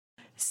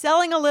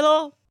Selling a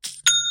little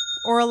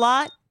or a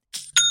lot?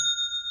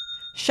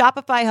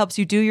 Shopify helps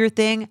you do your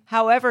thing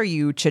however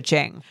you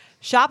cha-ching.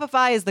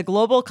 Shopify is the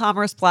global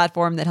commerce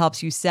platform that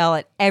helps you sell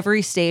at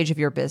every stage of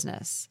your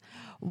business.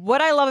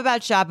 What I love about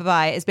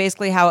Shopify is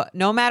basically how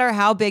no matter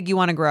how big you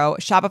want to grow,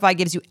 Shopify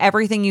gives you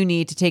everything you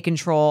need to take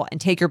control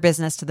and take your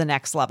business to the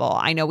next level.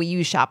 I know we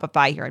use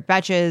Shopify here at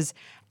Betches,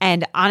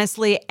 and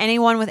honestly,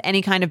 anyone with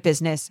any kind of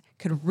business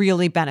could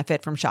really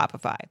benefit from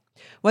Shopify.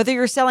 Whether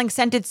you're selling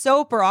scented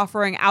soap or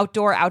offering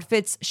outdoor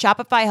outfits,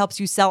 Shopify helps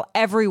you sell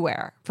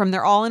everywhere, from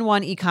their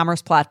all-in-one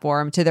e-commerce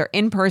platform to their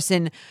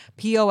in-person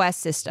POS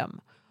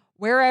system.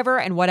 Wherever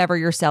and whatever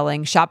you're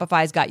selling,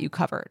 Shopify's got you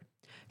covered.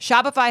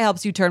 Shopify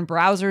helps you turn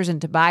browsers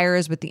into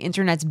buyers with the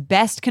internet's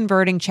best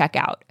converting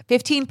checkout,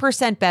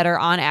 15% better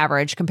on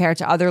average compared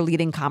to other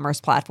leading commerce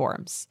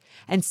platforms.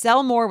 And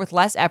sell more with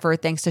less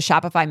effort thanks to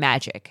Shopify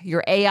Magic,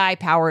 your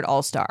AI-powered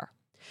all-star.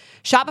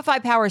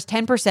 Shopify powers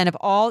 10% of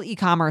all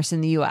e-commerce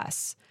in the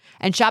U.S.,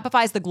 and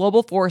Shopify is the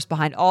global force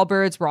behind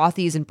Allbirds,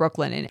 Rothy's, and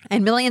Brooklyn,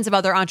 and millions of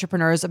other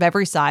entrepreneurs of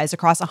every size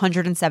across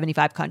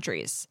 175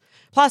 countries.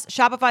 Plus,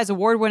 Shopify's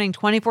award-winning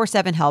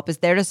 24/7 help is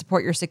there to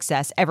support your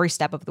success every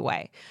step of the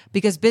way,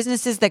 because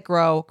businesses that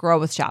grow, grow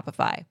with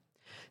Shopify.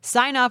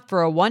 Sign up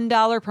for a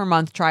 $1 per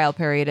month trial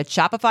period at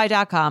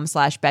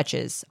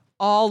shopify.com/betches,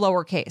 all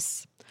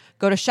lowercase.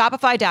 Go to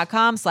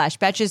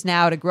shopify.com/betches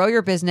now to grow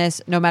your business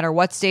no matter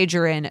what stage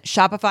you're in.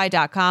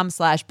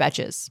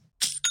 Shopify.com/betches.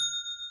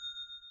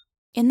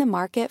 In the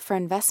market for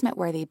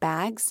investment-worthy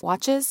bags,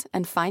 watches,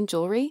 and fine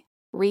jewelry,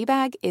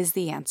 Rebag is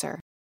the answer.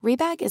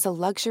 Rebag is a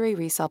luxury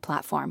resale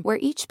platform where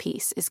each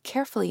piece is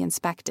carefully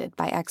inspected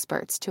by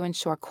experts to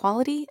ensure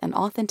quality and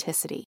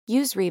authenticity.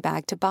 Use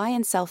Rebag to buy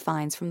and sell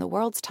finds from the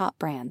world's top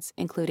brands,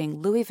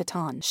 including Louis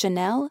Vuitton,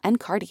 Chanel, and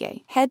Cartier.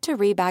 Head to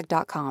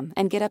Rebag.com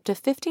and get up to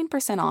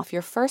 15% off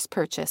your first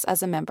purchase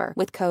as a member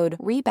with code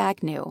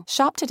REBAGNEW.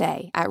 Shop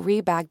today at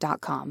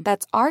Rebag.com.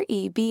 That's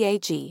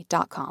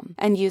REBAG.com.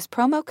 And use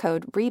promo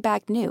code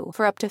REBAGNEW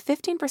for up to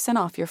 15%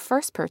 off your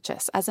first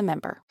purchase as a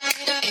member.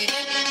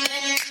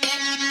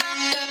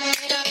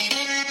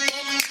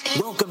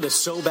 Welcome to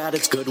So Bad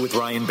It's Good with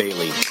Ryan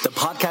Bailey, the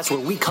podcast where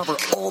we cover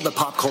all the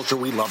pop culture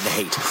we love to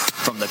hate,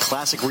 from the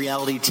classic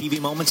reality TV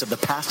moments of the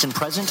past and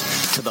present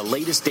to the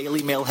latest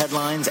Daily Mail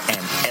headlines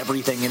and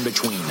everything in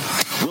between.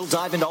 We'll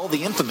dive into all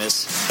the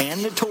infamous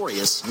and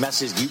notorious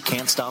messes you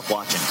can't stop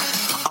watching.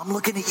 I'm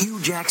looking at you,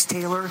 Jax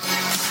Taylor.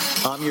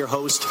 I'm your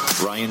host,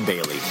 Ryan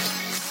Bailey.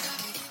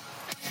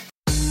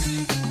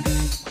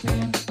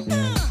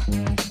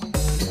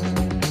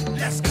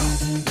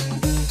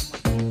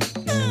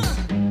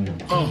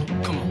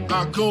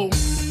 I go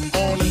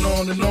on and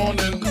on and on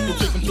and we'll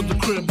take them to the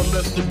crib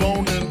unless they're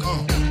boning.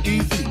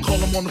 Easy, call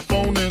them on the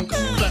phone and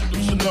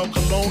platinum Chanel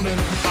cologne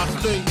and I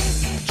stay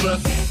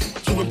dressed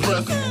to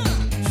impress,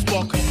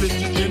 spark a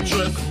bitch's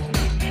interest.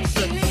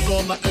 Sex is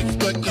all I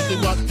expect cause they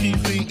watch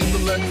TV in the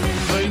Lex.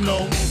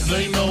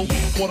 They know,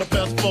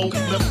 4:15,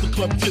 left the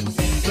club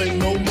tipsy, say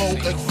no more,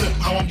 except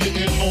how I'm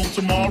getting home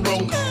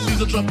tomorrow.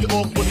 Caesar drop you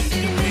off when it's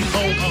in the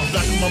P.O.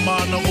 Back in my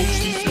mind, I hope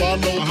she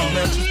swallows.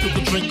 Man, she spilled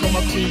the drink on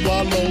my cream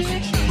wallows.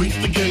 Reach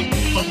the gate,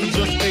 husband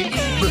just ate.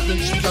 Ripping,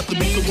 she got to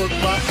be to work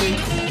by 8.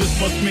 This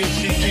must mean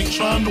she ain't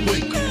trying to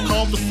wait.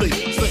 Conversate,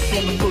 sex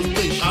on the first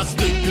date. I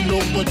state, you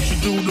know what you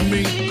do to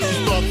me.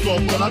 She starts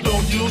off, but I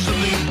don't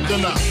usually.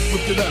 Then I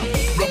whip it out,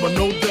 rubber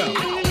no doubt.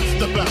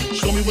 Step out,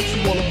 show me what you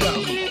all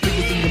about.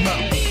 Fingers in your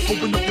mouth,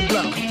 open up the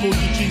blouse, pull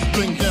your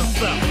G-string down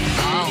south.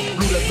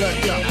 Blew that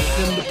back out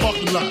in the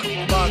parking lot.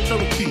 Buy a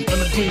Cherokee and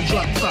a green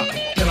drop top.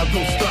 And I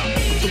don't stop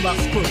until I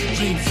spurt,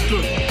 jeans,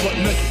 skirt, butt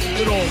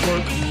naked, it all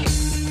works.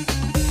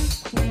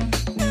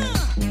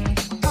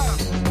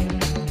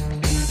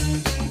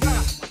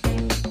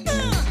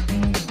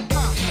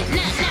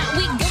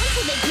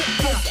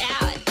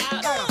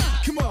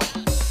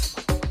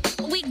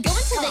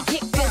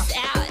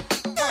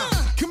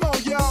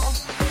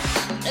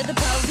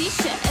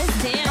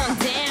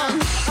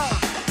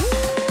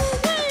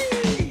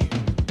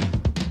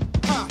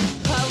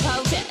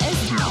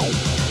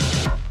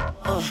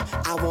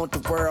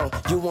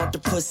 You want the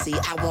pussy,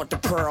 I want the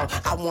pearl,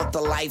 I want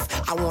the life,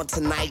 I want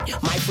tonight.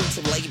 My fruits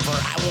of labor,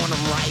 I want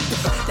them right.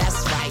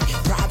 That's right,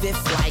 private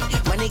flight,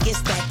 money gets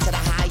stacked to the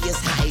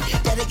highest height.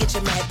 That'll get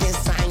you mad in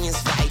science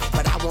fight.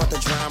 But I want the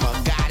drama,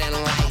 God and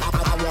light.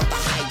 I want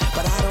the hype,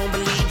 but I don't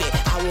believe it.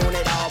 I want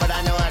it all, but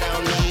I know I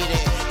don't need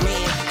it.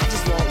 Man, I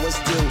just want what's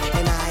due,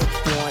 and I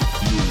want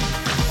you.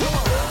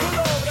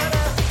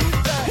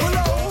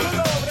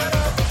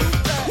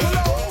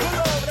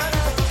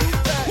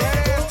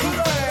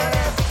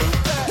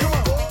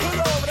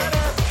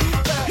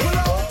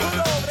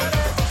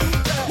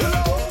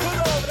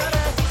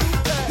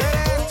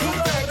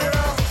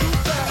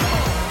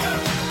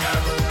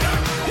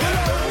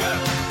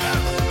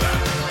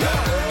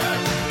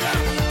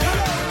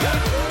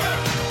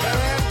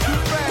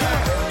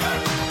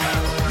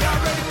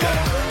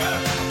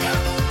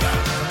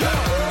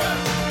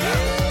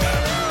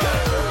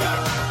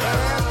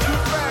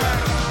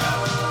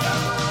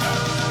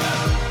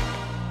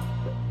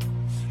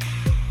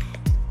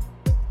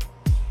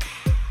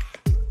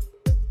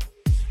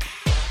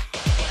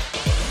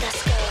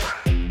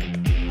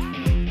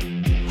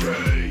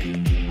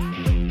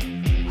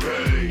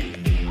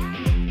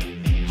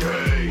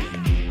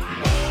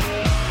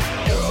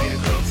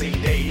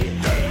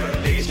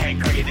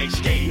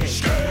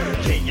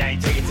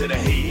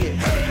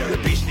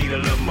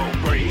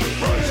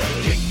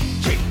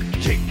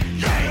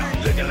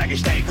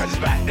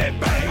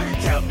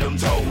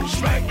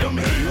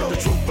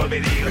 of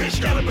it is.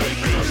 Bitch, gotta break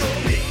me. So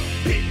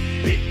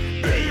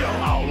big, bayo.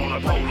 All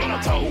on the pole, on the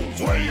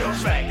toes. Way up,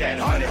 smack that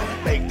honey.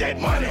 Make that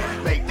money,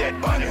 make that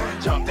money.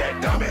 Jump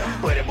that dummy.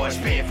 But it boy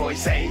spend for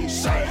his same.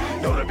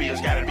 Know the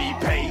bills gotta be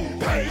paid.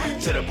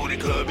 To the booty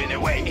club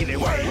anyway.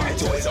 And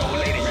to his old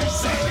lady, he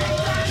say,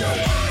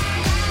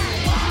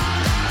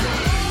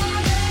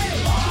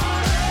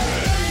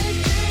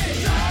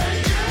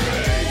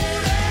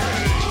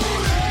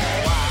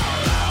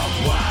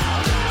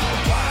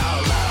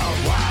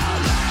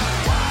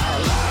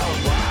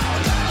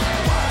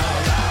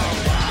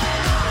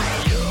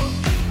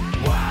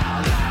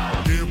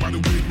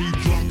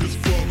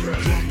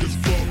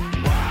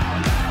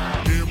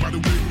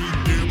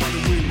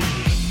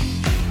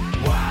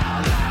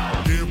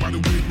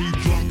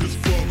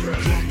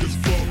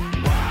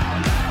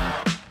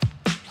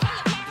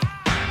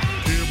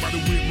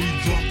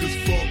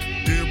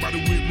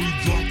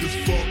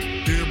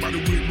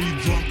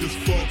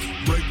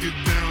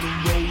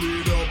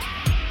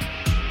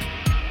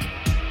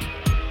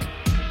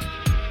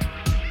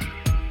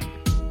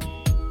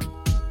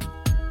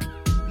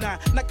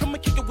 Now come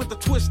and kick it with the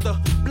twister.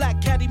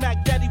 Black caddy,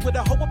 Mac daddy with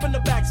a hoe up in the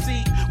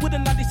backseat. With a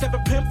 97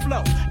 pimp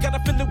flow. Got a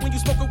feeling when you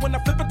smoke it when I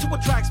flip it to a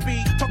track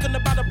speed. Talking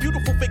about a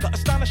beautiful figure,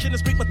 astonishing and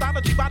speak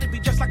mythology. Body be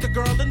just like a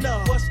girl in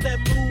love. What's that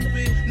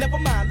movie? Never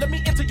mind, let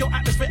me enter your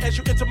atmosphere as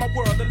you enter my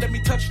world and let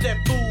me touch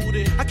that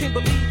booty. I can't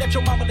believe that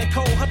your mama that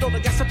cold. Her daughter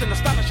got something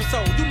astonishing,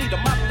 so you need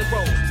a modeling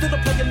role. Still a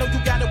player, know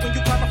you got it when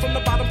you climb from the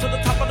bottom to the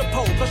top of the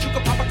pole. Plus you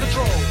can pop a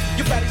control.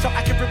 Your body so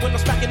accurate when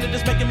I'm smacking it,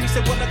 it's making me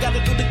say what I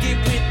gotta do to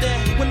get with that.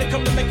 When it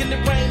come to making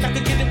it rain, I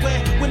can get it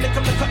wet. When it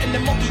come to cutting the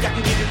monkey, I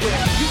can get it wet.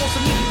 You want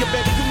some media,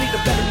 baby, you need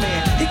a better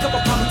man. He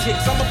cover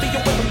politics, I'ma be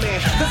your weatherman.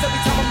 Cause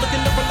every time I'm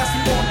looking up and I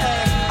see more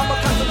ass, I'ma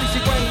constantly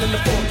see rain in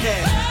the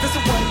forecast. This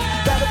away,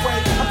 that away,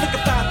 I'm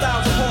thinking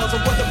 5,000 horns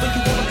or whatever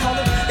you wanna call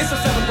it. It's a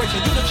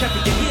celebration, you the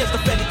champion, here's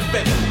the Fetty,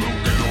 Fetty.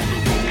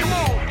 Come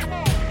on.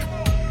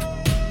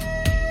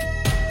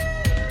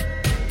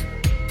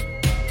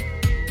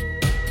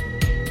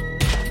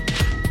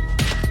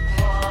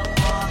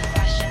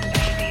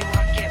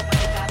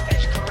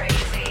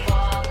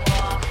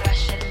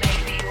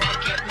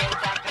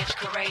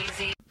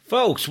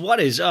 Folks, what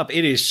is up?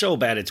 It is So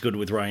Bad It's Good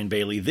with Ryan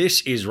Bailey.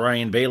 This is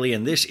Ryan Bailey,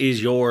 and this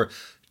is your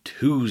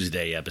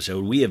Tuesday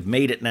episode. We have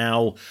made it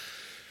now.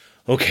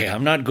 Okay,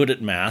 I'm not good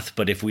at math,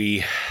 but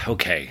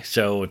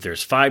so if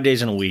there's 5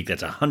 days in a week,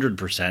 that's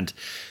 100%.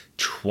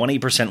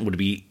 20% would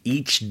be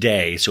each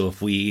day. So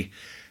if we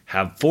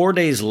have 4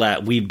 days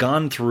left, we've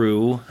gone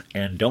through,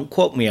 and don't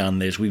quote me on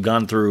this, we've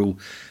gone through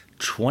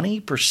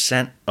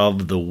 20%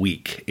 of the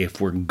week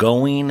if we're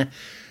going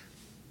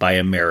by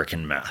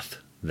American math.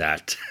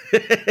 That.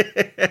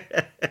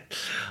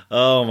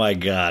 Oh my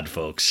God,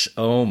 folks.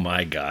 Oh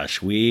my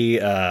gosh. We're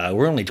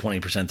only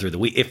 20% through the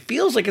week. It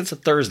feels like it's a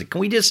Thursday.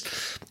 Can we just,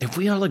 if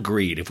we all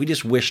agreed, if we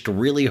just wished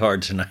really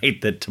hard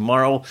tonight that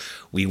tomorrow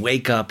we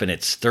wake up and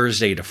it's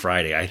Thursday to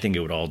Friday, I think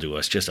it would all do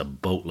us just a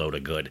boatload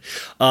of good.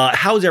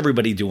 How's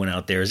everybody doing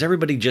out there? Is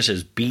everybody just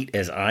as beat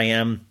as I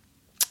am?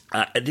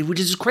 Which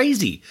is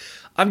crazy.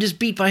 I'm just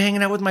beat by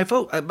hanging out with my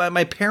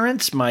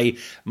parents, my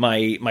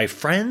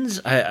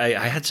friends.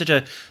 I had such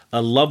a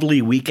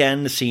lovely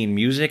weekend seeing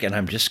music, and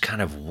I'm just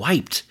kind of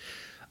wiped.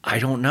 I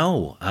don't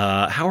know.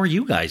 How are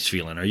you guys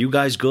feeling? Are you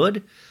guys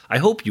good? I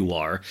hope you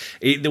are.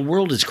 The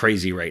world is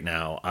crazy right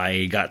now.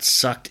 I got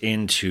sucked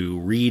into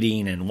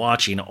reading and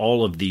watching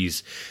all of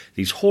these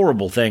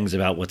horrible things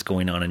about what's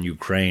going on in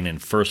Ukraine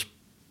and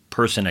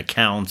first-person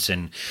accounts,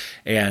 and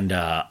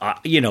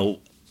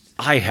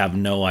I have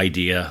no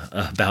idea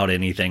about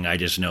anything. I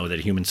just know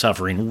that human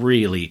suffering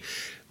really,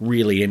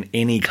 really in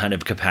any kind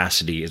of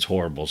capacity is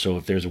horrible. So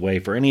if there's a way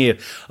for any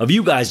of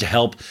you guys to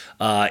help,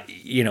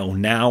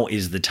 now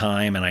is the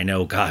time. And I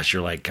know, gosh,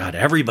 you're like, God,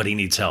 everybody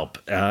needs help.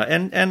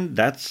 And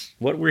that's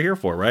what we're here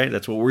for, right?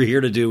 That's what we're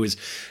here to do is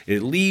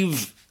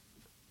leave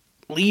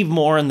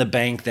more in the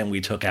bank than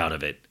we took out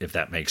of it, if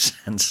that makes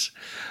sense.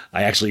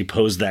 I actually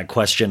posed that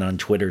question on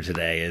Twitter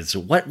today is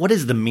what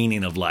is the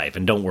meaning of life?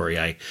 And don't worry,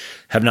 I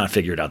have not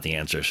figured out the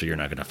answer, so you're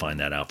not going to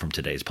find that out from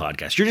today's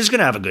podcast. You're just going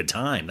to have a good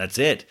time. That's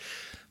it.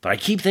 But I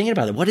keep thinking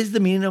about it. What is the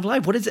meaning of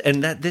life? What is it?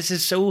 And that this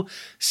is so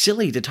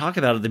silly to talk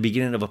about at the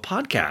beginning of a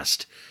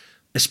podcast,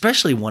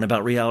 especially one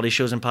about reality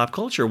shows and pop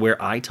culture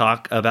where I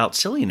talk about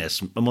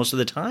silliness most of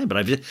the time. But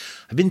I've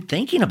been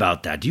thinking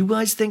about that. Do you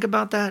guys think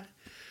about that?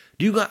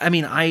 Do you guys,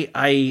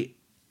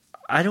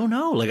 I don't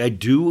know. Like, I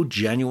do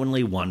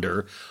genuinely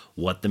wonder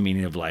what the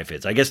meaning of life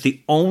is. I guess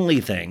the only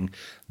thing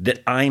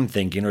that I'm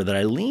thinking or that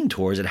I lean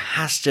towards, it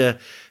has to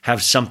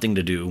have something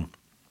to do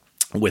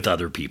with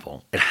other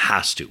people. It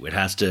has to. It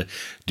has to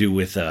do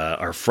with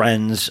our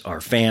friends, our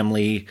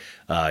family,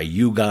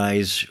 you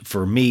guys,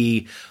 for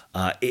me.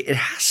 It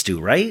has to,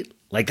 right?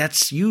 Like,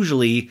 that's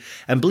usually,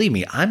 and believe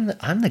me, I'm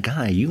the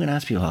guy. You can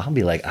ask people, I'll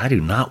be like, I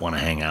do not want to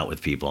hang out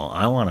with people.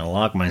 I want to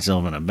lock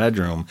myself in a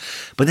bedroom.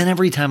 But then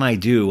every time I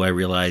do, I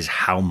realize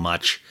how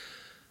much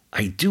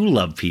I do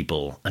love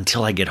people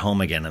until I get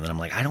home again. And then I'm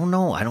like, I don't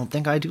know. I don't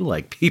think I do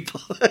like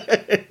people.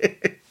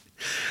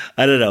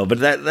 I don't know, but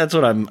that's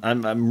what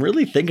I'm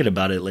really thinking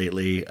about it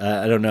lately.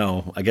 I don't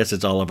know. I guess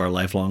it's all of our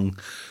lifelong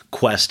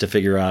quest to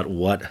figure out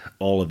what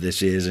all of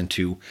this is and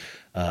to,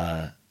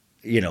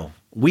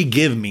 we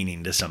give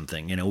meaning to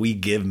something. We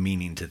give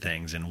meaning to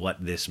things and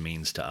what this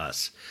means to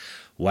us.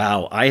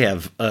 Wow, I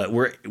have.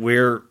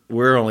 We're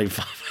only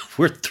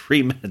we're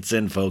 3 minutes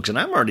in, folks, and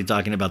I'm already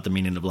talking about the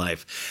meaning of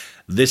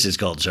life. This is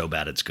called So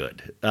Bad It's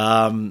Good.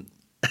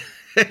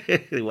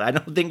 I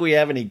don't think we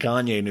have any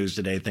Kanye news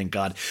today, thank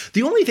God.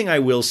 The only thing I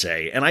will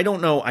say, and I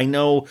don't know, I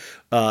know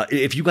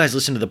if you guys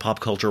listened to the Pop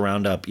Culture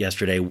Roundup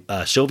yesterday,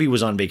 Sophie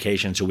was on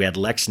vacation, so we had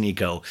Lex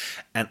Nico,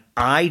 and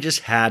I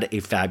just had a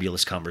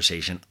fabulous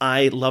conversation.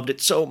 I loved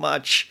it so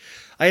much.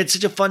 I had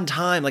such a fun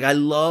time. Like, I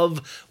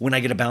love when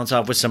I get to bounce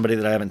off with somebody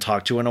that I haven't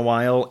talked to in a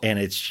while. And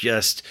it's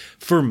just,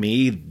 for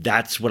me,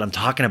 that's what I'm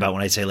talking about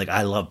when I say, like,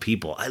 I love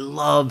people. I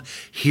love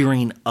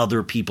hearing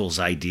other people's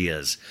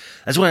ideas.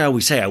 That's why I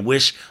always say, I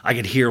wish I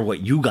could hear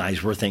what you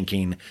guys were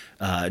thinking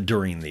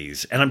during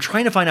these. And I'm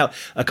trying to find out.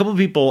 A couple of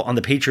people on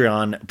the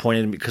Patreon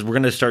pointed, because we're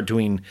going to start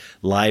doing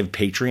live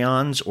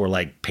Patreons or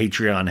like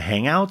Patreon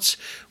hangouts,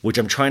 which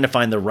I'm trying to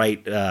find the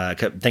right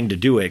thing to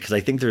do it. Because I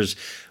think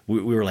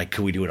we were like,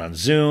 could we do it on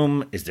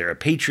Zoom? Is there a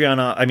Patreon?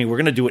 I mean, we're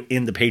going to do it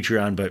in the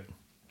Patreon, but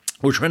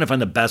we're trying to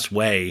find the best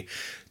way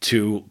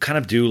to kind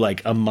of do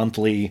like a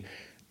monthly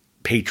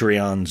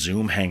Patreon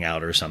Zoom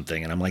hangout or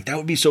something. And I'm like, that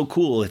would be so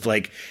cool if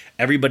like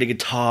everybody could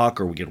talk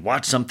or we could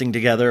watch something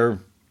together.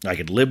 I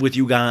could live with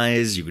you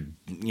guys. You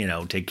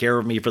could, take care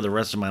of me for the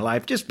rest of my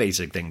life. Just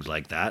basic things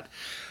like that.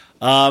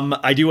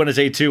 I do want to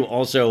say too,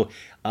 also,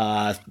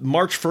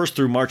 March 1st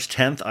through March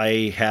 10th,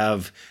 I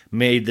have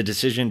made the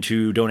decision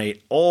to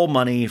donate all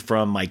money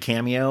from my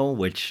Cameo,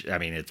 which, I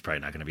mean, it's probably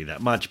not going to be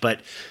that much,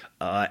 but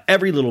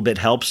every little bit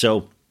helps.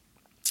 So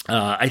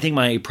I think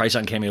my price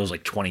on Cameo is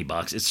like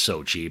 $20. It's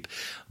so cheap.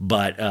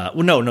 But,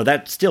 no,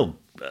 that's still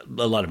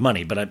a lot of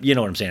money. But you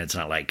know what I'm saying? It's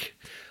not like,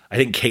 I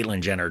think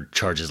Caitlyn Jenner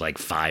charges like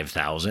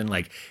 $5,000.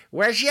 Like,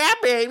 what's up,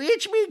 baby?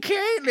 It's me,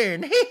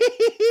 Caitlyn.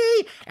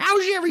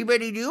 How's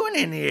everybody doing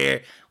in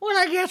here? Well,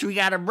 I guess we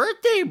got a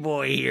birthday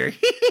boy here.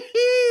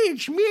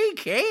 It's me,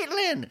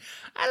 Caitlyn.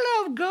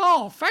 I love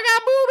golf. I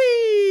got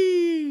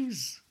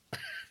boobies.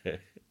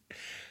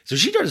 So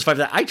she charges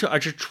 $5,000. I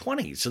charge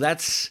 20. So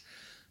that's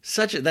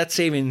that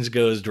savings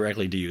goes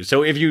directly to you.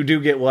 So if you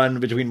do get one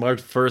between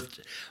March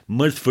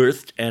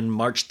 1st and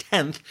March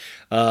 10th,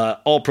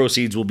 all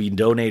proceeds will be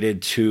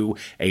donated to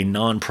a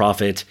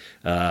nonprofit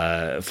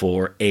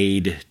for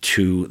aid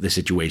to the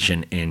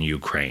situation in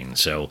Ukraine.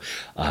 So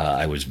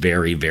I was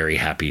very, very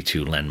happy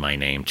to lend my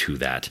name to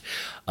that.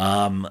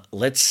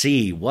 Let's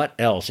see, what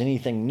else?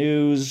 Anything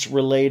news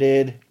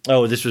related?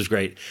 Oh, this was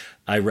great.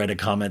 I read a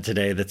comment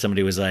today that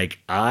somebody was like,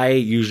 I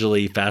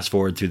usually fast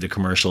forward through the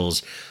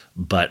commercials,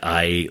 but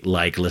I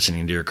like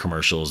listening to your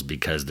commercials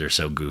because they're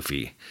so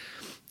goofy.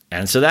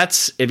 And so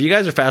if you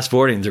guys are fast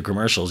forwarding through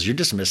commercials, you're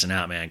just missing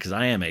out, man, because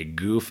I am a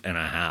goof and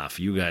a half.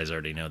 You guys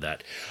already know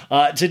that.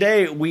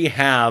 Today, we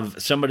have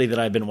somebody that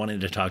I've been wanting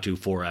to talk to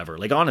forever.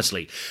 Like,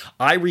 honestly,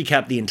 I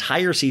recapped the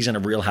entire season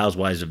of Real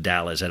Housewives of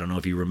Dallas. I don't know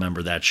if you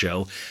remember that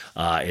show.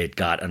 It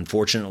got,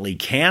 unfortunately,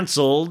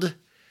 canceled,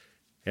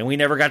 and we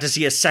never got to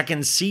see a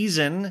second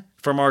season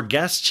from our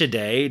guest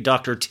today,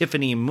 Dr.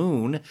 Tiffany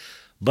Moon.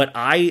 But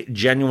I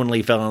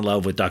genuinely fell in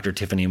love with Dr.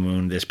 Tiffany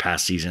Moon this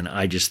past season.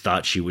 I just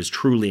thought she was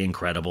truly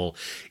incredible.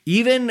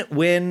 Even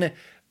when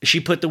she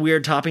put the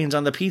weird toppings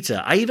on the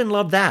pizza, I even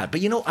love that.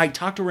 But, I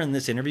talked to her in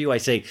this interview. I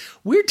say,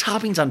 weird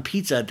toppings on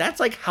pizza, that's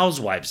like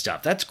housewife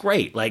stuff. That's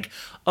great. Like,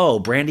 oh,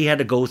 Brandy had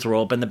to go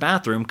throw up in the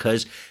bathroom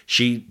because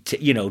she,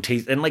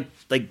 tastes, and like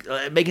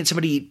making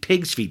somebody eat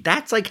pig's feet.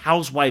 That's like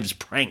housewives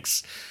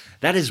pranks.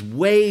 That is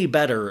way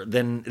better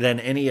than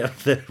any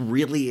of the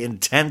really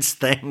intense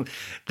things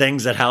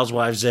that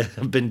housewives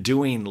have been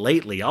doing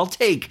lately. I'll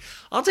take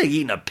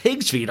eating a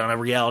pig's feet on a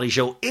reality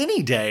show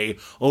any day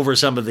over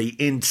some of the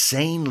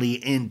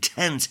insanely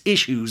intense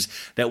issues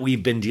that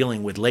we've been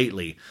dealing with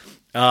lately.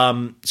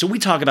 So we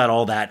talk about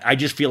all that. I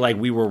just feel like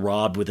we were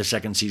robbed with the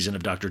second season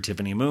of Dr.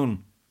 Tiffany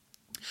Moon.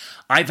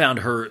 I found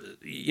her,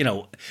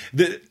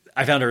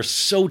 I found her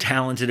so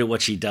talented at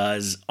what she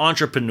does,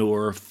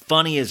 entrepreneur,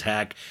 funny as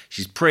heck.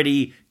 She's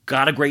pretty,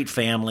 got a great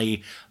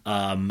family.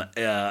 I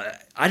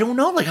don't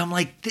know.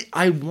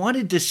 I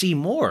wanted to see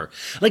more.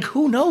 Like,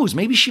 who knows?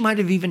 Maybe she might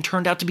have even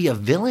turned out to be a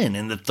villain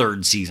in the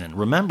third season.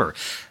 Remember,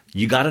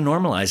 you got to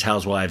normalize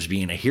housewives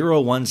being a hero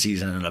one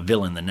season and a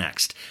villain the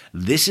next.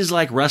 This is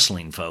like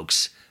wrestling,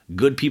 folks.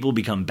 Good people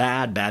become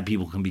bad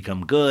people can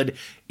become good.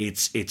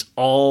 It's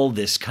all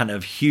this kind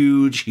of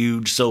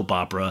huge soap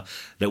opera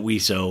that we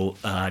so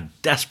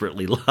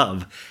desperately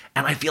love.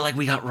 And I feel like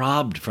we got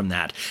robbed from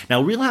that.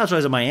 Now, Real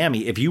Housewives of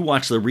Miami, if you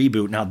watch the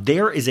reboot, now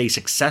there is a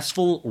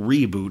successful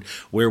reboot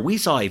where we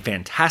saw a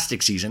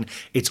fantastic season.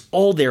 It's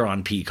all there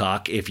on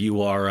Peacock if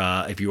you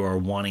are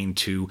wanting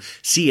to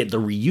see it. The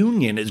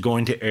reunion is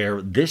going to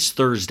air this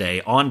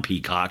Thursday on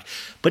Peacock,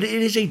 but it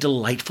is a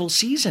delightful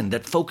season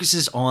that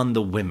focuses on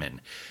the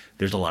women.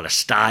 There's a lot of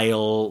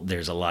style.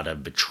 There's a lot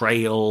of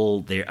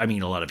betrayal. A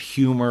lot of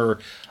humor.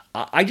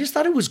 I just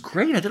thought it was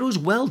great. I thought it was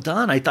well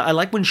done. I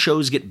like when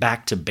shows get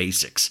back to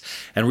basics,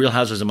 and Real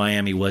Housewives of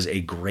Miami was a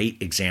great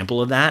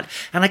example of that.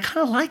 And I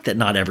kind of like that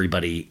not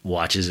everybody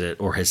watches it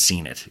or has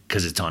seen it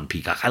because it's on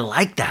Peacock. I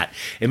like that.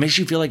 It makes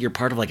you feel like you're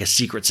part of like a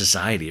secret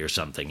society or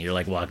something. You're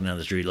like walking down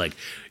the street, like,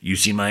 you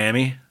seen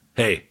Miami?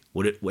 Hey,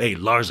 hey,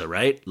 Larsa,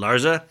 right?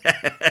 Larsa?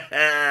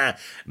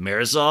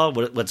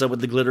 Marisol? What's up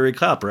with the glittery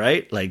cup,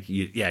 right? Like,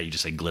 you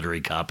just say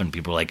glittery cup, and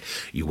people are like,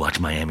 you watch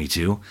Miami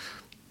too?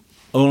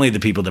 Only the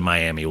people in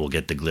Miami will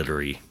get the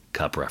glittery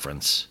cup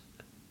reference.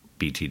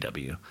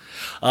 BTW.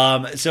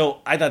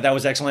 So I thought that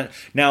was excellent.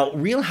 Now,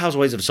 Real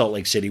Housewives of Salt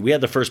Lake City, we had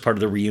the first part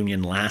of the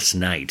reunion last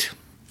night.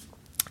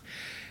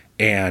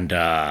 And,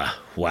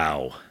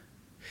 wow.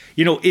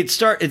 It's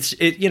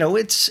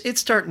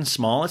starting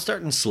small. It's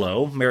starting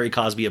slow. Mary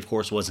Cosby, of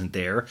course, wasn't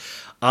there.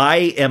 I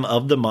am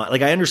of the mind,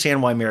 like, I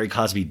understand why Mary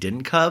Cosby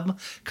didn't come,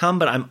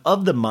 but I'm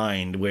of the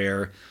mind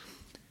where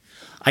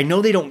I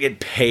know they don't get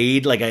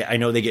paid. Like, I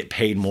know they get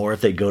paid more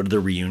if they go to the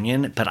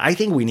reunion, but I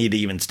think we need to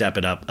even step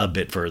it up a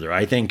bit further.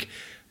 I think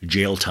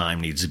jail time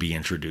needs to be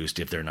introduced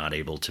if they're not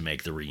able to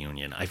make the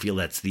reunion. I feel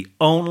that's the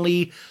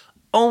only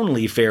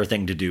fair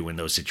thing to do in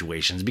those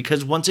situations,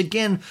 because once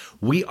again,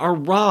 we are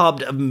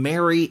robbed of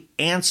Mary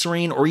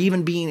answering or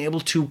even being able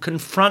to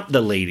confront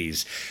the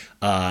ladies,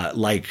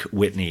 like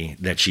Whitney,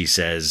 that she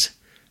says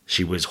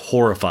she was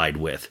horrified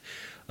with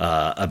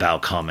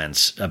about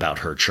comments about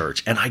her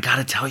church. And I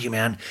gotta tell you,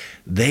 man,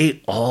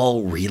 they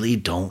all really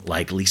don't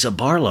like Lisa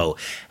Barlow,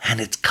 and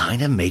it's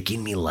kind of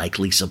making me like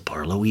Lisa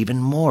Barlow even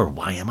more.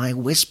 Why am I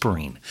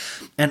whispering?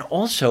 And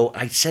also,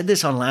 I said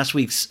this on last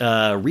week's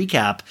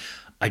recap.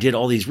 I did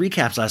all these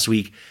recaps last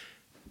week.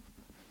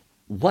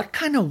 What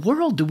kind of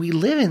world do we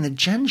live in that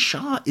Jen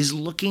Shah is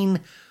looking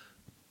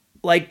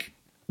like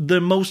the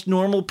most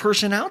normal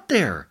person out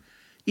there,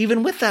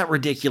 even with that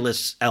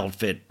ridiculous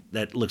outfit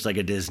that looks like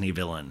a Disney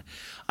villain?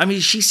 I mean,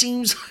 she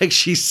seems like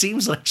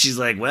she's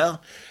like,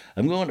 well,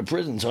 I'm going to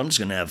prison, so I'm just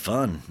going to have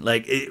fun.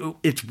 Like,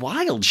 it's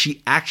wild.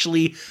 She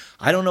actually,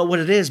 I don't know what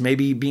it is.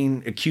 Maybe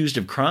being accused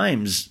of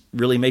crimes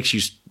really makes you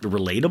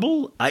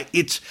relatable.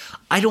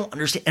 I don't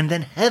understand. And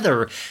then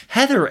Heather,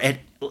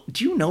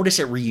 do you notice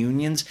at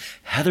reunions,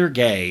 Heather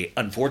Gay,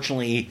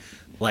 unfortunately,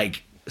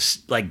 like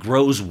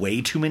grows way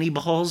too many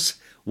balls,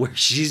 where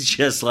she's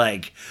just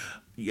like,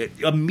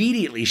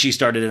 immediately she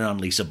started in on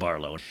Lisa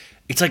Barlow.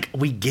 It's like,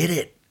 we get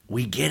it.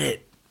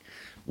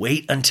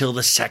 Wait until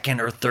the second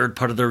or third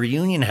part of the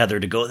reunion, Heather,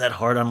 to go that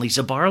hard on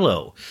Lisa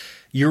Barlow.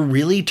 You're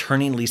really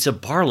turning Lisa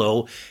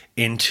Barlow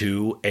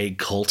into a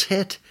cult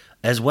hit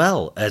as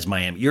well as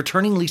Miami. You're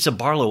turning Lisa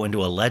Barlow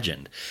into a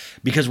legend,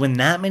 because when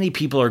that many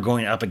people are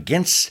going up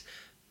against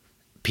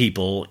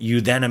people,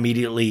 you then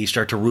immediately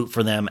start to root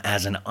for them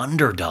as an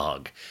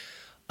underdog.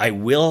 I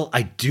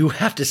do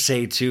have to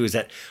say too, is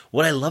that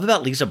what I love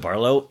about Lisa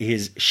Barlow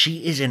is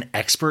she is an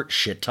expert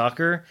shit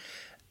talker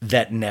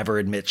that never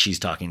admits she's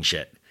talking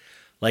shit.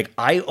 Like,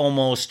 I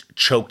almost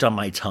choked on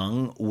my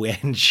tongue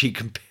when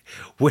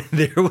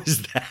there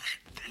was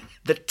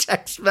the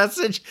text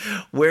message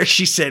where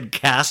she said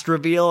cast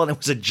reveal and it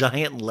was a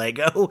giant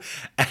Lego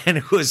and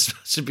it was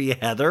supposed to be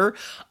Heather.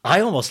 I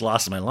almost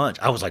lost my lunch.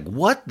 I was like,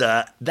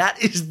 that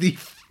is the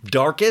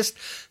darkest /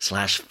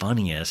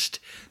 funniest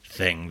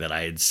thing that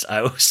I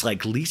was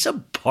like, Lisa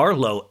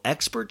Barlow,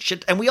 expert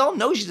shit. And we all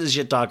know she's a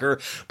shit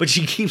talker, but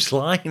she keeps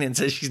lying and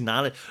says she's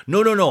not.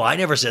 No, I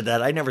never said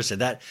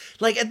that.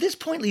 Like, at this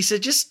point, Lisa,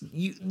 just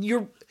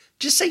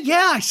say,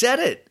 yeah, I said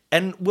it.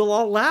 And we'll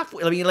all laugh.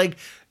 I mean, like,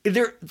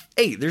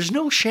 there's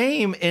no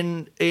shame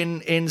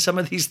in some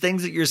of these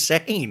things that you're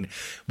saying,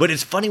 but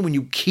it's funny when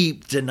you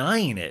keep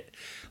denying it.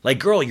 Like,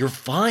 girl, you're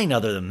fine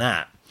other than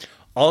that.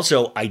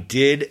 Also, I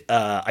did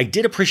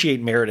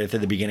appreciate Meredith at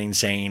the beginning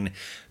saying,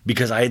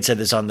 because I had said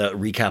this on the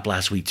recap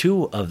last week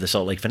too of the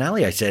Salt Lake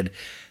finale, I said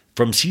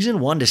from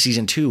season 1 to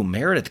season 2,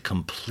 Meredith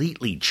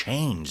completely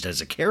changed as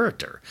a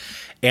character.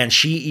 And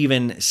she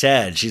even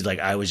said, she's like,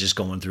 I was just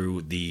going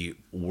through the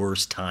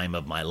worst time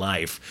of my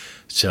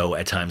life. So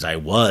at times I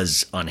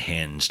was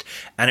unhinged.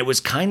 And it was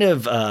kind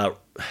of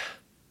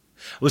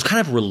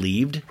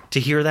relieved to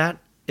hear that,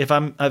 if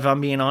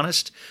I'm being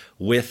honest,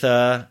 with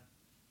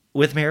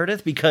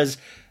Meredith, because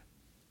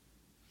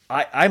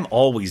I'm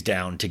always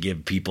down to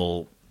give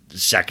people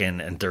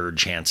second and third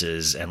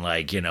chances, and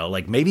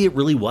like maybe it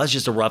really was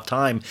just a rough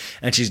time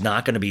and she's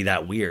not going to be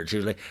that weird. She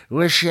was like,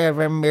 what's she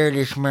ever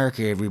Meredith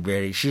Marker,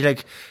 everybody? She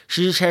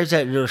just has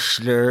that little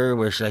slur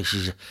where it's like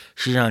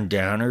she's on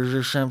downers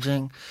or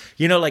something.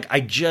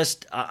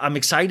 I'm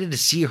excited to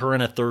see her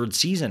in a third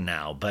season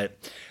now, but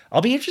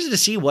I'll be interested to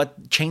see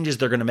what changes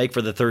they're going to make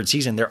for the third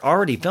season. They're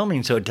already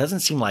filming, so it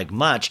doesn't seem like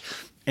much,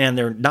 and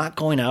they're not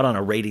going out on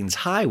a ratings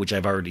high, which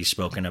I've already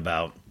spoken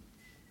about.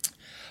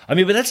 I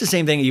mean, but that's the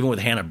same thing even with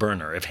Hannah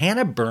Berner. If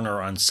Hannah Berner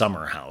on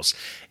Summer House,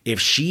 if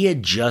she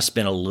had just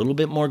been a little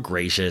bit more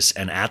gracious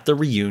and at the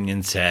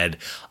reunion said,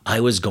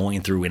 I was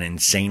going through an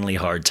insanely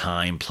hard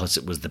time, plus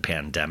it was the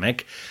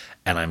pandemic,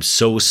 and I'm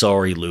so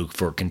sorry, Luke,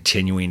 for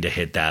continuing to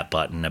hit that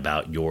button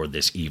about you're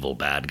this evil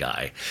bad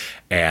guy.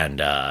 And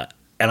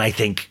I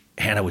think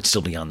Hannah would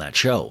still be on that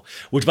show.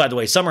 Which, by the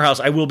way, Summer House,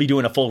 I will be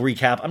doing a full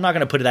recap. I'm not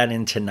going to put that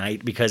in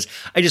tonight because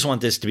I just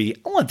want this to be,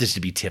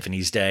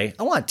 Tiffany's day.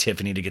 I want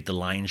Tiffany to get the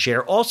lion's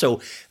share.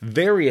 Also,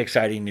 very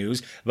exciting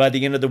news. By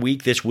the end of the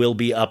week, this will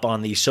be up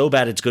on the So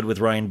Bad It's Good with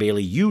Ryan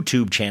Bailey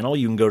YouTube channel.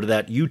 You can go to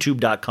that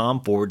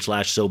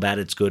youtube.com/So Bad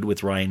It's Good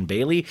with Ryan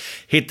Bailey.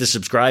 Hit the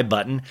subscribe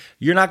button.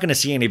 You're not going to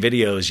see any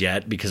videos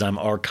yet because I'm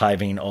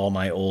archiving all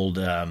my old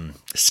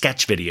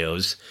sketch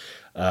videos.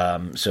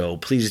 So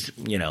please,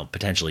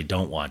 potentially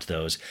don't watch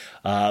those.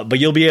 But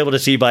you'll be able to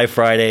see by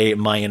Friday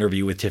my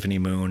interview with Tiffany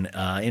Moon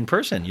in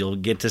person. You'll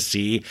get to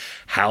see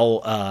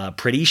how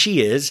pretty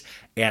she is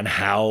and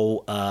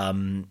how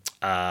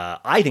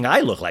I think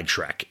I look like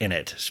Shrek in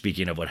it.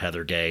 Speaking of what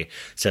Heather Gay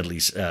said,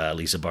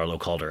 Lisa Barlow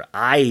called her.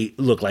 I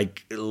look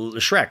like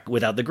Shrek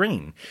without the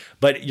green.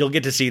 But you'll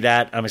get to see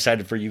that. I'm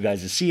excited for you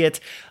guys to see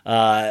it.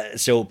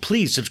 So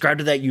please subscribe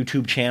to that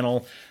YouTube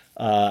channel.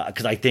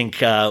 Because I think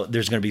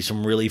there's going to be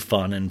some really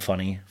fun and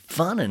funny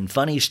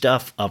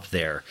stuff up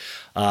there.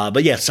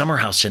 But yeah, Summer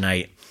House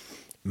tonight,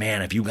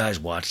 man, if you guys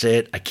watched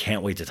it, I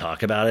can't wait to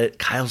talk about it.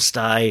 Kyle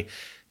Stye,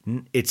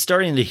 it's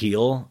starting to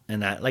heal,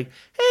 and that hey,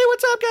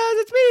 what's up, guys?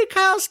 It's me,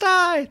 Kyle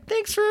Stye.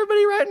 Thanks for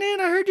everybody writing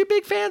in. I heard you're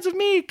big fans of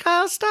me,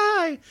 Kyle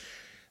Stye.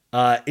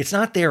 It's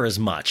not there as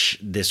much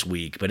this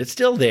week, but it's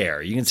still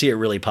there. You can see it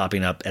really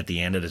popping up at the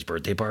end at his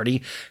birthday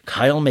party.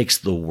 Kyle makes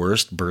the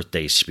worst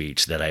birthday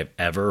speech that I've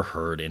ever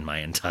heard in my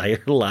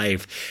entire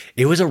life.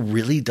 It was a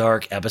really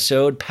dark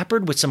episode,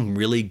 peppered with some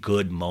really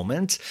good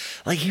moments.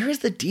 Here's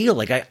the deal.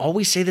 I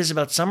always say this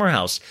about Summer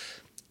House.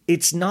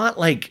 It's not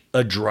like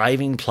a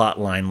driving plot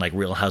line like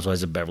Real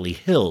Housewives of Beverly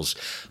Hills,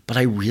 but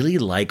I really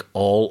like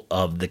all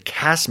of the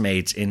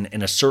castmates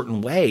in a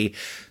certain way.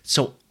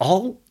 So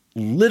I'll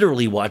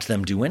literally watch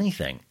them do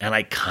anything, and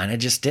I kind of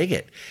just dig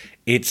it.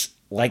 It's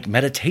like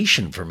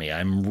meditation for me.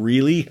 I'm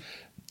really,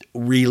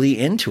 really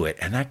into it.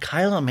 And that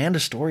Kyle Amanda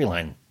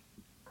storyline,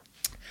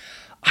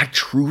 I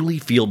truly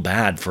feel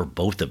bad for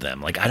both of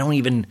them. I don't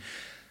even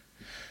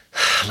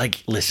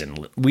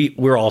listen,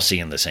 we're all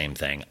seeing the same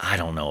thing. I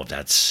don't know if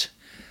that's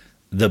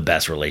the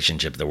best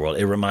relationship in the world.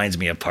 It reminds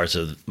me of parts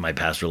of my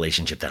past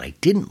relationship that I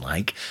didn't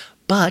like,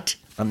 but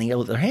on the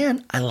other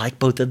hand, I like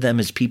both of them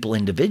as people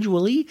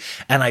individually,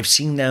 and I've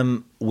seen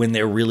them when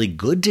they're really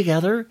good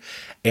together.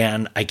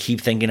 And I keep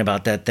thinking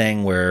about that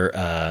thing where,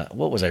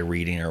 what was I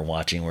reading or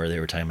watching where they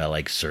were talking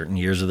about certain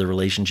years of the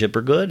relationship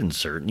are good and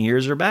certain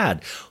years are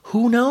bad.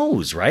 Who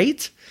knows,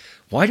 right?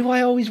 Why do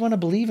I always want to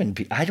believe in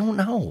people? I don't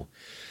know.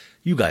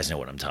 You guys know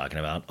what I'm talking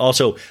about.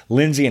 Also,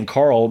 Lindsay and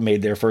Carl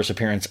made their first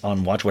appearance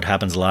on Watch What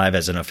Happens Live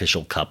as an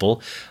official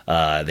couple.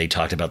 They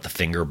talked about the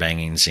finger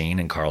banging scene,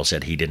 and Carl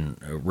said he didn't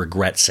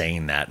regret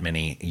saying that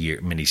many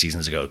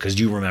seasons ago. Because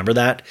do you remember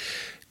that?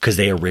 Because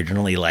they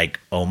originally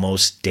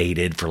almost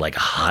dated for a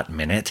hot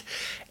minute.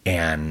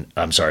 And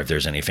I'm sorry if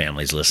there's any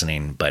families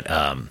listening, but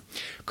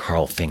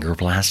Carl finger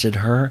blasted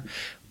her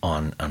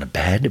on a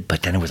bed,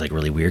 but then it was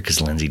really weird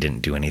because Lindsay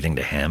didn't do anything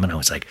to him, and I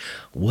was like,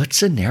 what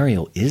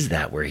scenario is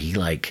that where he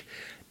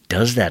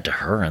does that to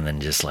her and then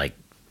just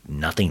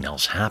nothing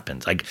else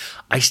happens?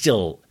 I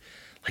still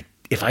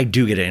if I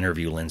do get to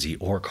interview Lindsay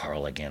or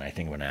Carl again, I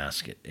think I'm gonna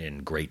ask it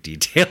in great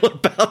detail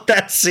about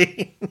that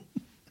scene.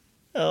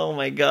 Oh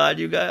my God,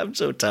 you guys, I'm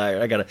so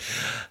tired. I gotta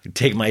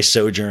take my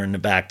sojourn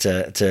back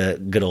to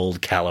good old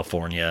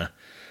California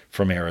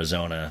from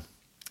Arizona.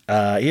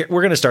 We're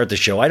going to start the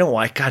show. I don't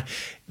want, God,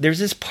 there's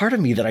this part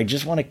of me that I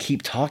just want to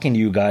keep talking to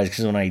you guys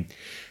because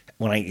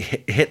when I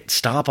hit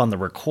stop on the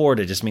record,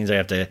 it just means I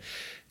have to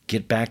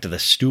get back to the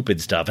stupid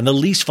stuff. And the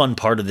least fun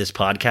part of this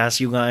podcast,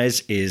 you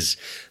guys, is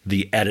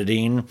the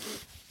editing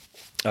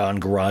on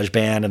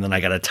GarageBand, and then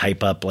I got to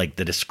type up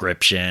the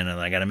description, and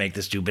I got to make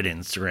the stupid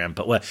Instagram.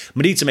 But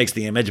Maritza makes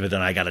the image, but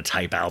then I got to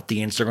type out the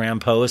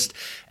Instagram post,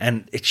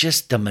 and it's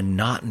just the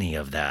monotony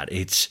of that.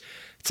 It's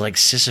like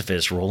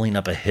Sisyphus rolling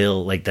up a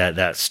hill,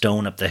 that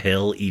stone up the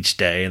hill each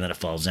day, and then it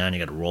falls down. You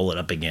got to roll it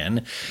up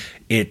again.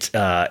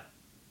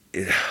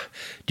 Do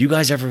you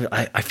guys ever?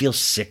 I feel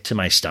sick to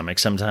my stomach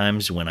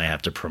sometimes when I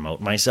have to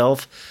promote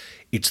myself.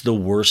 It's the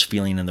worst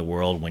feeling in the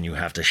world when you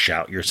have to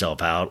shout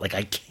yourself out.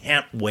 I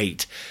can't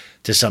wait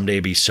to someday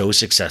be so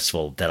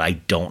successful that I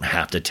don't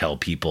have to tell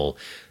people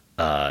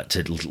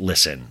to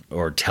listen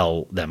or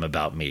tell them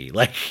about me.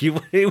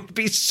 It would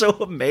be so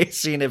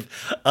amazing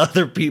if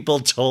other people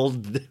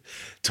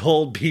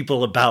told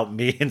people about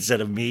me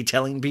instead of me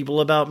telling people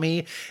about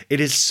me.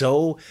 It is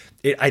so,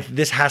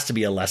 this has to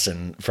be a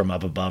lesson from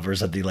up above or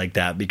something like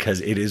that,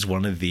 because it is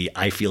one of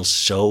I feel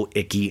so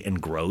icky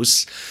and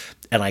gross.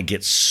 And I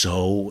get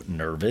so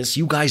nervous.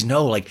 You guys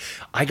know,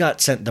 I got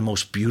sent the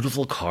most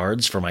beautiful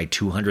cards for my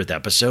 200th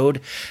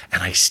episode,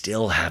 and I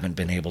still haven't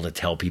been able to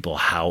tell people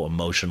how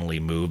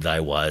emotionally moved I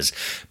was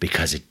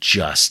because it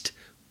just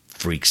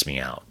freaks me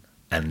out.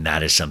 And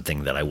that is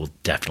something that I will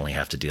definitely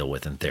have to deal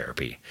with in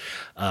therapy.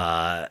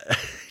 No,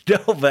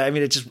 but I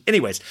mean, it's just,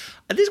 anyways,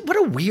 what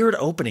a weird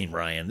opening,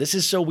 Ryan. This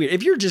is so weird.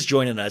 If you're just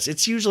joining us,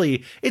 it's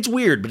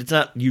weird, but it's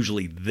not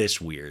usually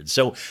this weird.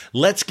 So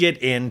let's get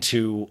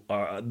into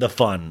the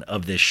fun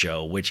of this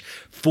show, which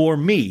for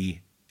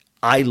me,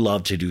 I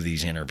love to do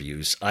these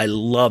interviews. I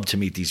love to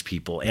meet these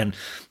people. And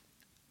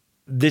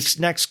this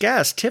next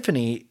guest,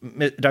 Tiffany,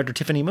 Dr.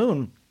 Tiffany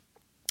Moon,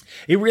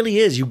 it really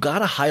is. You got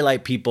to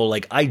highlight people.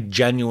 Like, I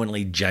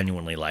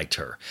genuinely liked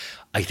her.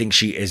 I think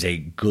she is a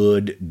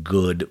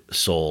good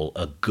soul,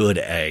 a good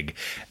egg.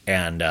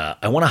 And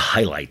I want to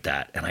highlight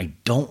that. And I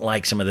don't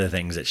like some of the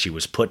things that she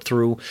was put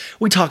through.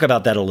 We talk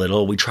about that a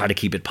little. We try to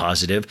keep it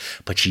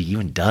positive. But she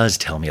even does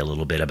tell me a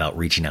little bit about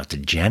reaching out to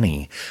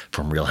Jenny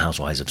from Real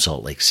Housewives of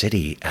Salt Lake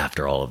City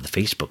after all of the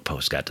Facebook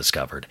posts got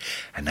discovered.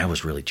 And that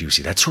was really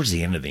juicy. That's towards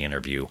the end of the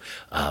interview.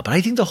 But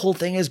I think the whole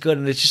thing is good.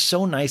 And it's just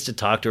so nice to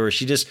talk to her.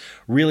 She just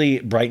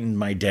really brightened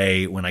my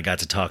day when I got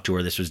to talk to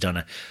her. This was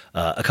done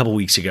a couple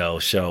weeks ago.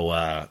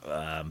 So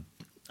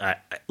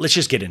let's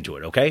just get into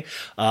it, okay?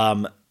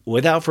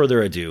 Without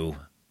further ado,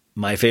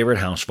 my favorite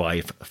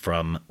housewife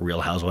from Real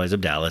Housewives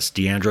of Dallas.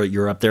 Deandra,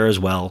 you're up there as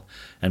well.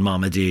 And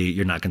Mama D,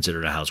 you're not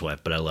considered a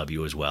housewife, but I love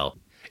you as well.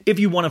 If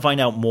you want to find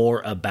out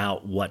more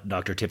about what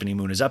Dr. Tiffany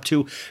Moon is up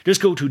to,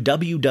 just go to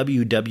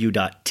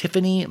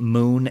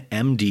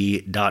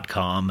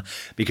www.tiffanymoonmd.com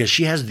because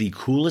she has the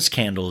coolest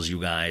candles, you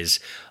guys.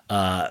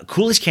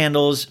 Coolest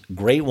candles,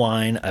 great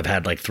wine. I've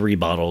had like 3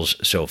 bottles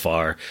so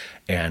far,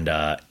 and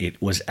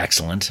it was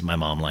excellent. My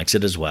mom likes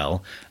it as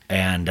well.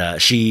 And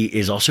she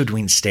is also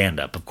doing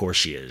stand-up. Of course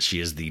she is. She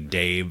is the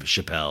Dave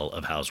Chappelle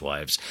of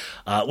Housewives.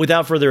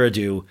 Without further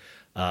ado,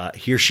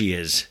 here she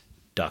is,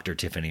 Dr.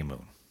 Tiffany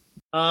Moon.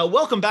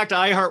 Welcome back to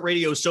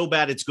iHeartRadio So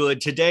Bad It's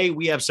Good. Today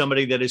we have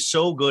somebody that is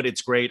so good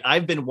it's great.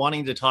 I've been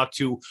wanting to talk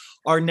to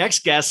our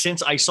next guest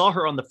since I saw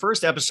her on the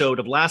first episode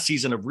of last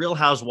season of Real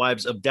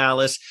Housewives of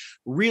Dallas.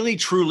 Really,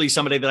 truly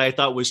somebody that I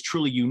thought was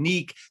truly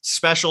unique,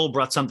 special,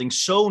 brought something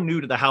so new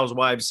to the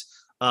Housewives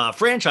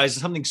franchise,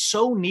 something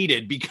so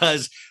needed,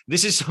 because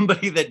this is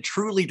somebody that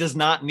truly does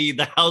not need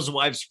the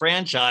Housewives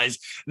franchise.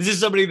 This is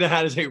somebody that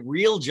has a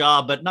real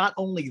job, but not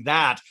only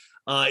that,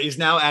 is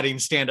now adding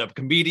stand-up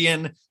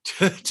comedian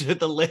to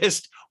the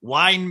list,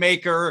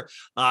 winemaker,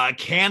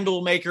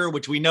 candlemaker,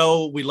 which we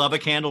know we love a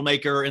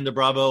candlemaker in the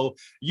Bravo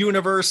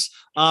universe.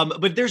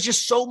 But there's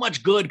just so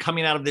much good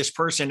coming out of this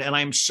person. And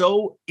I'm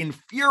so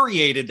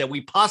infuriated that we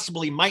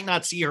possibly might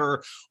not see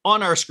her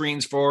on our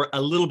screens for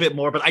a little bit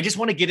more. But I just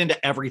want to get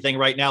into everything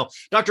right now.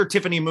 Dr.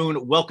 Tiffany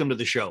Moon, welcome to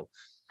the show.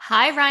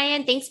 Hi,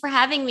 Ryan. Thanks for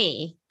having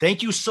me.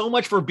 Thank you so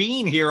much for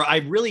being here. I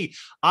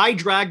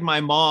dragged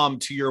my mom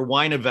to your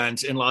wine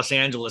event in Los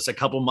Angeles a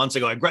couple months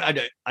ago. I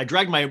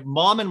dragged my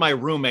mom and my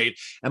roommate,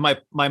 and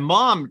my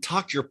mom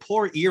talked your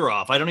poor ear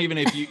off. I don't even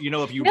know if you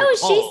know if you No,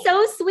 recall. She's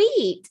so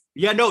sweet.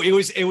 Yeah, no, it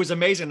was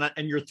amazing.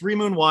 And your 3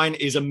 Moon wine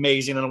is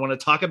amazing. And I want to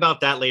talk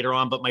about that later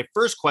on. But my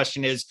first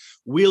question is,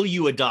 will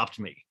you adopt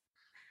me?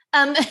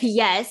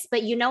 Yes,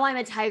 but I'm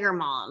a tiger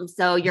mom.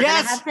 So you're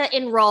going to have to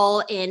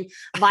enroll in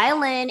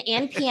violin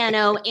and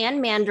piano and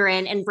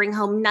Mandarin and bring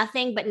home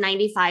nothing but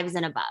 95s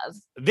and above.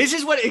 This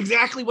is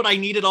exactly what I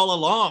needed all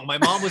along. My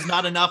mom was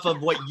not enough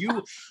of what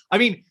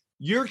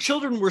your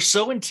children were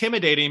so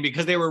intimidating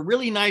because they were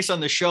really nice on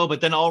the show, but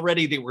then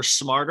already they were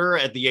smarter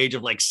at the age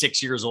of like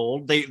 6 years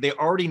old. They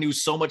already knew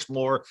so much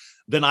more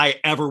than I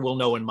ever will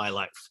know in my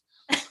life.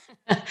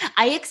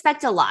 I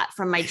expect a lot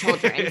from my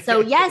children. So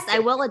yes, I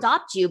will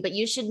adopt you, but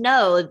you should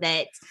know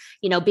that,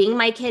 being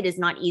my kid is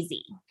not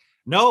easy.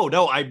 No,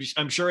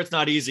 I'm sure it's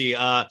not easy.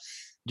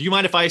 Do you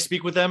mind if I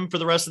speak with them for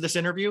the rest of this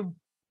interview?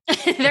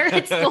 They're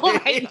at school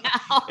right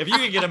now. If you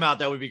could get them out,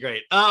 that would be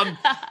great.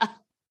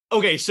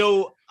 Okay.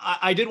 So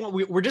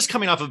we're just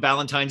coming off of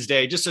Valentine's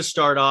Day. Just to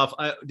start off,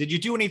 did you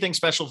do anything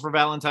special for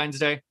Valentine's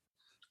Day?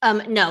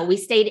 No, we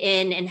stayed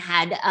in and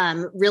had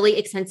really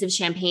expensive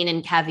champagne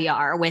and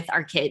caviar with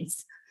our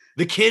kids.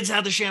 The kids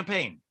had the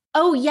champagne.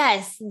 Oh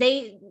yes.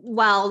 I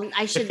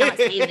should not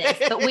say this,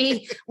 but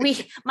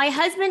my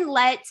husband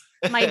let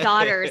my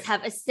daughters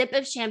have a sip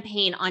of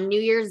champagne on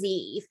New Year's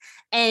Eve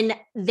and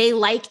they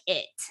like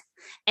it.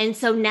 And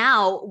so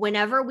now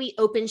whenever we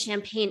open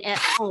champagne at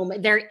home,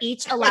 they're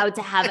each allowed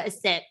to have a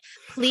sip.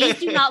 Please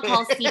do not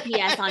call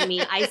CPS on me.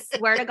 I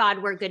swear to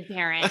God, we're good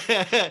parents.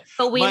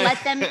 But we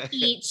let them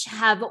each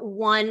have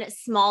one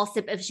small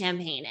sip of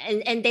champagne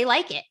and they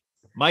like it.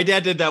 My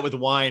dad did that with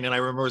wine, and I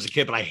remember as a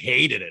kid, but I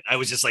hated it. I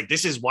was just like,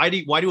 "This is why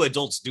do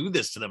adults do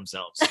this to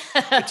themselves?"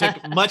 It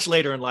took much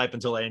later in life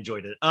until I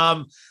enjoyed it.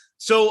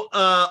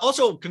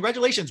 Also,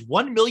 congratulations,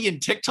 1 million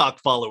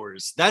TikTok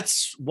followers.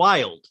 That's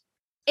wild.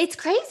 It's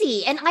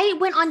crazy. And I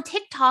went on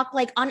TikTok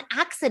like on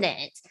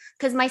accident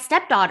because my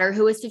stepdaughter,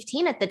 who was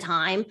 15 at the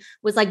time,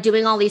 was like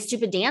doing all these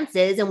stupid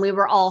dances and we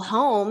were all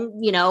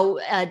home,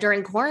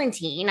 during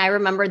quarantine. I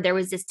remembered there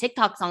was this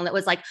TikTok song that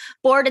was like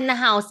bored in the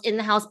house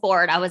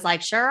bored. I was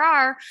like, sure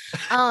are.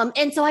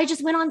 And so I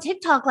just went on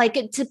TikTok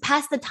like to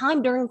pass the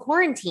time during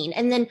quarantine.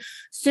 And then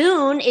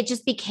soon it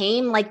just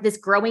became like this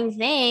growing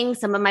thing.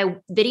 Some of my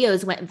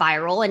videos went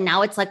viral and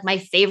now it's like my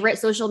favorite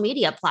social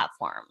media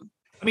platform.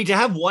 I mean, to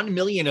have 1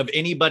 million of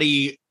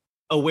anybody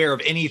aware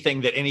of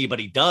anything that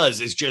anybody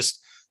does is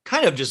just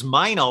kind of just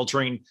mind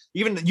altering.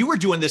 Even you were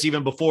doing this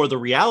even before the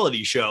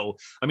reality show.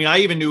 I mean, I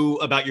even knew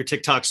about your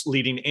TikToks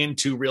leading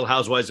into Real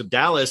Housewives of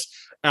Dallas.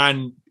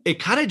 And it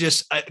kind of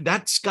just,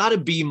 that's got to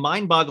be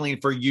mind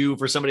boggling for you,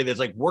 for somebody that's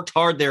like worked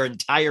hard their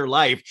entire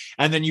life.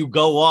 And then you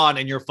go on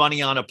and you're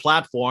funny on a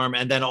platform.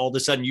 And then all of a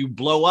sudden you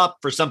blow up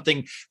for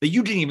something that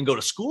you didn't even go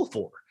to school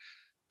for.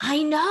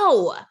 I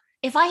know.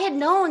 If I had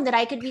known that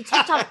I could be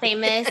TikTok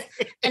famous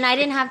and I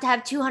didn't have to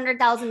have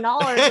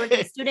 $200,000 worth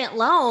of student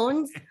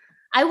loans,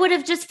 I would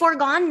have just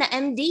foregone the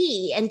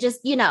MD and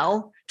just,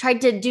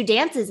 tried to do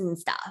dances and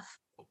stuff.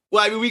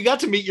 Well, I mean, we got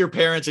to meet your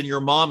parents and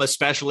your mom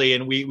especially,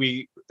 and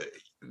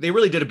they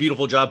really did a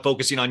beautiful job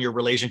focusing on your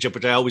relationship,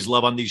 which I always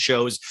love on these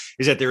shows,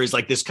 is that there is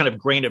like this kind of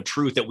grain of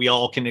truth that we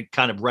all can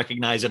kind of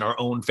recognize in our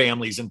own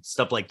families and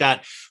stuff like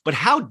that. But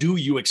how do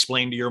you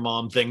explain to your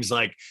mom things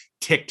like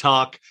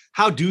TikTok?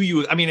 How do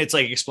you, I mean, it's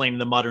like explaining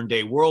the modern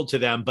day world to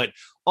them, but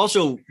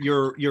also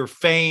your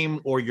fame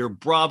or your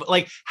Bravo,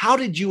 like, how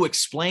did you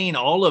explain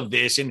all of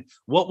this? And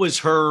what was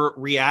her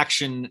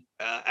reaction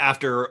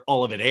after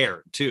all of it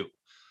aired too?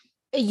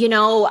 We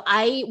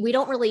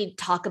don't really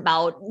talk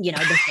about,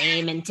 the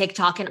fame and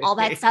TikTok and all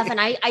that stuff. And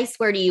I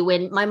swear to you,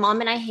 when my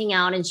mom and I hang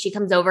out and she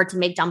comes over to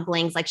make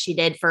dumplings like she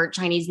did for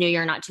Chinese New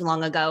Year not too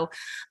long ago,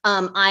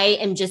 I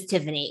am just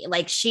Tiffany.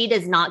 Like, she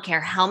does not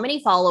care how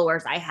many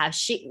followers I have.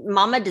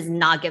 Mama does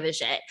not give a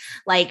shit.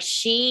 Like,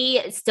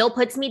 she still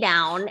puts me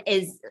down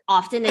as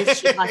often as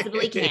she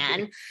possibly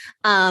can.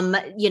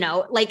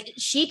 Like,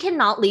 she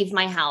cannot leave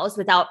my house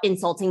without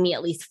insulting me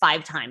at least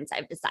 5 times,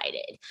 I've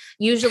decided.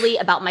 Usually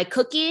about my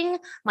cooking,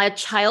 my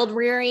child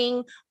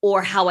rearing,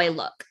 or how I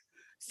look.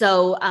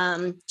 So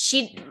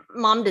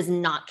mom does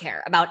not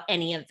care about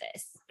any of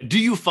this. Do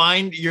you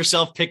find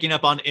yourself picking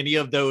up on any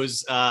of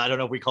those, I don't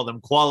know if we call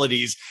them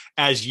qualities,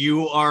 as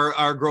you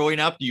are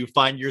growing up? Do you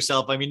find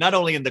yourself, I mean, not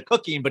only in the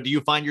cooking, but do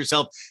you find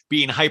yourself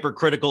being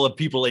hypercritical of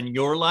people in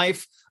your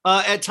life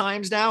at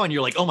times now? And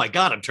you're like, oh my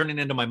God, I'm turning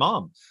into my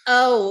mom.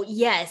 Oh,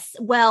 yes.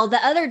 Well,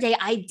 the other day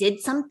I did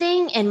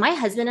something and my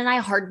husband and I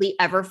hardly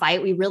ever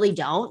fight. We really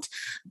don't.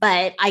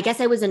 But I guess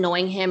I was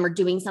annoying him or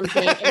doing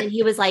something. And then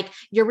he was like,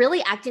 you're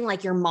really acting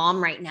like your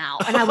mom right now.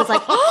 And I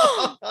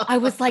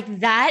was like,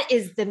 that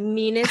is the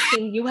meanest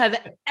thing you have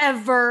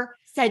ever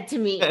said to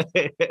me.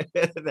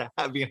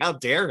 I mean, how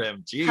dare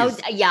him? Jeez.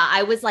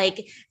 I was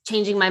like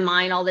changing my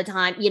mind all the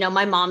time.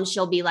 My mom,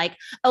 she'll be like,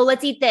 oh,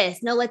 let's eat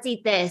this. No, let's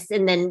eat this.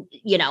 And then,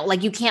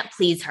 like, you can't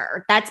please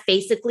her. That's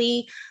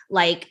basically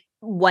like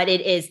what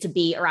it is to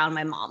be around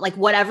my mom. Like,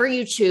 whatever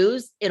you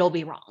choose, it'll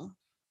be wrong.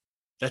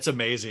 That's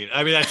amazing.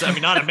 I mean,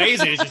 not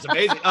amazing. It's just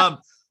amazing.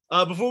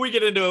 Before we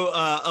get into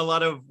a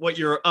lot of what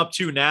you're up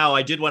to now,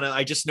 I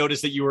just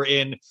noticed that you were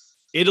in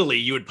Italy.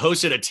 You had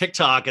posted a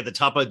TikTok at the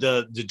top of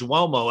the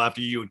Duomo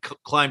after you had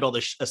climbed all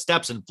the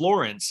steps in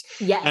Florence.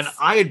 Yes. And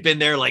I had been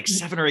there like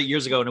 7 or 8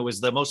 years ago, and it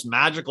was the most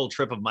magical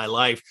trip of my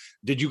life.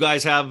 Did you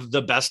guys have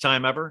the best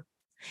time ever?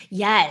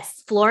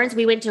 Yes. Florence.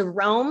 We went to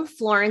Rome,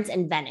 Florence,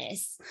 and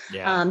Venice.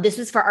 Yeah. This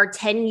was for our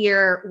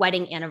 10-year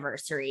wedding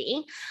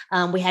anniversary.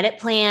 We had it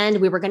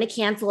planned. We were going to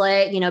cancel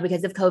it,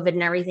 because of COVID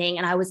and everything.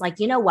 And I was like,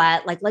 you know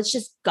what? Like, let's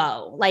just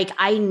go. Like,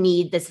 I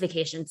need this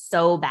vacation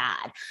so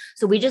bad.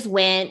 So we just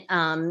went,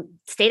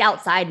 stayed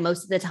outside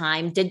most of the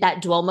time, did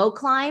that Duomo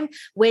climb,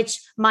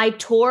 which my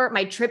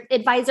trip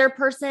advisor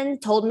person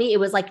told me it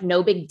was like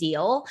no big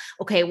deal.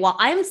 Okay. Well,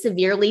 I'm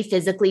severely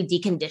physically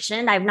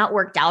deconditioned. I've not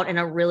worked out in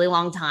a really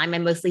long time. I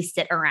mostly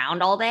sit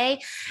around all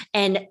day.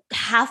 And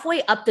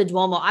halfway up the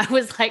Duomo, I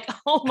was like,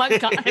 oh my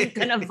God, I'm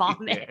going to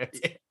vomit.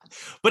 Yeah.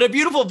 But a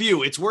beautiful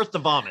view. It's worth the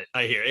vomit,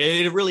 I hear.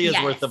 It really is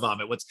worth the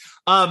vomit.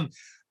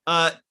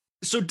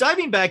 So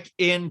diving back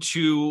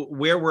into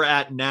where we're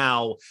at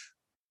now,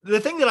 the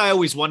thing that I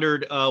always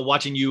wondered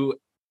watching you,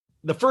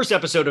 the first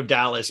episode of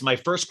Dallas, my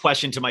first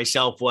question to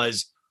myself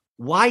was,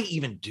 why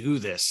even do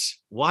this?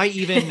 Why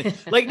even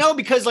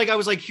because I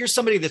was like, here's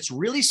somebody that's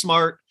really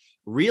smart,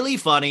 really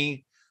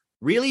funny,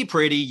 really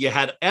pretty. You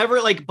had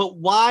but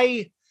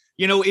why,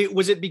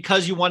 was it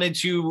because you wanted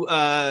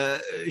to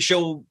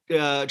show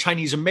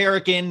Chinese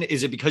American?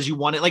 Is it because you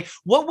wanted,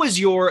 what was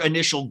your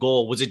initial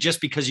goal? Was it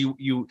just because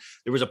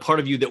there was a part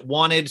of you that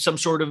wanted some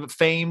sort of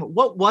fame?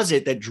 What was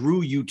it that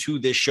drew you to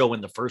this show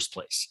in the first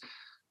place?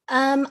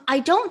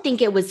 I don't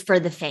think it was for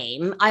the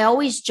fame. I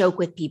always joke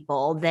with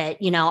people that,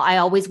 I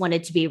always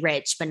wanted to be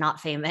rich, but not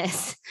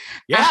famous.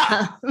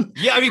 Yeah.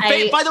 Yeah. I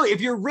mean, by the way,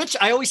 if you're rich,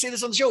 I always say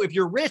this on the show, if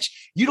you're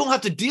rich, you don't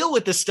have to deal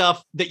with the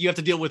stuff that you have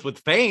to deal with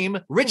fame.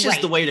 Rich is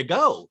the way to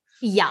go.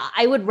 Yeah,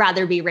 I would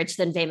rather be rich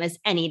than famous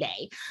any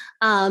day.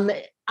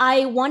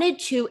 I wanted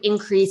to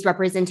increase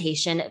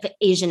representation of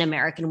Asian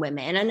American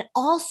women. And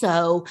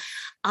also,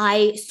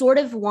 I sort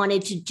of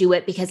wanted to do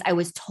it because I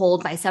was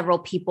told by several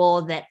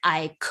people that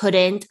I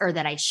couldn't or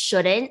that I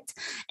shouldn't.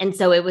 And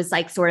so it was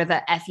like sort of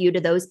a F you to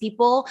those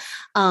people,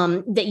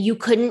 that you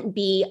couldn't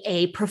be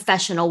a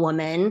professional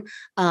woman,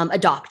 a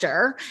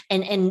doctor,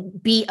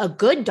 and be a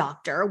good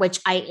doctor, which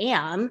I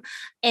am,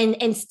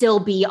 and still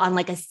be on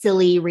like a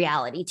silly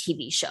reality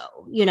TV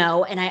show, you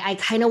know? And I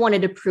kind of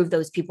wanted to prove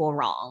those people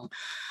wrong.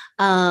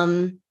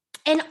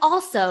 And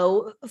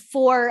also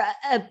for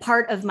a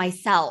part of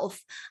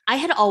myself, I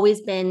had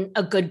always been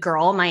a good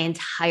girl my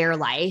entire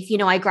life. You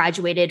know, I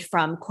graduated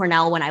from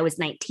Cornell when I was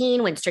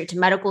 19, went straight to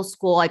medical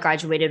school. I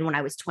graduated when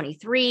I was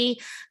 23,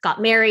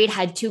 got married,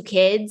 had 2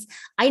 kids.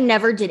 I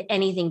never did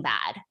anything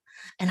bad.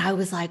 And I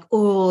was like,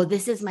 oh,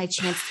 this is my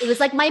chance. It was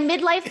like my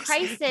midlife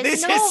crisis.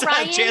 This no, is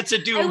Ryan, a chance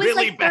to do I was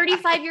really like bad.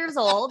 35 years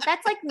old.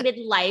 That's like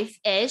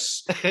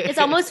midlife-ish. It's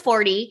almost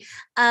 40.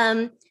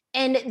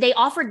 And they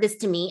offered this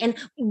to me. And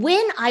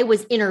when I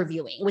was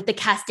interviewing with the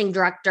casting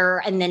director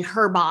and then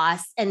her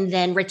boss, and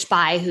then Rich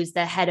Bai, who's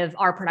the head of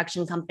our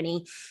production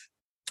company,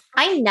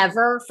 I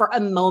never for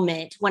a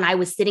moment when I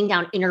was sitting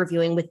down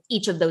interviewing with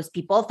each of those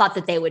people thought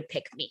that they would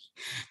pick me,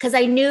 because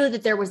I knew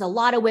that there was a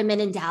lot of women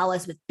in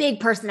Dallas with big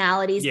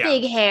personalities,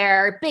 big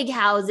hair, big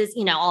houses,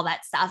 you know, all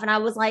that stuff. And I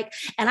was like,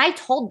 and I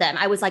told them,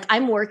 I was like,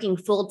 I'm working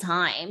full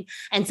time.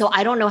 And so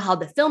I don't know how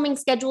the filming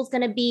schedule is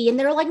going to be. And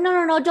they're like,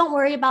 no, don't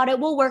worry about it.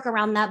 We'll work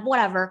around that,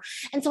 whatever.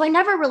 And so I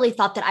never really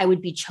thought that I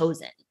would be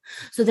chosen.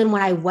 So then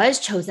when I was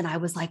chosen, I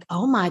was like,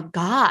 oh my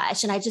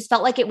gosh. And I just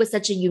felt like it was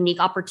such a unique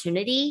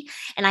opportunity.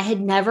 And I had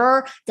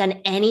never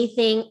done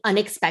anything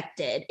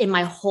unexpected in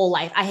my whole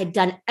life. I had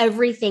done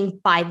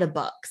everything by the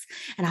books.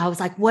 And I was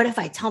like, what if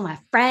I tell my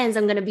friends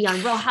I'm going to be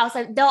on Real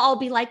Housewives? They'll all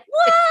be like,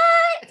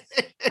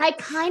 what? I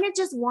kind of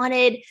just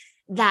wanted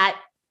that.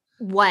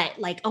 What?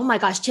 Like, oh my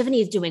gosh,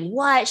 Tiffany is doing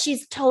what?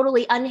 She's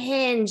totally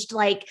unhinged.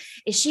 Like,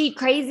 is she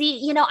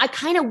crazy? You know, I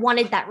kind of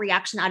wanted that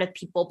reaction out of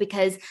people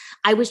because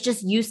I was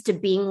just used to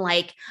being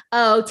like,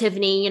 oh,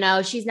 Tiffany, you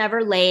know, she's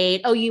never late.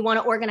 Oh, you want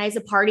to organize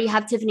a party?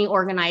 Have Tiffany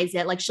organize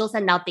it. Like, she'll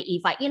send out the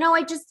e-fight. You know,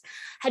 I just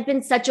had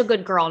been such a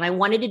good girl and I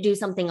wanted to do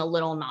something a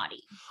little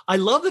naughty. I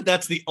love that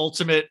that's the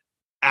ultimate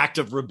act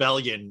of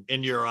rebellion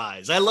in your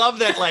eyes. I love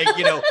that, like,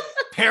 you know,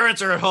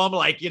 parents are at home,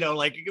 like, you know,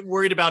 like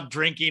worried about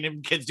drinking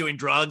and kids doing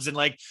drugs and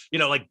like, you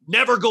know, like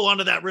never go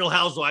onto that Real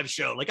Housewives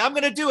show. Like, I'm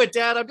going to do it,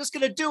 Dad. I'm just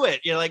going to do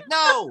it. You're like,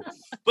 no.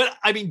 But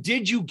I mean,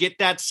 did you get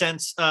that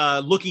sense,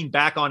 looking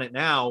back on it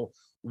now,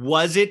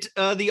 was it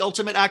the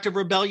ultimate act of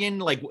rebellion?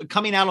 Like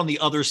coming out on the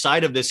other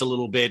side of this a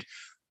little bit,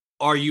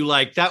 are you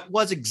like, that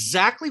was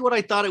exactly what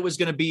I thought it was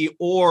going to be?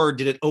 Or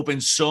did it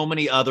open so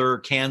many other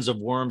cans of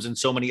worms in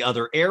so many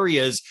other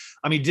areas?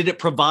 I mean, did it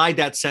provide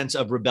that sense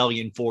of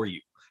rebellion for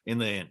you in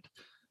the end?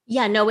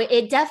 Yeah, no,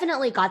 it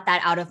definitely got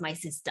that out of my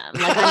system.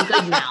 Like, I'm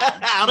good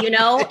now. You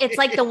know, it's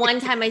like the one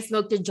time I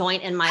smoked a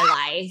joint in my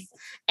life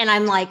and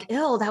I'm like,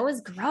 ew, that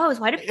was gross.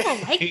 Why do people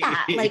like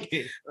that? Like,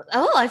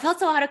 oh, I felt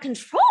so out of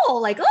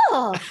control. Like,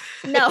 oh,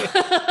 no.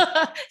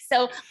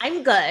 So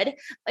I'm good,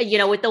 you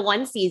know, with the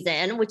one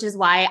season, which is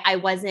why I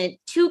wasn't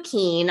too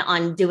keen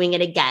on doing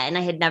it again.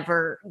 I had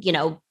never, you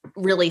know,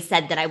 really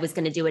said that I was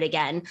going to do it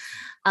again.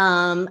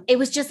 It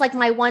was just like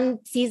my one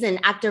season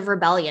act of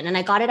rebellion and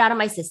I got it out of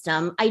my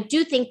system. I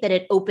do think that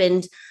it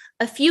opened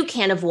a few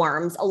can of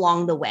worms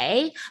along the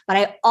way, but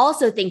I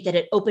also think that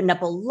it opened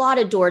up a lot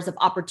of doors of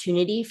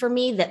opportunity for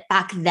me that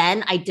back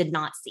then I did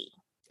not see.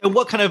 And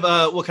what kind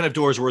of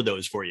doors were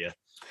those for you?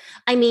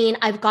 I mean,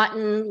 I've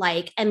gotten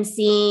like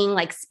emceeing,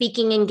 like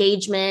speaking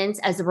engagements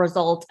as a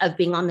result of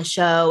being on the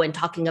show and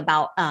talking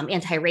about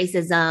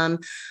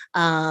anti-racism.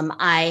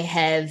 I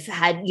have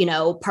had, you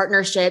know,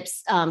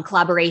 partnerships,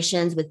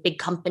 collaborations with big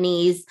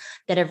companies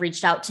that have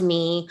reached out to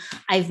me.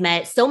 I've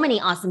met so many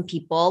awesome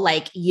people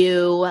like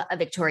you,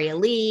 Victoria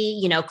Lee,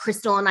 you know,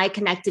 Crystal and I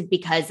connected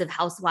because of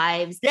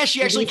Housewives. Yeah,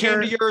 she actually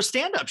came to your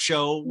stand-up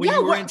show when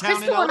you were in town.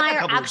 Crystal and I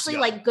are actually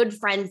like good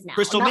friends now.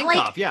 Crystal Minkoff,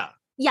 like, yeah.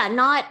 Yeah,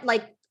 not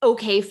like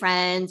okay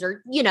friends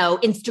or, you know,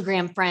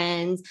 Instagram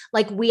friends.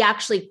 Like we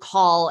actually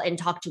call and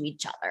talk to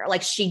each other.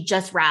 Like she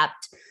just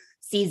wrapped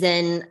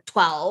season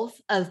 12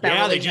 of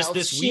Beverly Hills.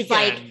 This She's weekend.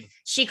 like,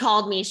 she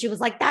called me. She was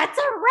like, that's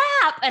a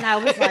wrap. And I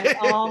was like,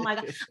 oh my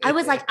God. I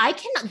was like,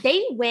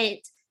 they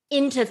went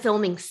into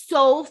filming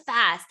so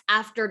fast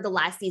after the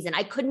last season.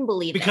 I couldn't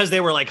believe it. Because they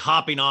were like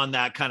hopping on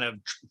that kind of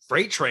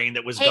freight train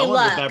that was going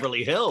to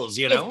Beverly Hills,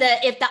 you know?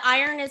 If the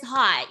iron is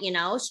hot, you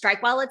know,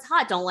 strike while it's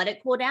hot. Don't let it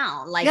cool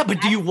down. Like, yeah, but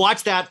do you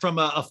watch that from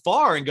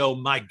afar and go,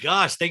 my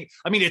gosh,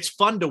 I mean, it's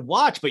fun to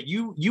watch, but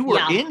you were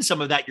in some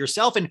of that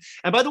yourself. And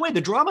by the way,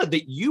 the drama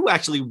that you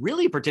actually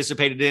really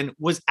participated in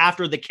was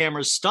after the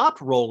cameras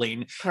stopped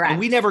rolling. Correct. And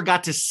we never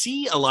got to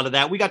see a lot of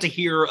that. We got to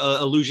hear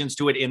allusions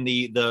to it in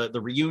the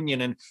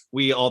reunion, and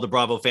all the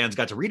Bravo fans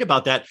got to read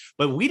about that,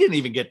 but we didn't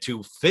even get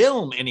to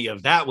film any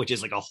of that, which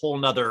is like a whole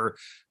nother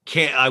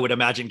I would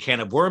imagine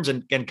can of worms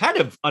and kind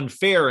of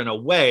unfair in a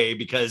way,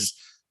 because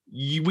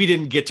we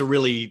didn't get to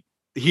really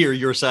hear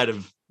your side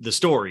of the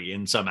story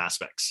in some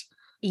aspects.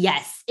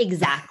 Yes,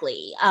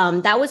 exactly.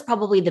 That was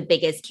probably the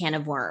biggest can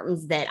of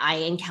worms that I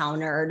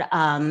encountered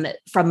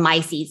from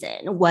my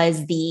season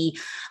was the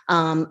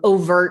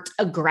overt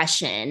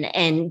aggression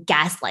and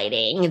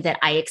gaslighting that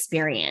I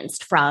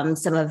experienced from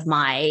some of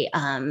my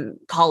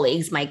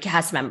colleagues, my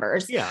cast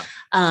members,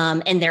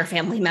 and their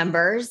family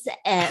members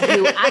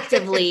who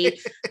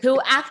actively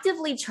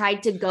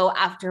tried to go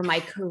after my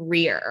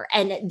career,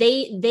 and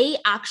they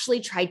actually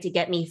tried to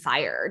get me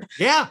fired.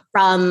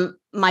 From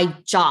my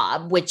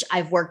job, which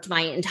I've worked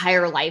my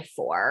entire life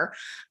for,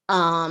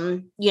 because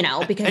and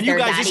you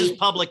guys, this is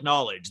public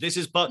knowledge. This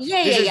is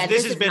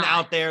this has been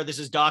out there. This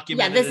is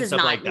documented. Yeah, this is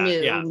not like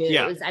new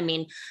news. I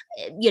mean,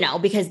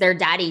 because their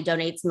daddy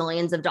donates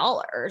millions of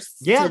dollars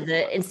to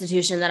the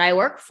institution that I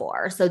work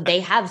for, so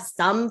they have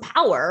some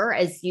power,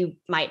 as you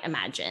might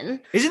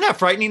imagine. Isn't that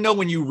frightening though,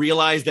 when you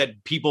realize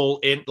that people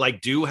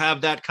do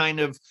have that kind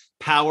of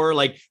power?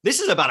 Like, this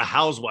is about a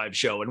housewife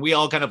show, and we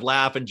all kind of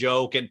laugh and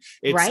joke, and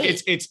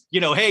it's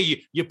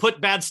hey, you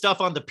put bad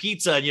stuff on the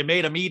pizza and you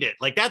made them eat it.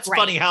 Like, that's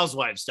funny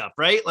housewife stuff,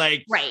 right?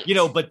 Like,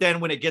 but then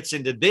when it gets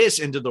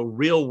into the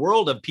real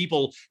world of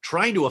people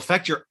trying to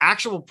affect your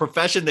actual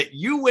profession that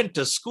you went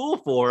to school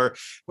for,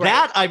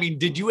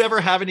 did you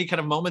ever have any kind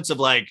of moments of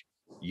like,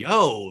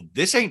 yo,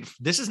 this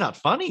is not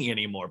funny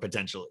anymore,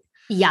 potentially?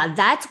 Yeah,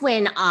 that's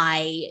when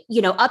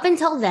up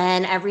until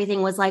then,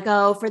 everything was like,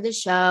 oh, for the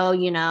show,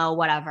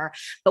 whatever.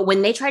 But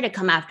when they tried to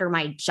come after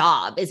my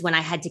job is when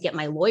I had to get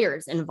my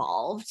lawyers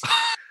involved.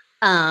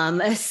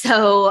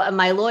 So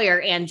my lawyer,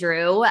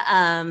 Andrew,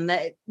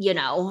 had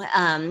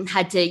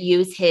to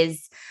use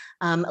his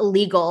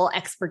legal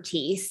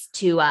expertise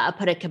to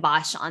put a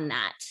kibosh on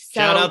that. So,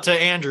 shout out to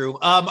Andrew.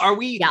 Are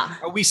we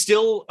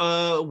still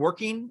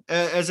working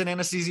as an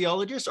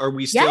anesthesiologist? Are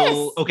we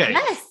still okay?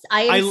 Yes,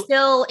 I am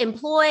still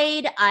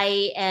employed.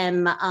 I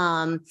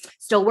am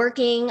still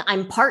working.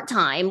 I'm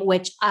part-time,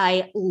 which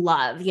I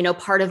love.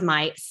 Part of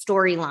my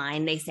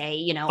storyline, they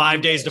say,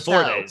 5 days to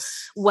 4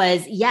 days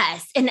was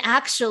and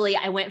actually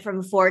I went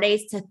from 4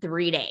 days to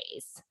 3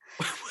 days.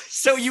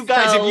 So you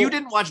guys, if you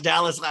didn't watch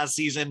Dallas last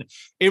season,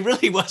 it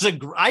really was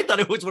I thought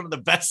it was one of the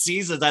best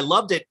seasons. I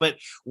loved it. But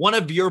one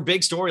of your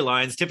big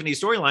storylines,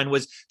 Tiffany's storyline,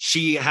 was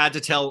she had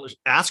to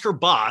ask her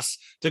boss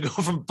to go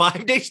from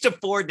 5 days to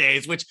 4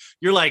 days, which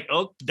you're like,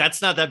 oh,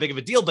 that's not that big of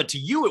a deal. But to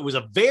you, it was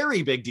a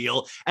very big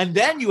deal. And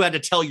then you had to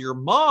tell your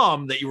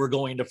mom that you were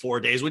going to 4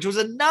 days, which was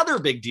another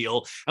big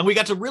deal. And we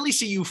got to really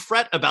see you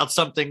fret about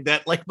something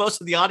that, like,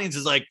 most of the audience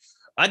is like,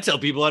 I'd tell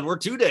people I'd work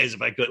 2 days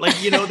if I could. Like,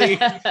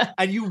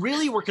 and you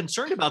really were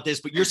concerned about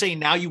this, but you're saying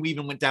now you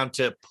even went down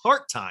to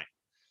part-time.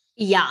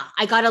 Yeah,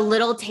 I got a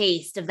little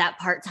taste of that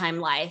part-time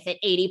life at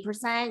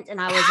 80%. And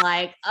I was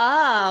like,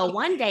 oh,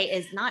 1 day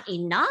is not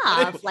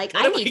enough. Like,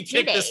 I need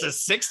 2 days.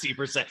 This to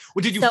 60%.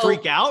 Well, did you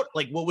freak out?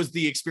 Like, what was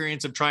the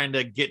experience of trying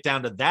to get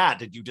down to that?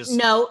 Did you just...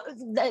 No,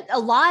 a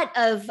lot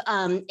of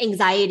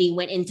anxiety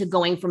went into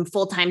going from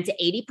full-time to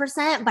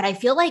 80%. But I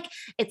feel like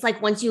it's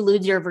like once you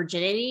lose your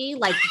virginity,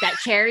 like that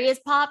cherry is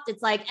popped.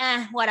 It's like,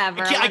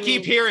 whatever. I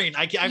keep hearing.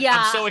 I'm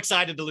so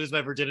excited to lose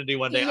my virginity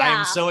one day. I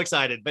am so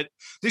excited. But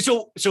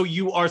so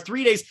you are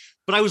 3 days,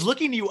 but I was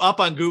looking you up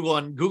on Google,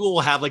 and Google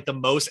will have like the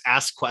most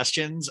asked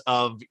questions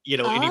of,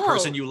 any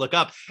person you look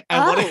up.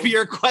 And one of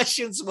your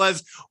questions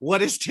was,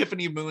 what is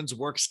Tiffany Moon's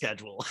work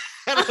schedule?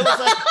 And I was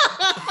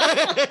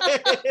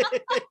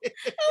like,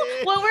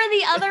 what were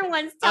the other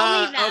ones?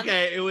 Tell me them.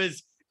 Okay. It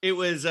was,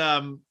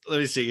 let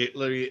me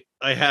see.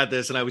 I had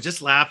this and I was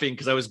just laughing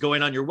because I was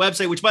going on your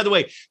website, which, by the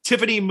way,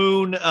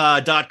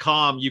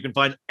 TiffanyMoon.com, you can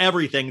find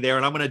everything there.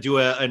 And I'm going to do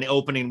an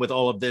opening with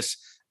all of this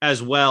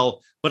as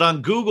well. But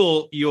on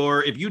Google,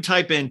 if you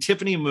type in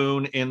Tiffany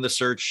Moon in the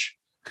search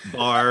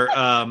bar,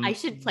 I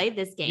should play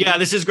this game. Yeah,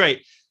 this is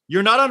great.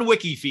 You're not on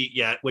WikiFeet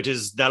yet,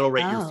 that'll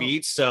rate your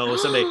feet. So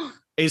someday,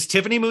 is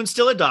Tiffany Moon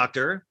still a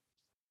doctor?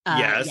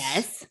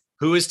 Yes.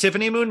 Who is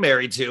Tiffany Moon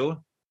married to?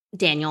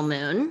 Daniel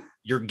Moon.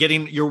 You're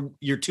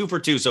 2 for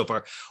 2 so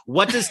far.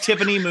 What does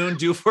Tiffany Moon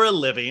do for a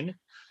living?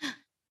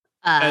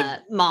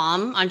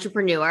 Mom,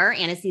 entrepreneur,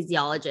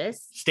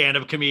 anesthesiologist,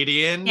 stand-up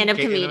comedian,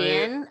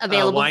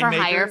 available for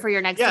hire for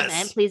your next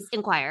event. Please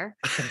inquire.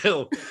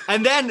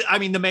 And then,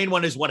 the main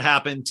one is what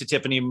happened to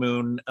Tiffany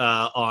Moon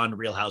on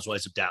Real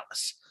Housewives of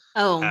Dallas.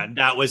 Oh, and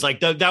that was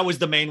that was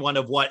the main one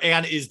of what,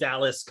 and is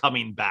Dallas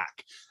coming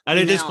back? And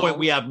at this point,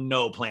 we have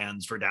no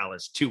plans for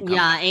Dallas to come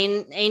back.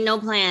 Ain't no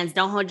plans.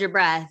 Don't hold your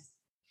breath.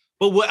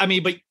 But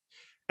but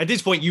at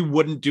this point, you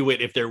wouldn't do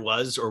it if there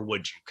was, or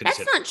would you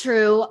consider? That's not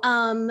true.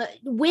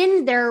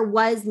 When there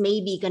was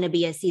maybe going to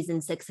be a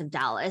season 6 of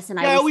Dallas, and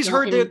I always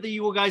heard that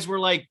you guys were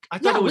like, I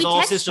thought it was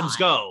all systems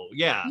go.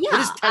 Yeah. What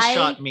does test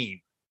shot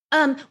mean?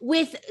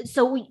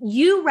 So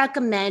you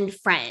recommend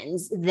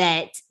friends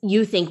that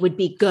you think would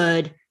be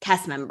good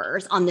cast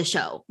members on the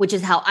show, which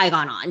is how I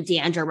got on.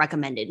 Deandra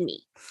recommended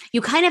me.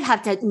 You kind of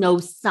have to know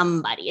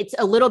somebody. It's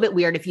a little bit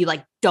weird if you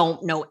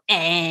don't know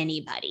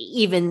anybody,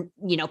 even,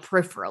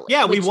 peripherally.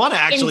 Yeah, we want to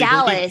actually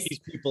believe these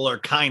people are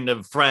kind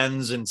of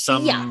friends in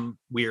some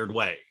weird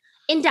way.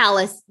 in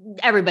Dallas,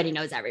 everybody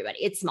knows everybody.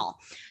 It's small.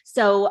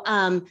 So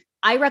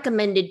I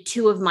recommended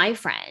 2 of my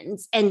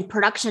friends, and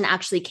production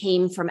actually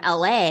came from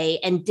LA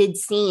and did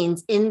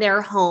scenes in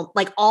their home,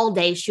 like all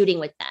day shooting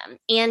with them,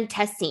 and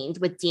test scenes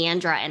with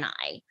Deandra and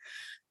I,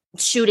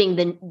 shooting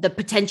the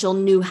potential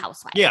new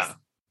housewives. Yeah.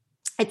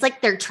 It's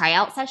like their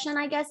tryout session,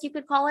 I guess you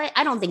could call it.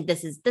 I don't think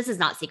this is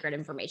not secret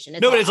information.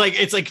 No, but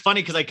it's like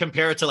funny because I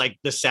compare it to like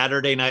the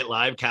Saturday Night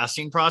Live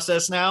casting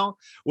process now,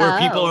 where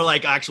people are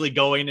like actually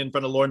going in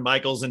front of Lorne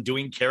Michaels and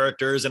doing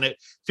characters. And it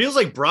feels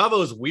like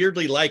Bravo's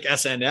weirdly like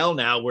SNL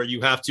now, where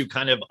you have to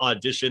kind of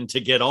audition to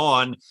get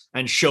on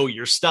and show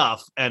your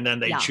stuff. And then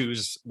they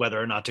choose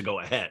whether or not to go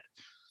ahead.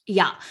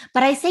 Yeah.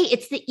 But I say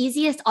it's the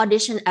easiest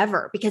audition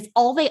ever, because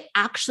all they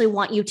actually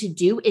want you to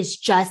do is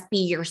just be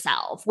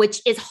yourself,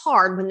 which is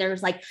hard when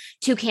there's like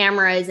 2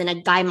 cameras and a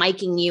guy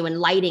miking you and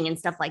lighting and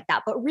stuff like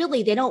that. But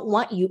really, they don't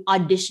want you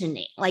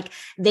auditioning. Like,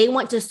 they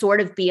want to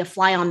sort of be a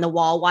fly on the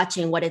wall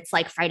watching what it's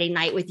like Friday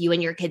night with you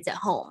and your kids at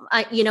home.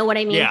 You know what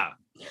I mean? Yeah.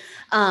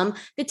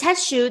 The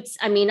test shoots,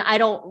 I mean, I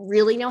don't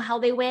really know how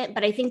they went,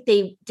 but I think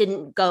they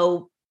didn't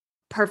go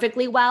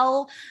perfectly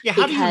well. Yeah.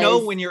 How do you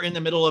know when you're in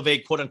the middle of a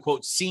quote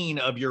unquote scene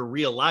of your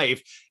real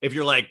life, if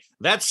you're like,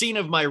 that scene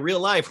of my real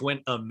life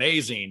went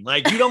amazing?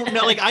 Like, you don't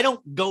know, like, I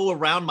don't go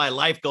around my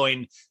life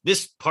going,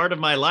 this part of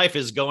my life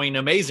is going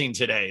amazing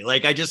today.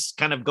 Like, I just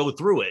kind of go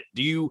through it.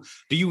 Do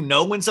you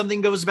know when something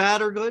goes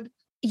bad or good?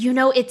 You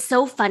know, it's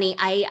so funny.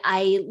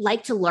 I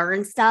like to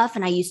learn stuff,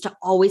 and I used to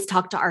always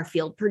talk to our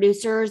field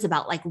producers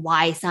about like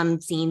why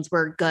some scenes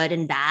were good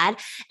and bad.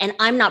 And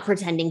I'm not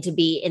pretending to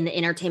be in the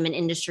entertainment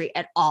industry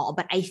at all,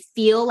 but I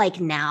feel like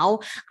now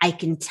I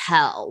can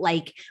tell,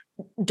 like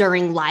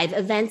during live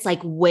events,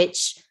 like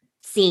which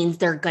scenes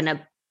they're going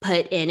to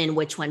put in and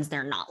which ones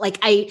they're not. Like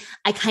I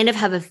kind of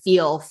have a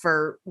feel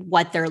for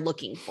what they're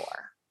looking for.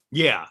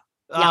 Yeah.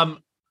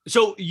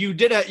 So you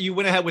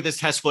went ahead with this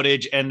test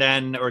footage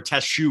or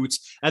test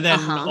shoots, and then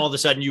all of a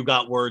sudden you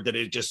got word that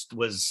it just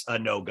was a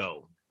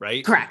no-go,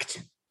 right? Correct.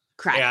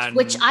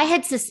 Which I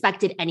had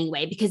suspected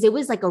anyway, because it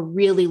was like a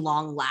really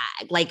long lag.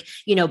 Like,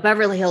 you know,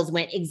 Beverly Hills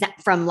went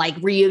from like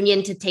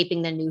reunion to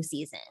taping the new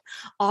season.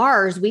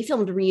 Ours, we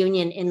filmed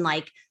reunion in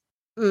like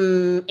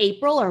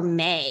April or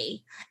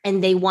May,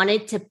 and they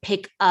wanted to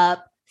pick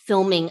up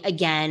filming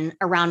again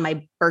around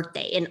my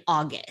birthday in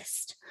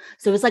August.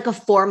 So it was like a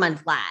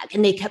 4-month lag,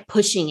 and they kept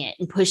pushing it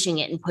and pushing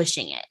it and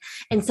pushing it.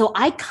 And so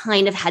I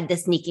kind of had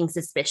this sneaking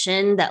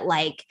suspicion that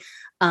like,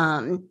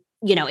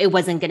 you know, it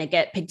wasn't going to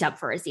get picked up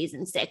for a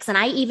season 6. And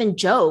I even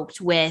joked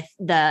with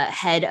the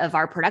head of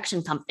our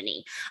production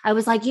company. I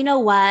was like, you know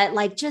what,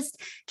 like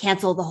just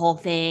cancel the whole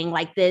thing.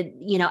 Like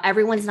you know,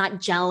 everyone's not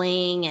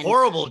gelling. And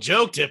horrible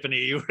joke, Tiffany.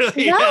 You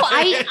really no,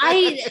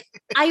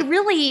 I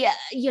really,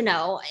 you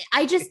know,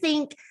 I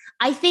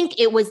think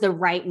it was the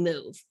right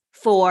move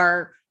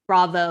for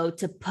Bravo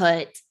to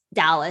put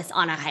Dallas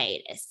on a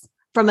hiatus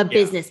from a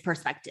business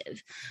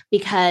perspective,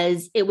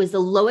 because it was the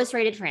lowest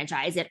rated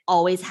franchise. It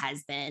always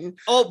has been.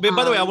 Oh, but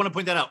by the way, I want to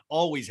point that out.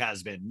 Always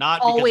has been.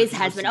 Not always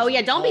has been. Oh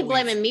yeah. Don't be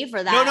blaming me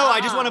for that. No,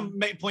 I just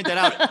want to point that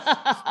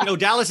out. You know,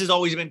 Dallas has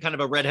always been kind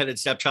of a redheaded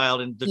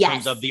stepchild in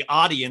terms of the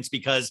audience,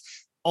 because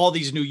all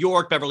these New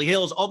York, Beverly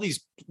Hills, all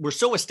these were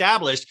so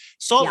established.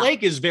 Salt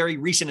Lake is very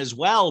recent as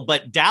well,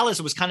 but Dallas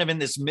was kind of in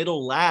this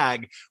middle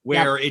lag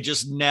where it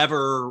just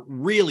never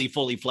really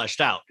fully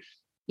fleshed out.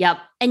 Yep.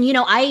 And, you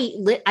know,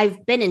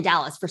 I've been in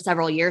Dallas for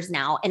several years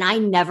now, and I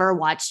never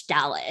watched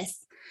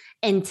Dallas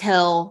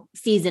until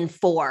season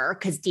 4,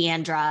 because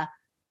Deandra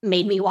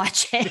made me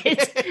watch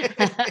it.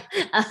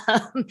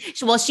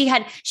 Well, she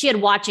had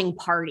watching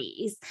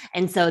parties.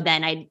 And so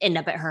then I'd end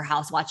up at her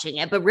house watching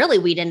it, but really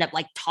we'd end up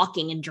like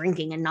talking and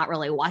drinking and not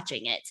really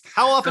watching it.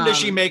 How often does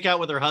she make out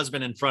with her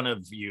husband in front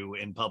of you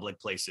in public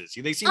places?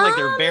 They seem like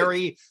they're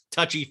very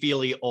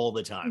touchy-feely all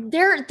the time.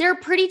 They're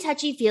pretty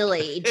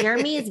touchy-feely.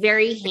 Jeremy is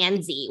very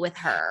handsy with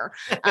her.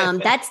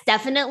 That's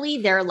definitely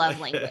their love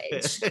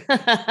language.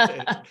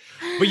 But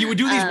you would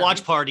do these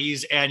watch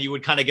parties, and you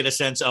would kind of get a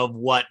sense of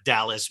what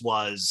Dallas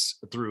was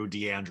through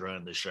Deandra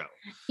and the show.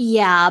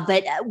 Yeah,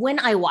 but when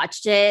I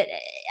watched it,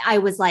 I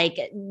was like,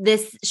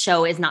 this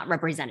show is not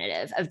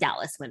representative of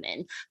Dallas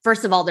women.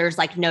 First of all, there's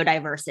like no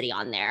diversity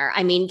on there.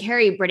 I mean,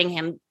 Carrie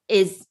Brittingham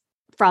is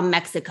from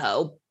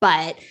Mexico,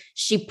 but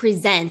she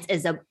presents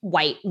as a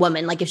white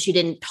woman. Like if she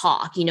didn't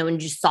talk, you know,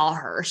 and you saw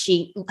her,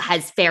 she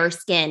has fair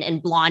skin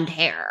and blonde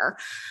hair.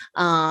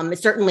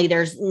 Certainly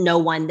there's no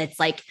one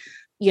that's like,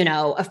 you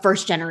know, a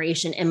first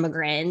generation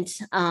immigrant.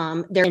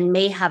 They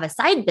may have a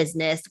side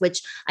business,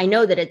 which I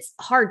know that it's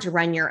hard to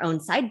run your own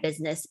side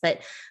business,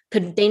 but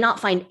could they not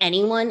find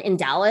anyone in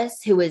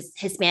Dallas who was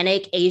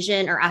Hispanic,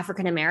 Asian, or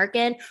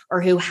African-American,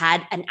 or who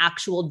had an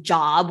actual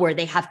job where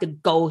they have to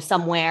go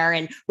somewhere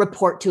and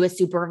report to a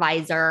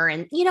supervisor?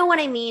 And you know what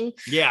I mean?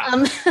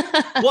 Yeah.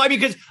 Well,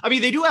 because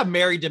they do have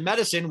Married to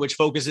Medicine, which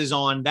focuses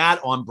on that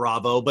on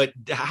Bravo, but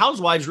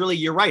Housewives, really,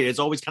 you're right. It's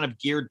always kind of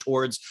geared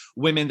towards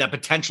women that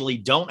potentially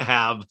don't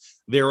have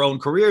their own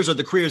careers, or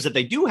the careers that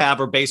they do have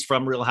are based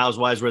from Real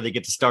Housewives, where they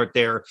get to start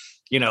their,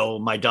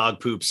 my dog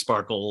poop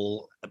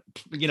sparkle,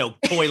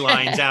 toy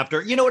lines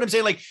after, you know what I'm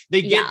saying? Like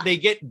they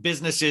get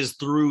businesses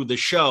through the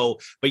show,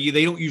 but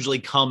they don't usually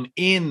come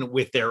in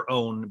with their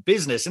own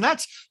business, and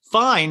that's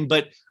fine.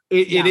 But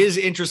it is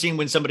interesting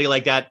when somebody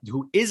like that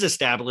who is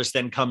established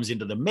then comes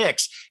into the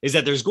mix, is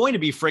that there's going to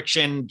be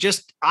friction.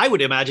 Just, I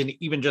would imagine,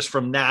 even just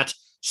from that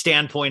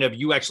standpoint of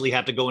you actually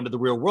have to go into the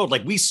real world.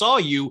 Like we saw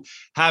you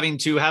having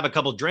to have a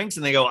couple drinks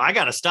and they go, I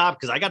got to stop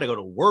because I got to go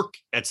to work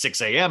at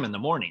 6 a.m. in the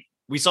morning.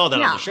 We saw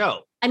that on the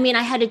show. I mean,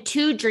 I had a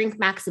 2-drink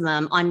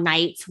maximum on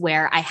nights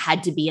where I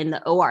had to be in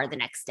the OR the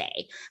next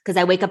day because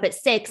I wake up at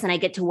 6 and I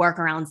get to work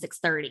around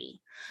 6:30.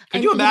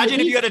 Can you imagine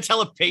if you had to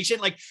tell a patient,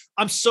 like,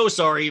 I'm so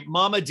sorry,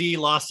 Mama D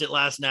lost it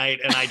last night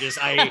and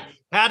I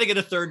had to get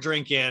a 3rd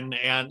drink in,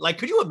 and like,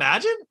 could you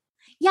imagine?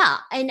 Yeah.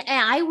 And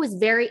I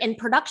was and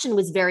production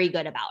was very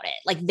good about it.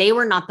 Like they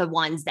were not the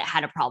ones that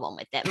had a problem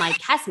with it. My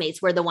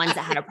castmates were the ones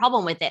that had a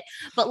problem with it.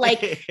 But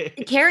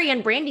like Carrie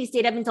and Brandy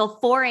stayed up until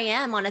 4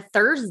 a.m. on a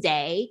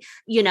Thursday,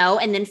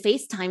 and then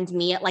FaceTimed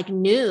me at like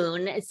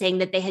noon saying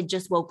that they had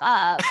just woke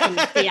up and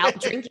stayed out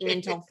drinking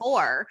until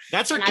 4.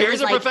 That's her. Carrie's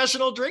a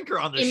professional drinker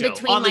on the show. In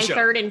between my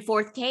 3rd and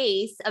 4th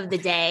case of the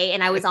day.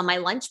 And I was on my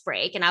lunch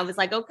break and I was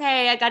like,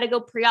 okay, I got to go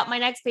pre-op my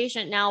next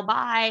patient now.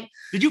 Bye.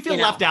 Did you feel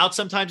left out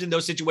sometimes in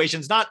those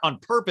situations? Not on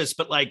purpose,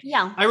 but like,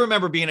 I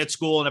remember being at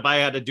school, and if I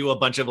had to do a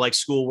bunch of like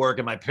schoolwork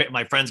and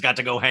my friends got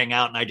to go hang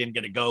out and I didn't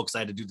get to go because I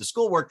had to do the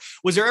schoolwork,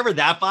 was there ever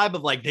that vibe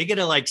of like, they get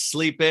to like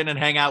sleep in and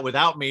hang out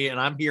without me and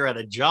I'm here at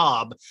a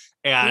job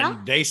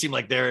and they seem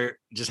like they're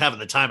just having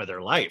the time of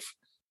their life?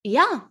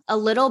 Yeah, a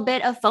little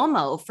bit of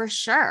FOMO for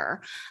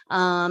sure.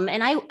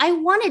 And I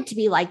wanted to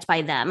be liked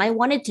by them. I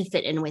wanted to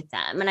fit in with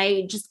them. And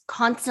I just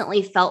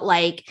constantly felt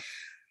like,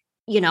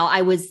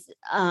 I was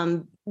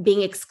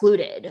being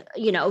excluded,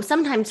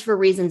 sometimes for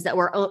reasons that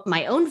were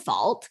my own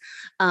fault,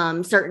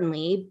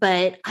 certainly.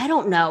 But I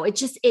don't know.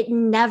 It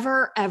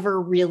never,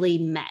 ever really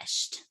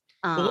meshed.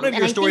 One of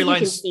your storylines, you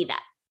can see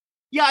that.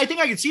 Yeah, I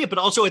think I can see it. But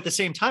also at the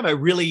same time, I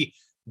really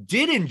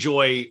did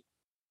enjoy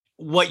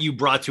what you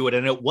brought to it.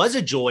 And it was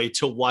a joy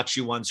to watch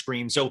you on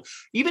screen. So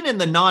even in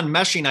the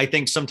non-meshing, I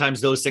think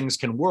sometimes those things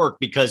can work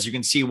because you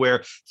can see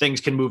where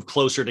things can move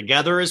closer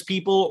together as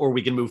people, or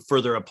we can move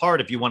further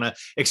apart if you want to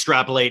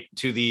extrapolate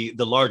to the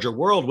larger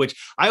world, which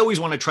I always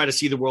want to try to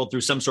see the world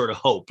through some sort of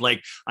hope.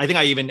 Like, I think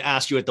I even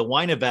asked you at the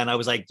wine event, I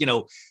was like,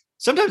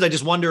 sometimes I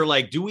just wonder,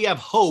 like, do we have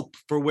hope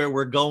for where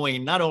we're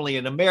going, not only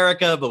in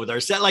America, but with our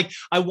set? Like,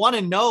 I want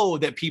to know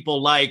that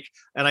people like,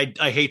 and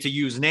I hate to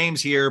use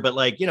names here, but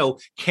like,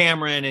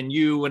 Cameron and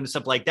you and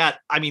stuff like that.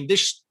 I mean,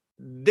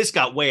 this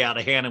got way out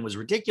of hand and was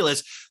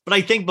ridiculous. But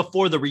I think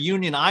before the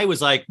reunion, I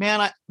was like,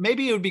 man,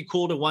 maybe it would be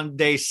cool to one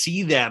day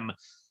see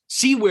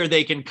where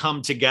they can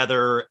come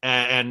together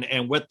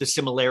and what the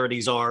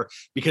similarities are,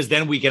 because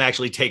then we can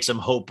actually take some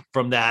hope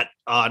from that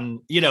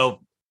on,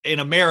 in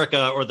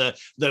America or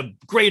the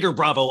greater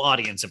Bravo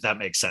audience, if that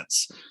makes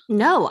sense.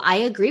 No, I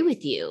agree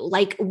with you.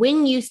 Like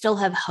when you still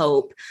have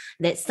hope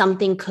that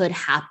something could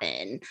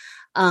happen,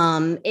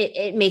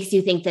 it makes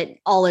you think that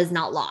all is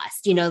not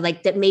lost,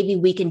 like that maybe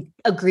we can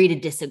agree to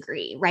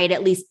disagree, right?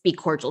 At least be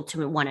cordial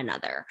to one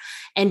another.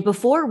 And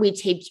before we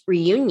taped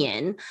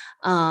Reunion,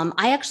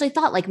 I actually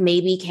thought like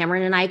maybe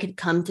Cameron and I could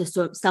come to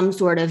some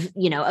sort of,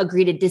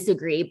 agree to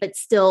disagree, but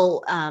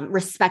still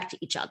respect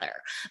each other.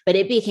 But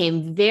it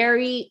became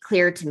very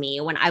clear to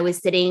me when I was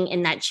sitting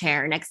in that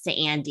chair next to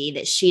Andy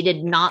that she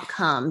did not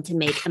come to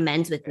make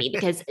amends with me,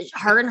 because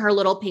her and her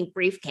little pink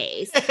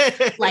briefcase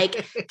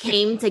like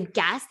came to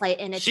gaslight.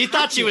 And she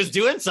thought she was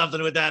doing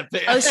something with that.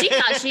 Oh, she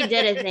thought she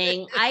did a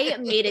thing. I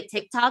made a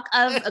TikTok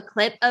of a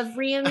clip of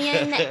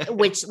Reunion,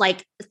 which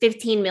like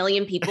 15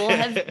 million people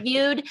have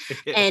viewed.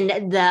 And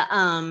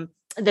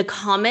the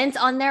comments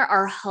on there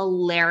are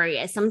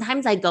hilarious.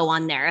 Sometimes I go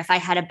on there. If I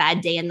had a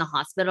bad day in the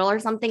hospital or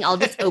something, I'll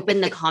just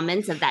open the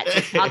comments of that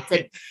TikTok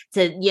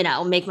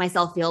to make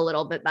myself feel a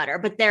little bit better.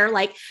 But they're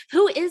like,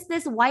 who is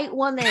this white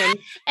woman?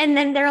 And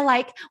then they're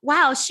like,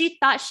 wow, she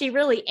thought she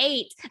really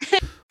ate.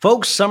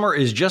 Folks, summer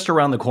is just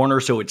around the corner,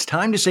 so it's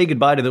time to say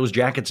goodbye to those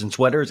jackets and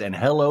sweaters and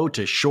hello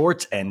to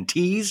shorts and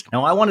tees.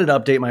 Now, I wanted to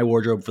update my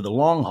wardrobe for the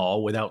long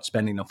haul without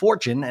spending a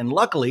fortune, and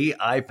luckily,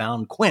 I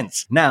found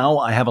Quince. Now,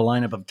 I have a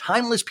lineup of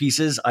timeless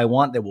pieces I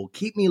want that will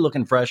keep me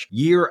looking fresh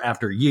year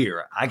after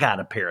year. I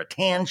got a pair of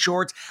tan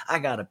shorts. I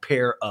got a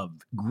pair of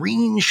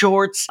green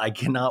shorts. I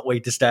cannot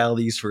wait to style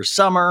these for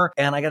summer,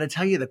 and I gotta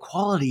tell you, the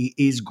quality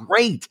is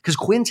great, because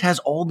Quince has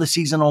all the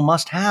seasonal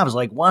must-haves,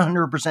 like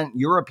 100%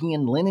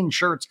 European linen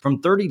shirts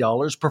from $30,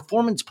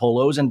 performance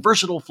polos, and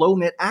versatile flow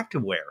knit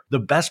activewear. The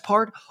best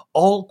part?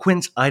 All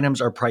Quince items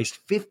are priced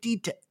 50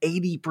 to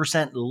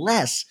 80%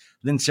 less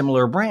than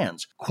similar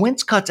brands.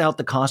 Quince cuts out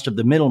the cost of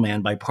the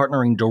middleman by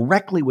partnering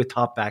directly with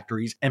top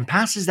factories and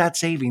passes that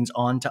savings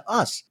on to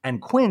us.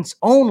 And Quince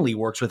only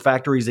works with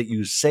factories that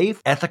use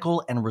safe,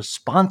 ethical, and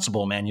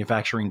responsible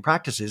manufacturing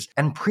practices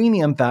and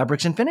premium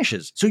fabrics and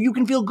finishes, so you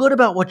can feel good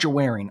about what you're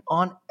wearing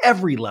on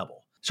every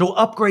level. So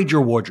upgrade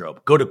your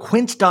wardrobe. Go to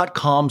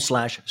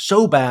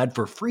quince.com/sobad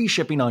for free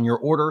shipping on your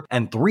order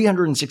and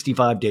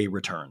 365-day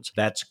returns.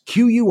 That's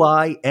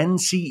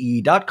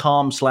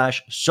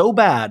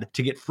QUINCE.com/sobad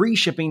to get free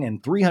shipping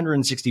and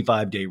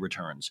 365-day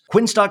returns.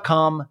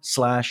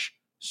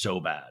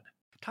 Quince.com/sobad.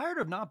 Tired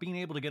of not being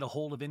able to get a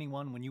hold of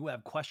anyone when you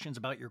have questions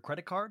about your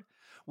credit card?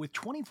 With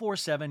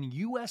 24/7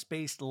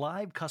 US-based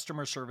live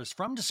customer service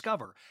from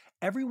Discover,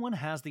 everyone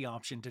has the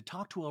option to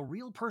talk to a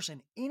real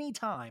person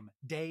anytime,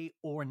 day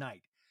or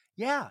night.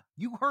 Yeah,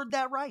 you heard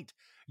that right.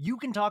 You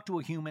can talk to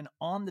a human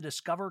on the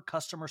Discover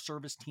customer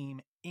service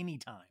team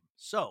anytime.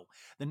 So,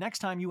 the next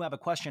time you have a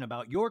question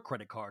about your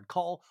credit card,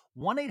 call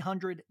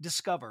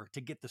 1-800-DISCOVER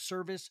to get the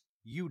service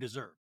you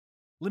deserve.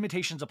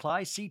 Limitations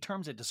apply. See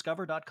terms at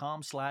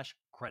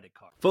discover.com/credit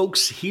card.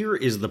 Folks, here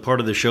is the part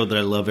of the show that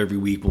I love every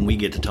week when we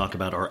get to talk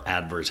about our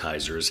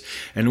advertisers.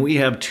 And we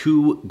have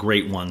two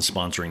great ones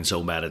sponsoring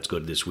So Bad It's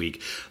Good this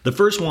week. The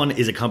first one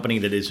is a company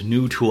that is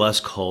new to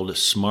us called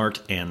Smart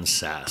and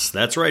Sass.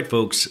 That's right,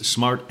 folks,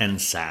 Smart and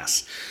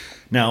Sass.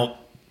 Now,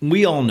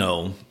 we all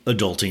know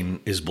adulting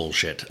is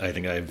bullshit. I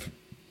think I've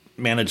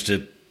managed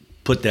to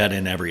put that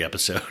in every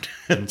episode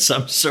in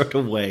some sort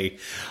of way.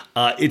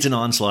 It's an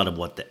onslaught of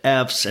what the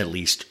F's at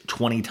least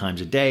 20 times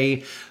a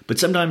day. But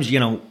sometimes,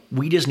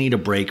 we just need a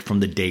break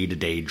from the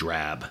day-to-day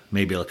drab.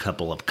 Maybe a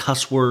couple of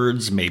cuss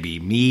words, maybe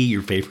me,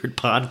 your favorite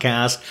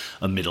podcast,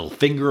 a middle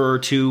finger or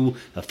two,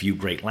 a few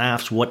great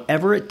laughs,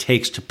 whatever it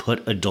takes to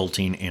put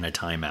adulting in a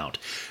timeout.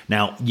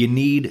 Now, you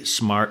need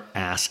Smart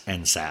Ass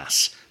and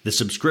Sass, the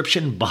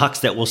subscription box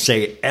that will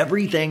say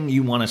everything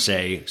you want to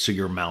say so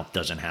your mouth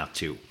doesn't have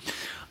to.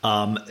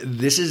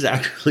 This is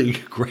actually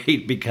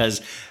great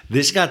because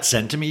this got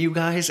sent to me, you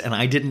guys, and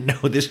I didn't know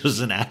this was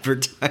an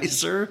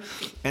advertiser.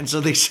 And so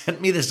they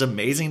sent me this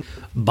amazing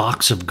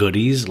box of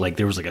goodies. Like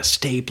there was like a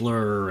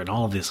stapler and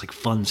all of this like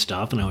fun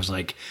stuff. And I was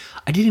like,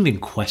 I didn't even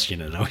question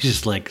it. I was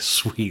just like,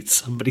 sweet,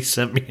 somebody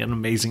sent me an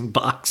amazing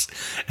box.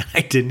 And I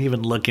didn't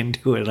even look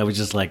into it. I was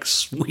just like,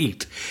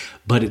 sweet.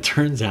 But it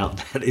turns out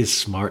that is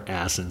Smart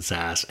Ass and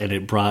Sass, and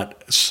it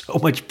brought so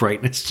much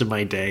brightness to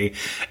my day.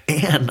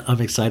 And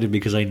I'm excited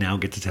because I now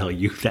get to tell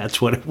you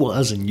that's what it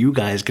was, and you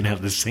guys can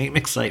have the same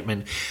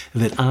excitement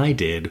that I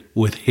did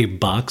with a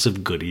box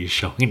of goodies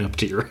showing up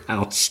to your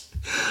house.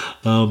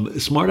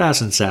 Smart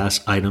Ass and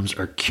Sass items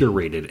are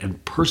curated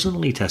and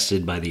personally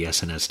tested by the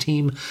SNS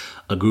team,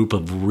 a group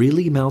of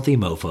really mouthy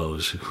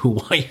mofos who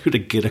want you to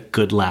get a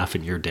good laugh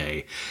in your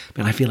day.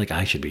 Man, I feel like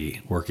I should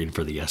be working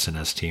for the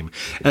SNS team.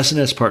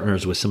 SNS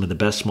partners with some of the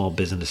best small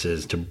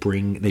businesses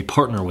they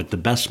partner with the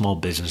best small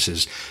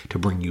businesses to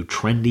bring you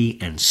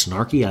trendy and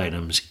snarky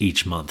items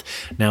each month.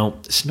 Now,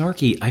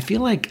 snarky, I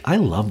feel like I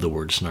love the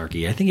word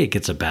snarky. I think it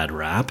gets a bad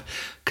rap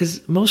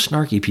because most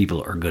snarky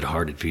people are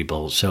good-hearted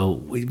people.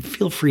 So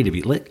feel free to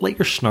let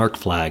your snark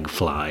flag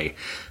fly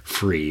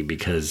free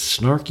because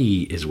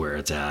snarky is where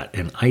it's at.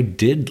 And I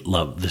did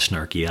love the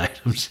snarky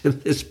items in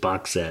this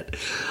box set.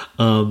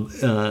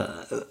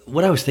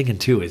 What I was thinking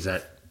too is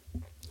that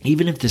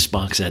even if this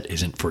box set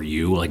isn't for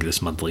you, like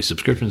this monthly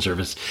subscription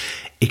service,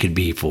 it could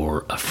be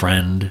for a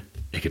friend.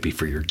 It could be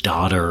for your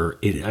daughter.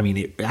 It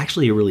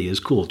really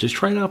is cool. Just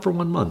try it out for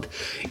 1 month.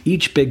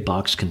 Each big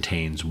box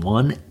contains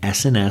one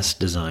SNS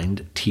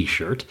designed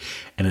t-shirt,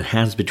 and it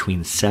has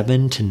between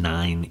 7 to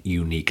 9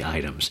 unique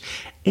items.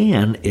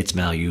 And it's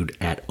valued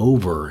at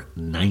over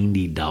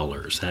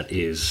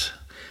 $90.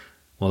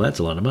 That's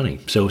a lot of money.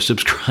 So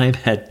subscribe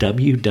at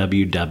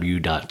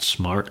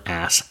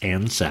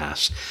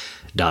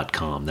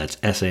www.smartassandsass.com. That's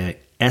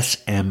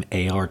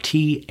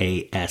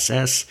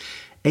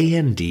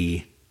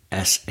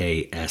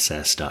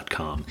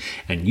SMARTASSANDSASS.com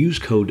and use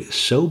code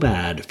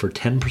SOBAD for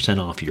 10%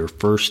 off your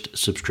first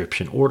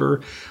subscription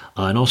order.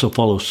 And also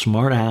follow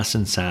Smart Ass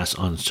and Sass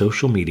on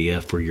social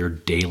media for your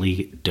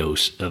daily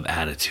dose of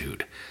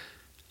attitude.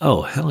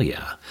 Oh, hell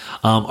yeah.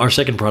 Our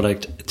second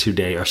product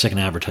today, our second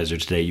advertiser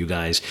today, you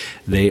guys,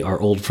 they are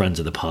old friends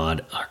of the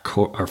pod,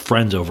 our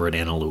friends over at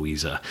Ana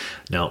Luisa.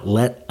 Now,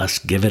 let us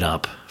give it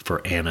up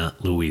for Ana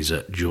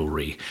Luisa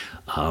Jewelry.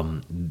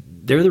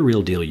 They're the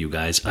real deal, you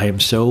guys. I am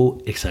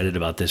so excited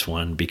about this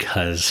one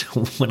because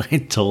when I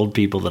told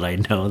people that I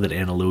know that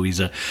Ana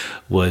Luisa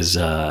was,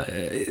 they were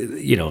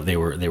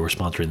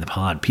sponsoring the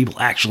pod, people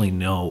actually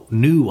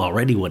knew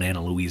already what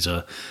Ana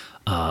Luisa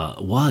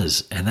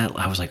was, and that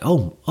I was like,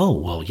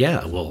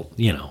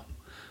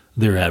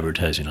 they're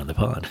advertising on the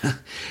pod.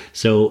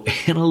 So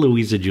Ana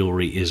Luisa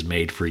Jewelry is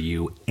made for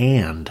you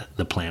and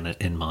the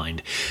planet in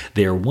mind.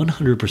 They are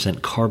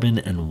 100% carbon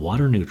and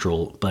water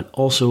neutral, but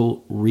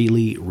also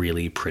really,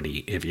 really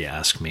pretty, if you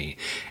ask me.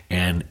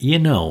 And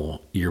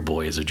your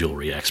boy is a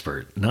jewelry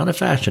expert, not a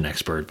fashion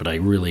expert, but I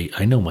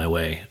know my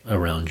way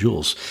around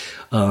jewels.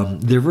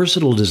 Their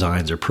versatile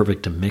designs are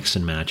perfect to mix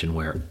and match and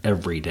wear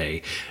every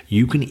day.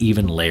 You can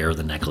even layer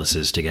the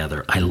necklaces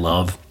together. I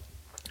love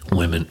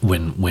when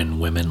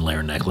women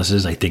layer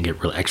necklaces. I think it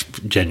really, I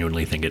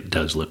genuinely think it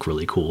does look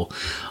really cool.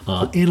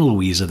 Ana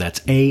Luisa,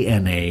 that's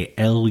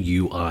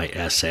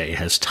ANALUISA,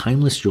 has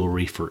timeless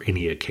jewelry for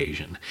any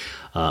occasion.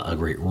 A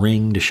great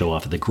ring to show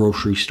off at the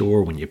grocery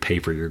store when you pay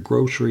for your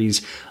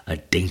groceries, a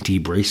dainty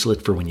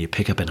bracelet for when you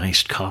pick up an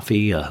iced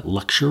coffee, a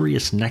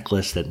luxurious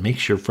necklace that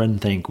makes your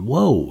friend think,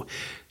 whoa,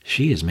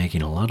 she is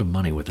making a lot of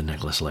money with a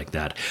necklace like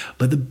that.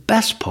 But the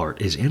best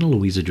part is Ana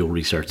Luisa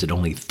jewelry starts at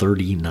only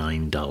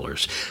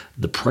 $39.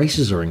 The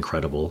prices are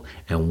incredible,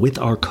 and with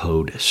our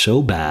code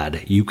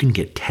SOBAD, you can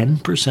get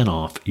 10%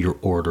 off your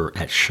order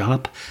at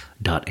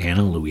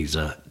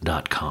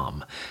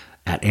shop.analuisa.com.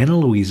 At Ana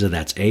Luisa,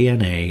 that's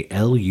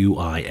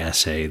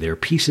ANALUISA, their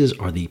pieces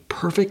are the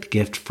perfect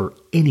gift for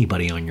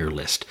anybody on your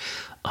list.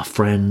 A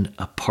friend,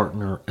 a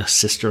partner, a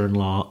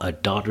sister-in-law, a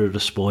daughter to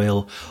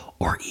spoil,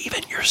 or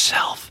even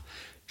yourself.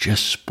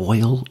 Just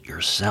spoil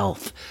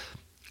yourself.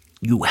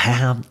 You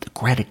have the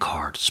credit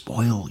card.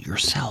 Spoil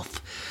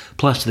yourself.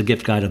 Plus, the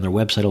gift guide on their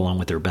website, along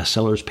with their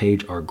bestsellers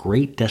page, are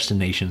great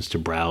destinations to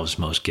browse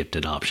most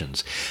gifted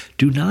options.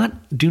 Do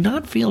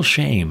not feel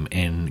shame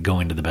in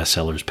going to the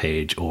bestsellers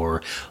page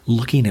or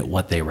looking at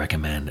what they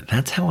recommend.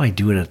 That's how I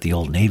do it at the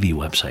Old Navy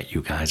website,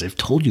 you guys. I've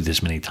told you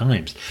this many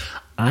times.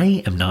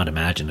 I am not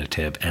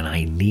imaginative, and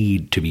I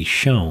need to be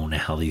shown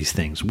how these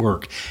things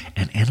work,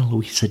 and Ana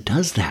Luisa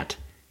does that.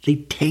 They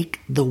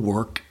take the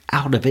work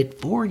out of it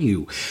for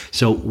you.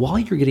 So while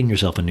you're getting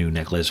yourself a new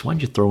necklace, why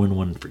don't you throw in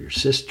one for your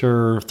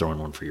sister, throw in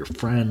one for your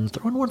friend,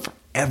 throw in one for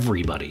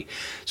everybody.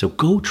 So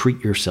go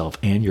treat yourself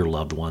and your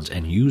loved ones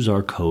and use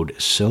our code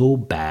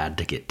SOBAD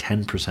to get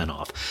 10%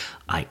 off.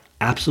 I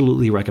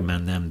absolutely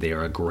recommend them. They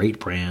are a great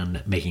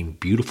brand making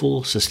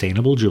beautiful,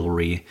 sustainable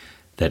jewelry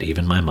that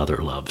even my mother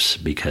loves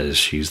because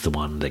she's the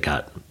one that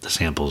got the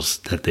samples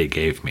that they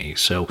gave me.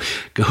 So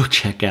go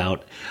check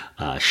out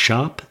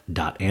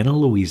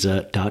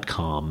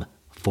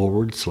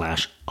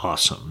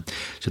shop.analuisa.com/awesome.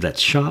 So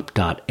that's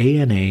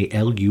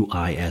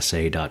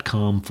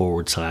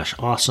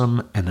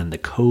shop.analuisa.com/awesome. And then the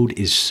code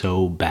is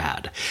so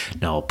bad.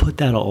 Now I'll put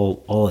that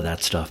all of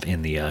that stuff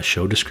in the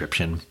show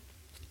description.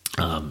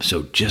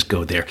 So just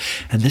go there.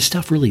 And this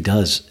stuff really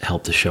does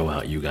help the show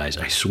out, you guys.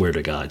 I swear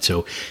to God.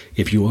 So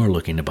if you are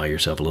looking to buy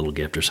yourself a little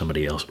gift or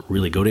somebody else,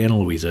 really go to Ana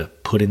Luisa,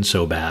 put in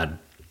So Bad,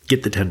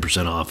 get the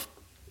 10% off,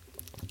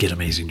 get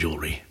amazing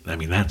jewelry. I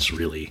mean, that's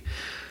the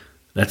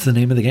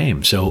name of the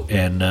game. So,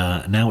 and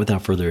now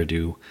without further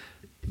ado,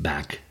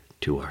 back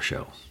to our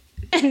show.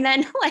 And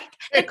then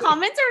the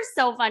comments are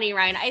so funny,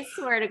 Ryan. I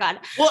swear to God.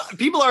 Well,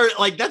 people are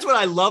like, that's what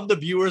I love, the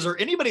viewers or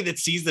anybody that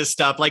sees this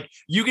stuff. Like,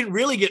 you can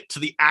really get to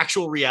the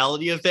actual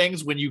reality of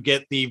things when you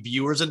get the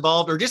viewers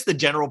involved or just the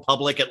general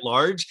public at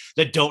large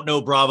that don't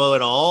know Bravo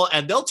at all.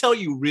 And they'll tell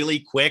you really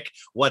quick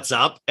what's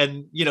up.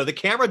 And, the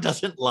camera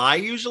doesn't lie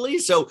usually.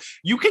 So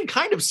you can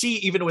kind of see,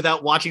 even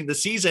without watching the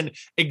season,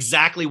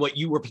 exactly what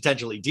you were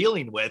potentially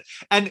dealing with.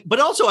 But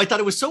also I thought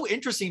it was so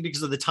interesting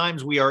because of the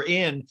times we are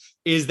in,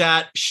 is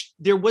that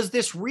there was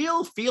this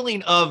real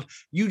feeling of,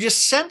 you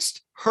just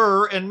sensed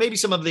her and maybe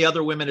some of the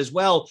other women as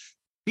well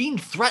being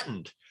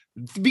threatened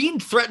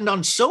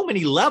on so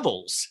many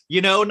levels,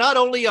 not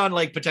only on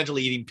like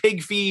potentially eating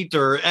pig feet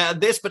or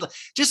this, but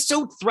just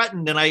so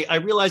threatened. And I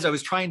realized I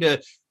was trying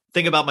to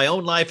think about my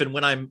own life and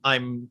when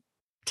I'm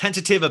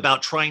tentative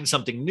about trying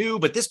something new,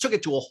 but this took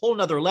it to a whole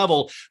nother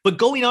level. But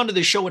going on to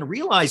the show and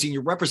realizing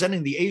you're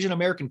representing the Asian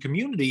American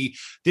community,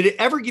 did it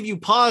ever give you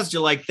pause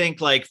to think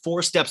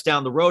 4 steps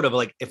down the road of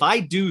if I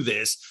do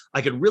this,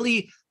 I could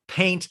really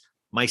paint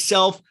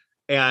myself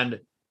and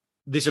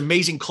this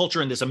amazing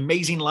culture in this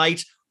amazing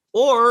light,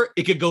 or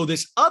it could go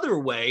this other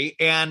way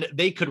and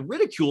they could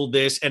ridicule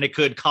this and it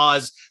could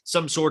cause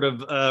some sort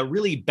of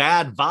really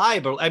bad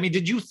vibe. I mean,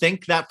 did you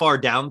think that far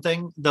down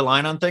the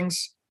line on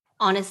things?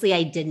 Honestly,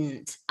 I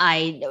didn't.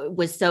 I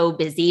was so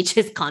busy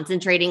just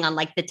concentrating on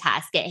the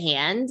task at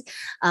hand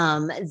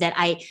that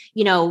I,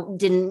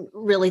 didn't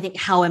really think,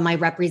 how am I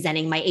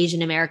representing my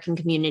Asian American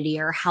community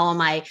or how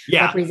am I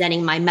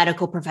representing my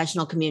medical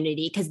professional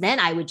community? Because then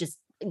I would just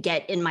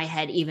get in my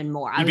head even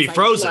more. You'd be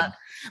frozen. Look,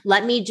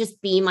 let me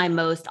just be my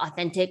most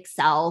authentic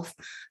self.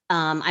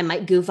 I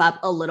might goof up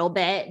a little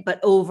bit, but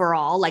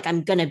overall,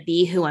 I'm going to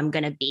be who I'm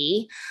going to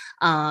be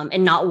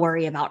and not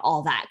worry about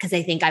all that. Cause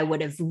I think I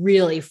would have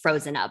really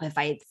frozen up if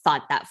I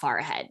thought that far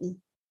ahead.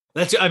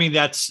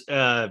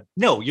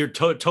 No, you're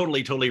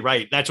totally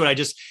right. That's what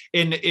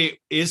it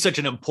is such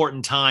an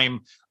important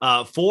time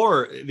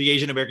for the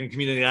Asian American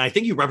community. And I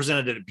think you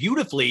represented it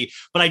beautifully,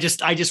 but I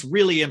just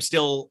really am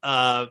still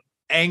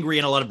angry,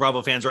 and a lot of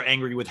Bravo fans are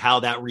angry with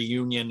how that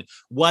reunion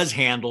was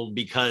handled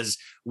because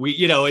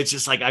it's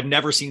just I've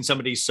never seen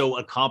somebody so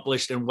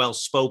accomplished and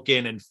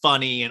well-spoken and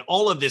funny and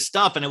all of this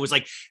stuff. And it was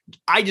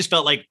I just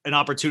felt like an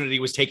opportunity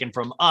was taken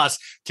from us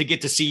to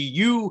get to see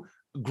you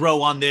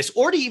grow on this,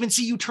 or to even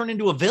see you turn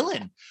into a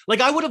villain.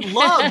 I would have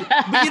loved,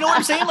 but you know what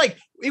I'm saying?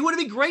 It would have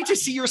been great to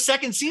see your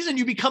second season,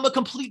 you become a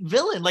complete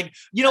villain.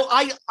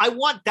 I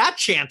want that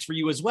chance for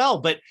you as well.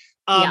 But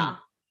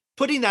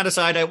putting that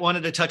aside, I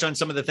wanted to touch on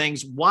some of the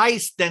things. Why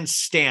then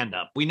stand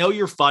up? We know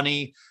you're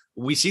funny.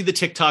 We see the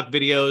TikTok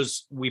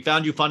videos. We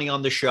found you funny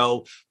on the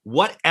show.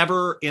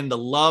 Whatever in the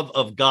love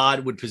of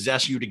God would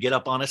possess you to get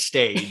up on a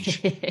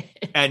stage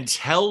and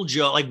tell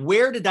Joe, like,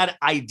 where did that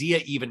idea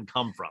even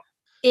come from?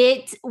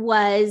 It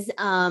was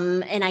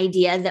an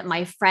idea that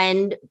my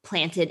friend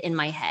planted in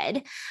my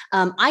head.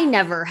 I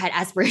never had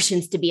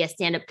aspirations to be a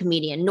stand-up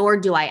comedian, nor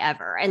do I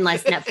ever,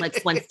 unless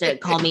Netflix wants to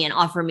call me and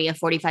offer me a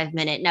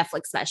 45-minute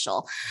Netflix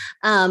special.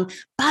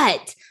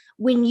 But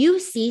when you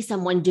see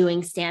someone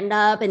doing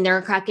stand-up and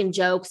they're cracking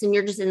jokes and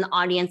you're just in the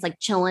audience, like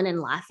chilling and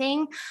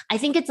laughing, I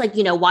think it's like,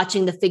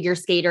 watching the figure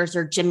skaters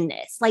or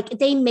gymnasts, like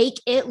they make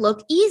it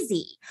look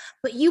easy,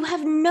 but you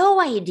have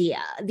no idea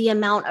the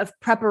amount of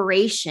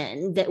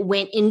preparation that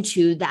went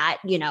into that,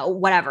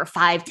 whatever,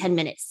 5-10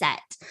 minute set.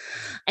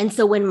 And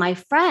so when my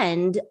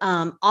friend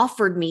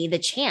offered me the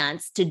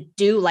chance to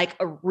do like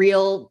a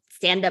real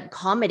stand-up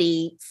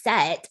comedy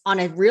set on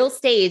a real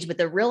stage with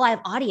a real live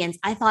audience,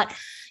 I thought,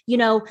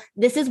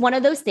 this is one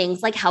of those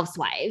things like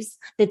Housewives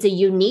that's a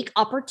unique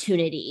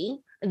opportunity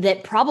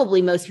that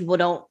probably most people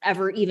don't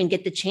ever even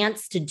get the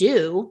chance to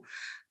do.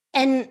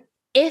 And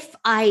if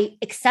I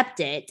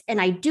accept it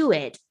and I do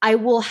it, I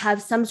will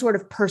have some sort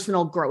of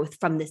personal growth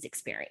from this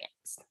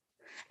experience.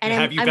 And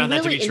have you found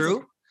that to be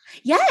true?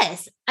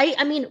 Yes.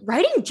 I mean,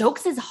 writing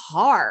jokes is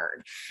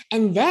hard.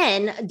 And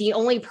then the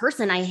only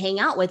person I hang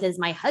out with is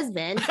my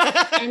husband.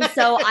 And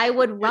so I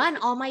would run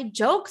all my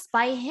jokes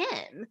by him.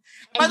 And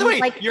by the way,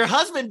 like, your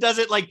husband does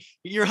it like,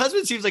 your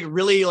husband seems like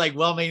really like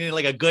well-meaning,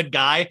 like a good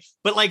guy,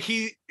 but like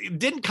he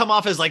didn't come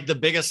off as like the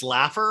biggest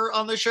laugher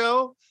on the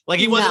show. Like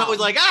he wasn't always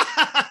like,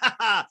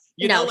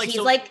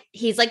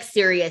 he's like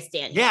serious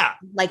Daniel. Yeah.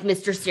 Like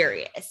Mr.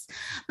 Serious,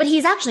 but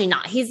he's actually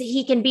not.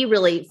 He can be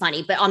really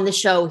funny, but on the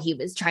show he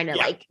was trying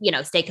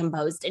to stay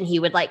composed, and he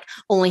would like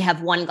only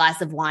have one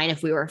glass of wine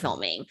if we were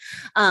filming.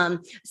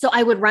 So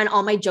I would run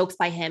all my jokes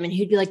by him and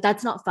he'd be like,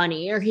 that's not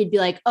funny. Or he'd be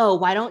like, oh,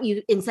 why don't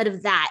you, instead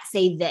of that,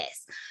 say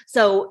this?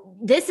 So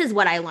this is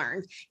what I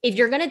learned. If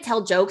you're going to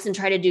tell jokes and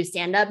try to do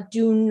stand-up,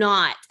 do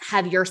not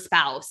have your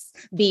spouse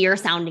be your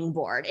sounding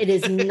board. It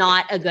is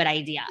not a good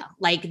idea.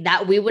 Like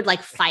that, we would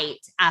like fight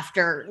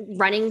after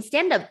running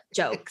stand-up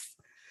jokes.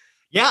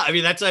 Yeah.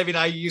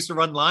 I used to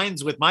run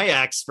lines with my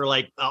ex for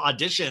like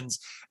auditions,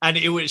 and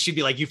she'd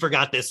be like, you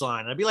forgot this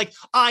line. And I'd be like,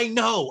 I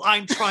know,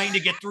 I'm trying to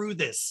get through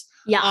this.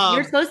 Yeah.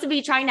 You're supposed to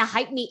be trying to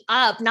hype me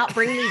up, not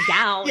bring me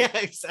down. Yeah,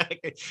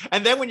 exactly.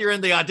 And then when you're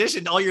in the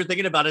audition, all you're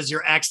thinking about is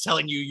your ex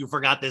telling you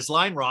forgot this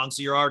line wrong.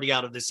 So you're already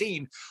out of the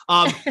scene.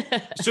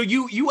 So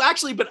you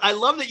actually, but I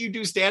love that you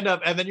do stand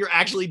up and then you're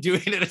actually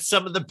doing it at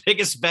some of the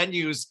biggest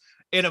venues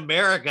in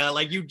America.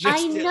 Like you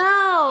just, I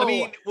know. I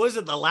mean, was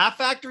it the Laugh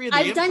Factory?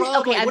 I've done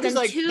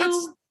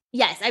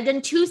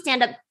two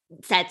stand-up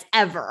sets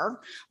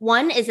ever.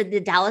 One is at the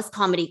Dallas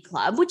Comedy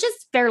Club, which is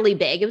fairly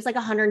big. It was like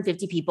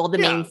 150 people, the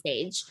main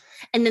stage.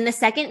 And then the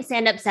second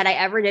stand-up set I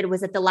ever did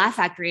was at the Laugh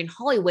Factory in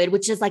Hollywood,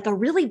 which is like a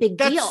really big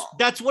deal.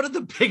 That's one of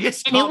the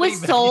biggest. And it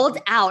was sold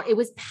out. It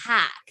was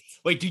packed.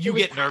 Wait, did you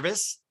get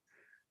nervous?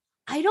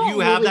 I don't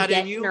really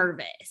get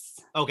nervous.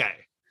 Okay.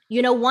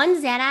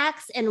 One Xanax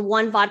and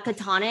one vodka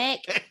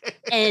tonic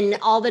and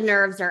all the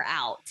nerves are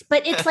out.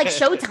 But it's like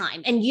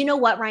showtime. And you know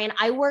what, Ryan?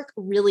 I work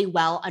really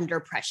well under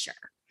pressure.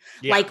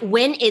 Yeah. Like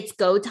when it's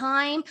go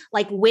time,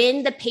 like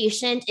when the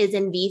patient is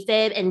in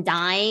VFib and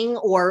dying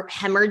or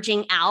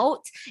hemorrhaging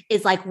out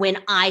is like when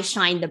I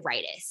shine the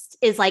brightest,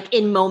 is like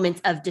in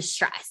moments of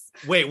distress.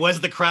 Wait,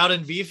 was the crowd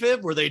in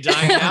VFib? Were they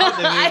dying out?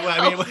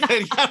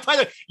 By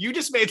the way, you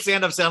just made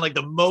stand-up sound like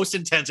the most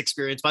intense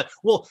experience. But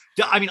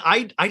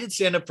I did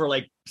stand-up for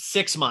like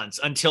 6 months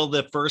until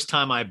the first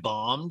time I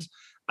bombed.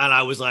 And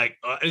I was like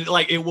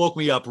it woke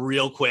me up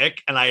real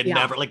quick. And I had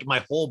never, like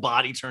my whole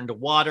body turned to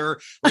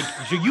water. Like,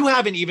 so you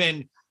haven't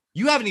even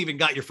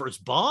got your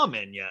first bomb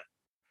in yet.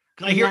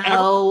 I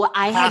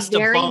had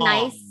very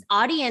nice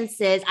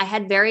audiences. I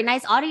had very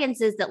nice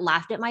audiences that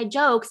laughed at my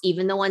jokes,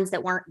 even the ones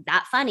that weren't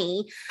that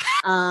funny.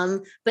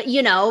 But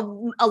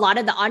a lot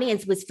of the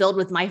audience was filled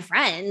with my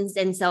friends.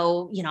 And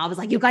so, I was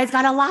like, you guys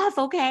got to laugh.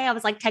 Okay. I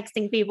was like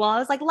texting people. I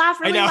was like,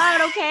 laugh really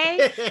loud.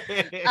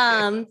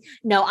 Okay.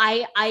 No,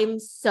 I'm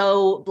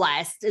so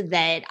blessed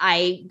that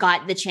I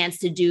got the chance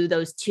to do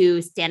those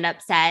 2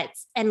 stand-up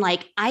sets. And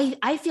like,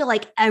 I feel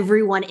like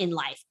everyone in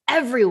life,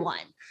 everyone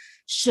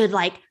should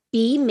like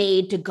be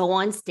made to go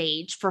on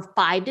stage for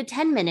 5 to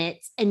 10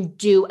 minutes and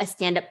do a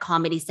stand-up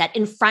comedy set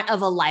in front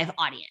of a live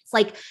audience.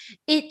 Like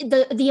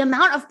the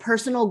amount of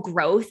personal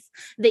growth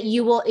that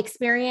you will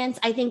experience,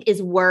 I think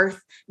is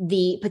worth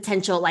the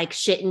potential like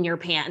shit in your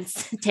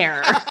pants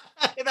terror.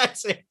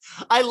 That's it.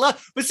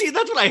 But see,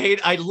 that's what I hate.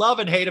 I love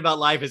and hate about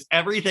life is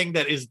everything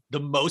that is the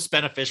most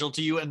beneficial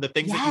to you and the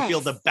things that you feel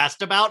the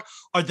best about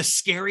are the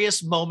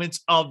scariest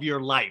moments of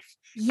your life.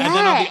 And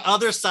then on the Yes.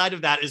 other side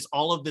of that is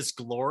all of this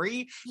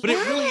glory. But it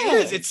really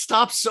Yes. is. It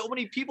stops so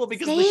many people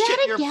because Say the shit that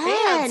in your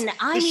pants. again.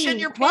 I The shit in mean,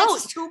 your pants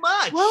quote- is too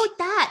much. Quote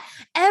that.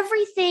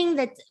 Everything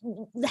that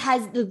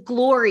has the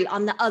glory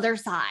on the other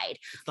side,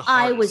 It's the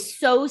I hardest. was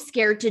so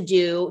scared to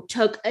do,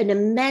 took an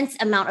immense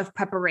amount of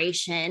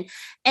preparation.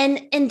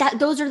 And that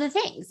those are the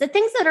things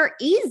that are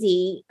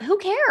easy. Who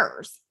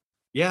cares?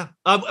 Yeah.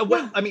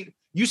 I mean,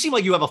 you seem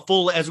like you have a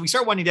full, as we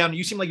start winding down,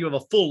 you seem like you have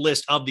a full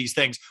list of these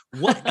things.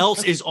 What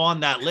else is on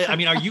that list? I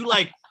mean, are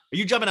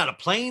you jumping out of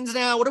planes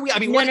now? What are we, I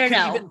mean, No, what no, could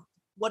no. even,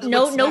 what,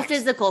 No, what's no next?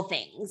 physical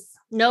things.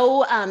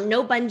 No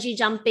bungee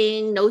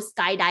jumping, no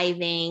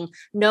skydiving,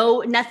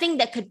 nothing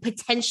that could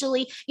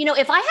potentially,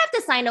 if I have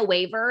to sign a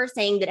waiver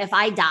saying that if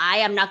I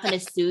die, I'm not going to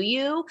sue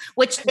you,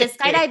 which the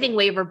skydiving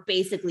waiver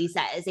basically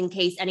says, in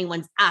case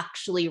anyone's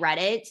actually read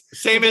it.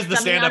 Same as the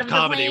Jumping out stand-up of the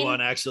comedy plane.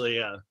 one, actually.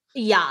 Yeah.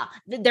 Yeah,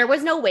 there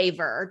was no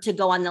waiver to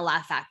go on the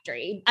Laugh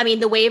Factory. I mean,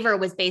 the waiver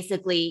was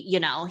basically,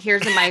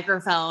 here's a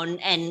microphone,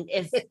 and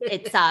if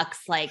it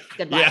sucks, like,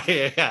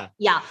 goodbye.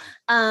 Yeah.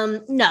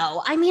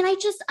 No, I mean,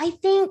 I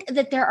think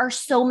that there are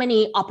so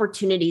many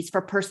opportunities for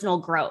personal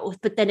growth,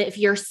 but then if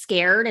you're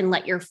scared and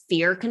let your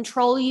fear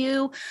control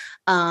you,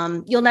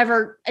 you'll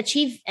never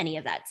achieve any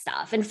of that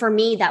stuff. And for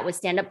me, that was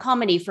stand-up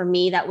comedy. For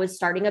me, that was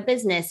starting a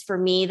business. For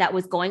me, that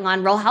was going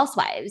on Real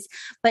Housewives.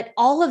 But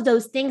all of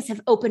those things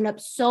have opened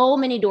up so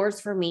many doors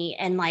for me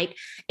and like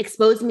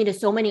exposed me to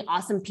so many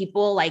awesome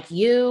people like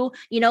you,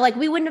 like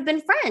we wouldn't have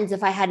been friends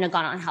if I hadn't have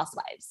gone on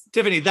Housewives.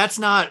 Tiffany, that's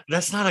not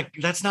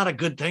a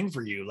good thing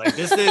for you. Like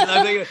this is,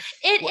 I mean,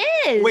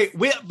 It is.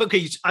 Wait,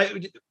 okay.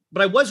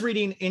 But I was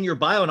reading in your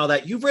bio and all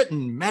that, you've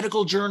written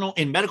medical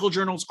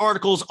journals,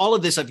 articles, all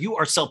of this stuff. You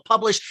are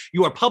self-published,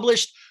 you are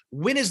published.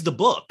 When is the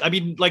book? I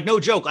mean, like, no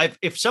joke.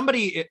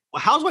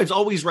 Housewives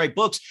always write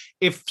books.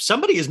 If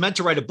somebody is meant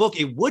to write a book,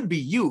 it would be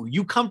you.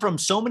 You come from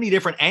so many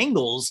different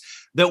angles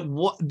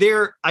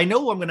that I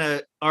know I'm going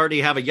to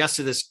already have a yes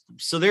to this.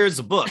 So there's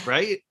a book,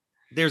 right?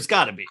 There's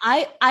gotta be.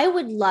 I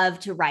would love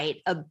to write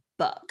a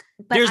book,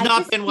 but There's I not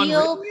just been one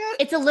feel written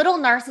yet? it's a little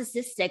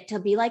narcissistic to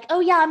be like, oh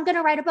yeah, I'm going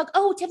to write a book.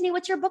 Oh, Tiffany,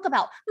 what's your book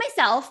about?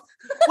 Myself.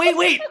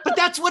 Wait, but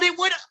that's what it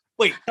would.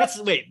 Wait,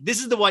 this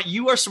is the one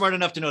you are smart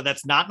enough to know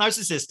that's not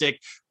narcissistic.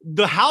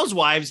 The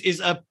Housewives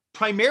is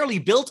primarily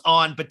built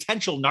on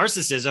potential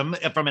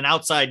narcissism from an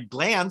outside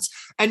glance.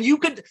 And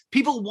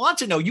people want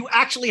to know, you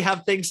actually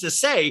have things to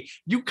say.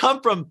 You come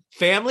from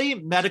family,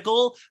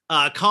 medical,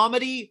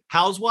 comedy,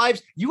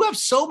 Housewives. You have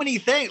so many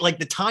things, like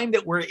the time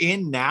that we're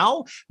in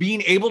now,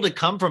 being able to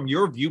come from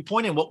your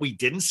viewpoint and what we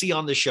didn't see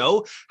on the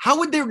show. How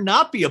would there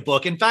not be a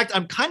book? In fact,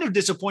 I'm kind of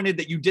disappointed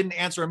that you didn't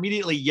answer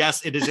immediately.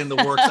 Yes, it is in the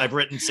works. I've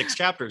written 6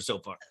 chapters so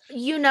far.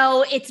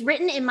 It's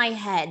written in my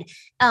head.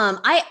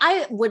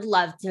 I would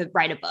love to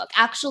write a book.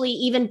 Actually,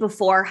 even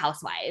before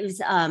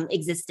Housewives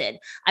existed,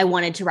 I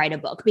wanted to write a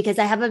book because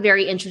I have a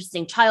very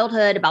interesting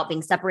childhood about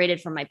being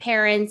separated from my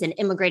parents and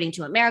immigrating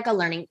to America,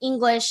 learning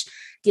English,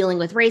 dealing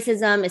with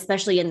racism,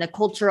 especially in the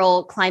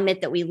cultural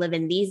climate that we live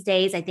in these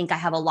days. I think I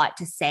have a lot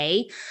to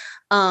say.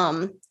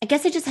 I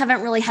guess I just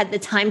haven't really had the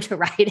time to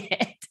write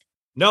it.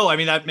 No, I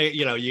mean, that may,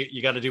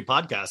 you got to do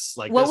podcasts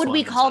like what this would we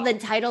one and call stuff.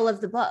 the title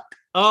of the book?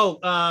 Oh,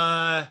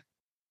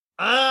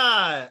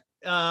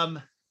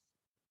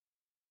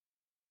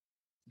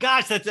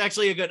 gosh, that's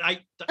actually a good,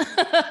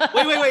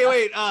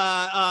 wait.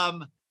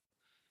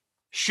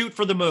 Shoot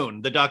for the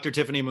Moon, the Dr.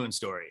 Tiffany Moon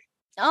story.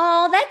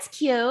 Oh, that's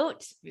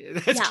cute.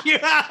 That's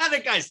cute.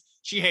 That guy's,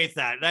 she hates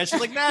that. She's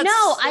like, that's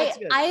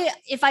good.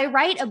 If I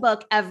write a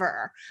book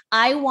ever,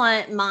 I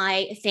want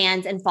my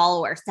fans and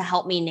followers to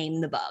help me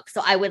name the book.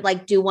 So I would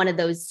like do one of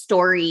those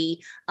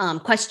story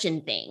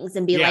question things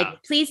and be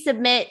like, please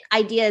submit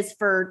ideas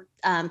for,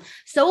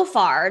 so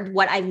far,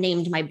 what I've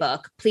named my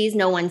book, please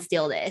no one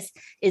steal this,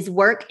 is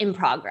Work in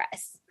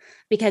Progress.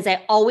 Because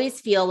I always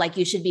feel like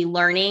you should be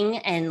learning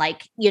and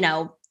like,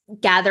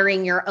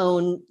 gathering your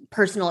own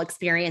personal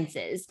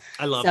experiences.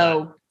 I love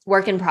that.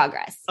 Work in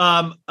progress.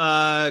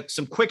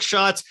 Some quick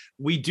shots.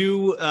 We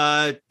do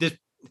this.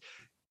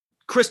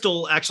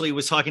 Crystal actually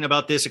was talking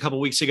about this a couple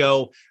weeks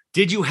ago.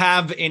 Did you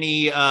have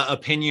any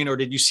opinion, or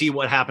did you see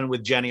what happened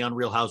with Jenny on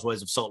Real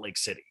Housewives of Salt Lake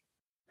City?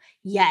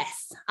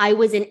 Yes, I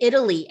was in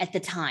Italy at the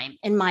time,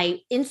 and my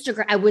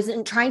Instagram, I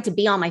wasn't trying to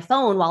be on my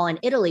phone while in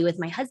Italy with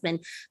my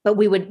husband, but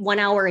we would 1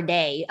 hour a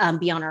day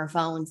be on our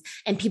phones.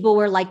 And people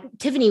were like,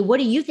 Tiffany, what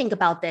do you think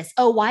about this?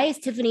 Oh, why is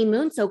Tiffany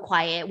Moon so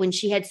quiet when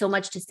she had so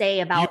much to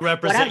say about you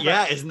represent? whatever?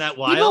 Yeah, isn't that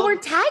wild? People were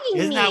tagging me.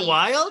 Isn't that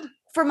wild?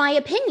 For my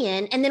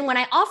opinion. And then when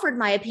I offered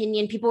my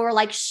opinion, people were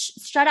like,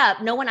 shut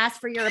up. No one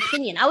asked for your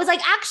opinion. I was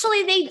like,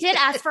 actually, they did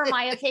ask for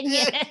my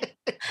opinion.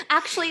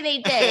 Actually, they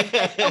did.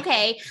 Like,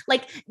 okay.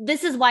 Like,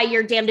 this is why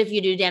you're damned if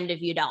you do, damned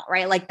if you don't,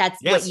 right? Like,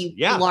 that's what you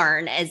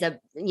learn as a,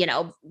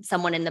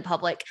 someone in the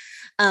public.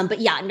 But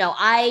yeah, no,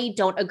 I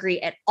don't agree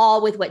at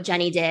all with what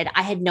Jenny did.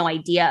 I had no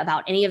idea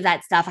about any of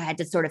that stuff. I had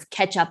to sort of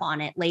catch up on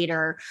it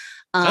later.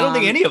 I don't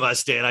think any of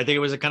us did. I think it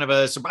was a kind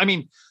of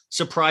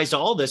surprised to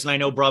all this. And I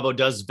know Bravo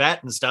does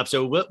vet and stuff.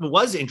 So it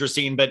was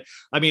interesting, but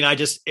I mean,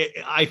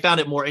 I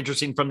found it more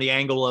interesting from the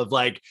angle of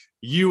like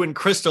you and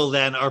Crystal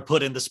then are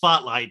put in the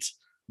spotlight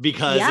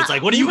because it's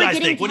like, what do you guys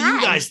think? What do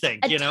you guys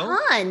think? You know?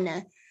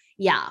 Ton.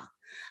 Yeah.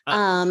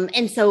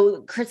 And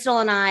so Crystal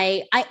and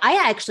I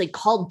actually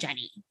called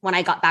Jenny when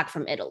I got back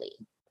from Italy.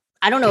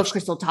 I don't know if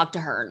Crystal talked to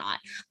her or not.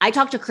 I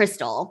talked to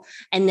Crystal.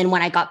 And then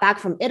when I got back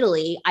from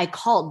Italy, I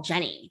called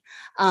Jenny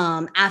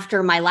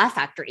after my Laugh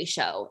Factory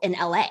show in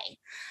LA.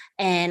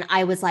 And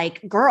I was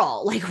like,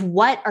 girl, like,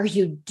 what are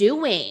you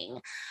doing?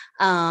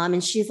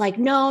 And she's like,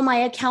 no, my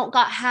account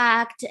got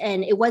hacked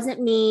and it wasn't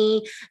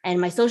me.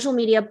 And my social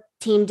media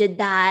team did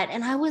that.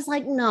 And I was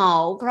like,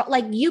 no, girl,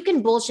 like you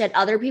can bullshit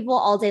other people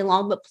all day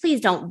long, but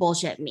please don't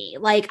bullshit me.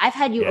 Like I've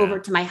had you over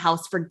to my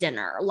house for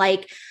dinner.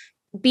 Like,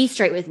 be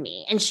straight with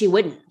me. And she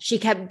wouldn't. She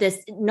kept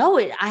this, no,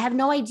 I have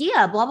no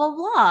idea, blah, blah,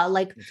 blah.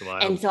 Like,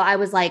 and so I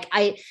was like,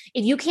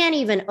 if you can't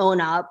even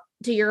own up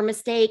to your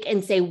mistake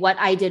and say what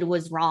I did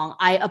was wrong,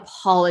 I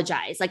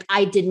apologize. Like,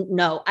 I didn't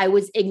know. I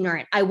was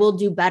ignorant. I will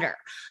do better.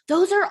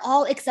 Those are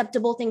all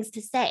acceptable things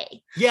to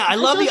say. Yeah. I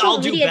love the I'll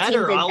do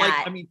better.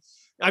 I mean,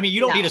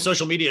 you don't need a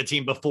social media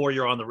team before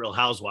you're on the Real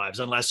Housewives,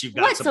 unless you've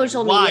got something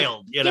social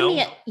wild, media? You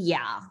know?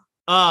 Yeah.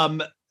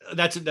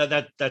 That's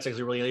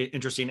actually really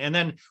interesting. And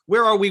then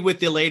where are we with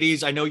the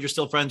ladies? I know you're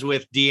still friends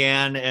with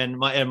Deanne and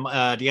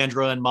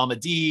Deandra and Mama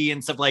D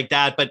and stuff like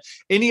that, but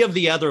any of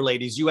the other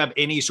ladies, you have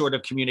any sort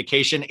of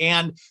communication?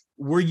 And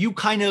were you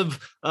kind of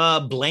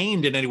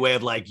blamed in any way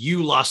of like,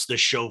 you lost the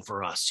show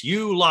for us?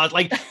 You lost,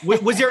 like,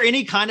 was there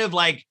any kind of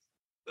like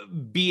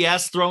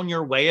BS thrown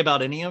your way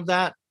about any of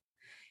that?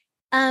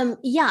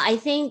 Yeah, I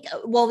think,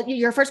 well,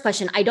 your first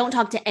question, I don't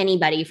talk to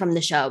anybody from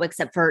the show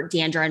except for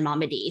Deandra and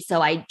Mama D.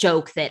 So I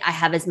joke that I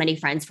have as many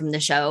friends from the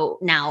show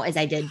now as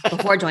I did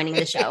before joining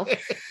the show.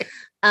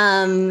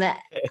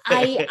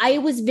 I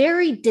was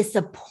very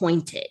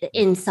disappointed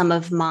in some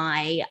of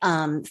my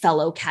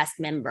fellow cast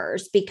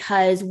members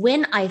because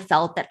when I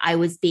felt that I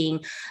was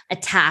being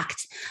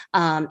attacked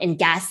and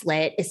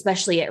gaslit,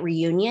 especially at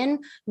reunion,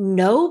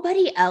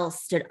 nobody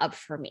else stood up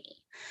for me.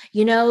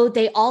 You know,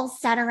 they all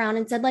sat around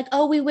and said like,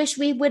 oh, we wish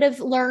we would have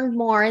learned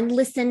more and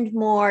listened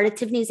more to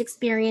Tiffany's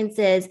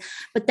experiences.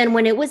 But then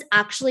when it was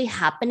actually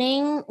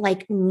happening,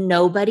 like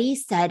nobody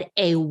said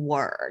a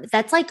word.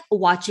 That's like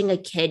watching a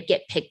kid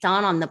get picked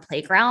on the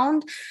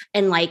playground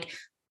and like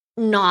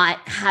not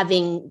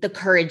having the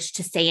courage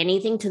to say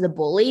anything to the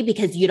bully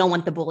because you don't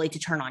want the bully to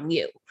turn on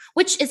you,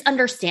 which is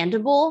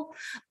understandable.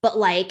 But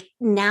like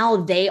now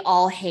they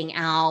all hang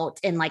out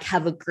and like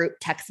have a group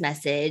text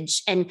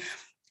message, and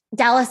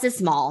Dallas is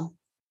small.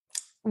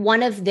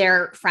 One of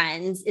their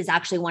friends is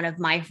actually one of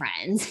my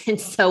friends. And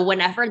so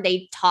whenever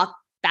they talk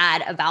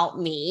bad about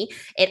me,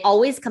 it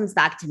always comes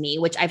back to me,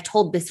 which I've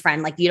told this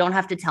friend, like, you don't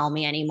have to tell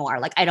me anymore.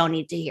 Like, I don't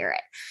need to hear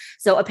it.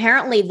 So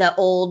apparently the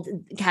old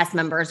cast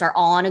members are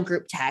all on a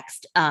group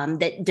text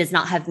that does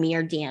not have me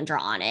or Deandra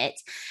on it.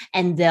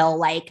 And they'll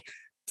like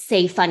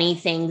say funny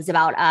things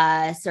about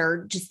us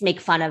or just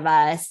make fun of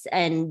us.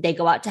 And they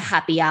go out to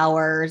happy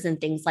hours and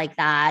things like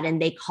that.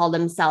 And they call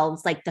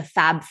themselves like the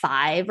Fab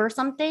Five or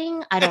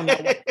something. I don't know.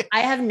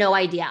 I have no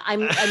idea.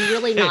 I'm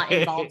really not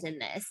involved in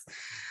this.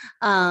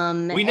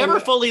 We never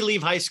fully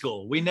leave high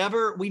school. We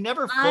never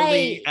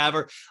fully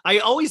ever. I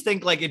always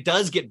think like it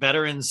does get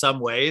better in some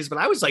ways, but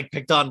I was like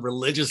picked on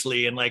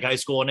religiously in like high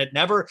school, and it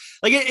never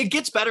like it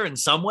gets better in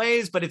some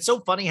ways, but it's so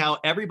funny how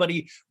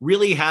everybody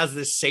really has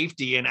this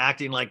safety in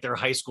acting like their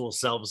high school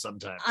selves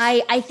sometimes.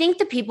 I think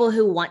the people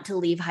who want to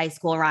leave high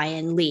school,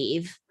 Ryan,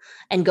 leave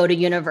and go to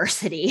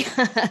university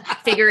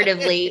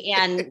figuratively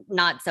and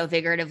not so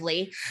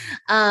figuratively.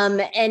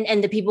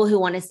 And the people who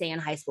want to stay in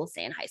high school,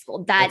 stay in high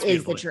school. That's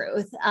is the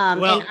truth.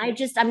 And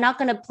I'm not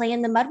going to play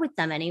in the mud with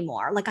them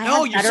anymore. Like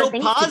you're so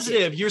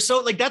positive. You're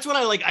so like, that's what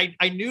I like.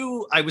 I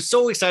knew I was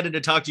so excited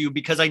to talk to you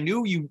because I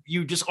knew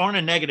you just aren't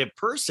a negative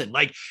person.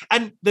 Like,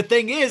 and the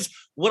thing is,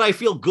 what I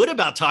feel good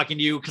about talking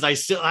to you, because I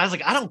was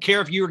like, I don't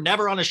care if you're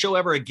never on a show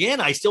ever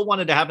again. I still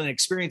wanted to have an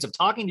experience of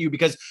talking to you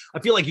because I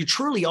feel like you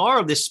truly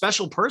are this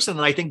special person.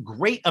 And I think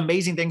great,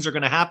 amazing things are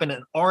going to happen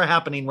and are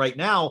happening right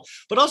now.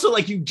 But also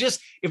like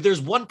if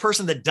there's one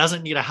person that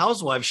doesn't need a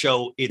housewife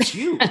show, it's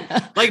you.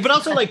 Like, but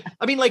also like,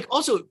 I mean, like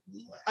also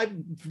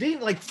I'm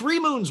dating like Three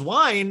Moons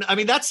Wine. I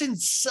mean, that's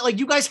like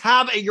you guys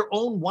have your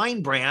own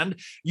wine brand.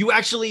 You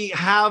actually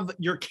have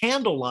your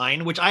candle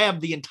line, which I have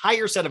the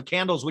entire set of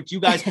candles, which you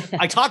guys,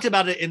 I talked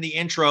about it in the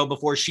intro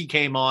before she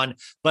came on,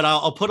 but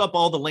I'll put up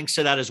all the links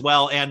to that as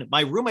well. And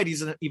my roommate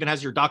even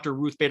has your Dr.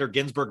 Ruth Bader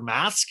Ginsburg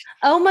mask.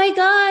 Oh my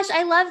gosh.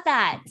 I love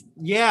that.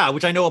 Yeah.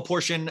 Which I know a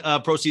portion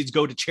proceeds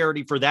go to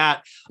charity for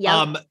that.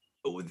 Yep.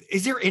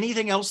 Is there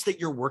anything else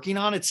that you're working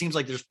on? It seems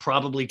like there's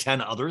probably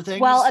 10 other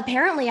things. Well,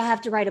 apparently I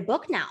have to write a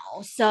book now.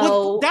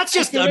 So that's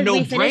just a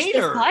no-brainer.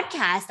 This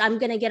podcast, I'm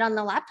going to get on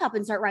the laptop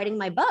and start writing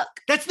my book.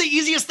 That's the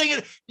easiest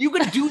thing. You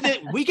could do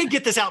that. We could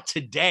get this out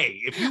today.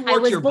 If you I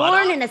was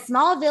born in a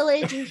small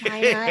village in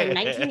China in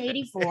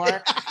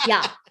 1984.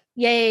 Yeah.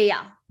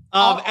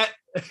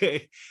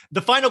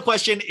 The final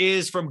question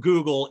is from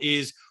Google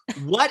is,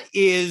 what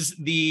is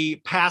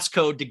the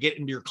passcode to get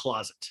into your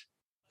closet?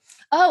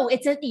 Oh,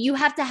 you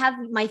have to have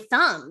my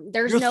thumb.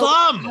 There's Your no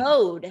thumb.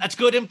 code. That's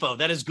good info.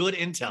 That is good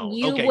intel.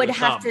 You Okay, would your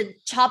have thumb. to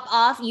chop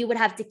off, you would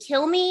have to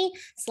kill me,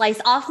 slice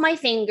off my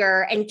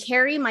finger, and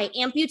carry my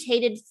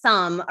amputated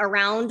thumb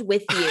around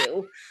with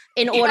you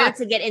in order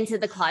to get into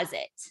the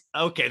closet.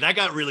 Okay, that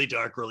got really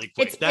dark really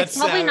quick. It's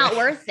probably not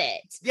worth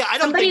it. Yeah, I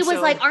don't Somebody think was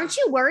so. like, aren't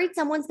you worried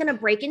someone's going to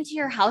break into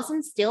your house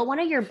and steal one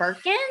of your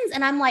Birkins?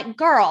 And I'm like,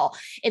 girl,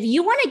 if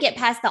you want to get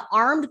past the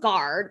armed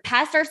guard,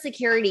 past our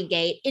security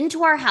gate,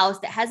 into our house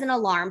that has an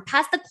alarm,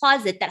 past the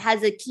closet that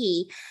has a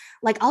key,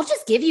 like, I'll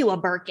just give you a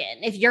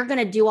Birkin if you're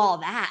going to do all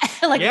that.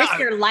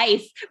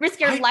 Risk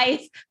your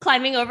life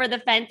climbing over the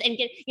fence and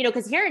get,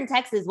 because here in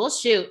Texas, we'll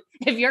shoot.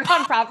 If you're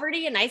on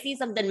property and I see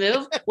something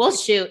move, we'll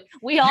shoot.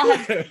 We all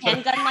have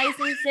handgun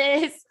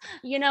licenses.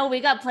 We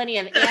got plenty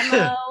of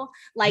ammo.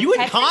 Like, you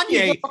and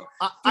Kanye,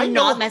 do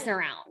not mess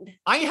around.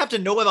 I have to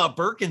know about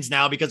Birkins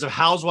now because of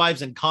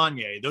Housewives and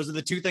Kanye. Those are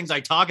the two things I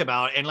talk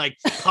about. And like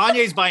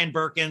Kanye's buying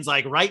Birkins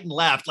like right and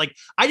left. Like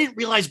I didn't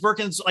realize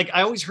Birkins, like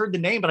I always heard the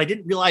name, but I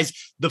didn't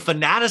realize the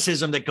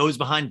fanaticism that goes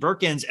behind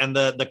Birkins and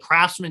the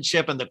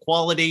craftsmanship and the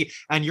quality.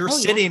 And you're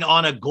sitting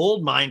on a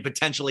gold mine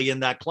potentially in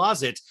that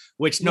closet,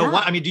 which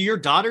I mean, do your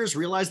daughters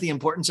realize the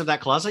importance of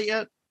that closet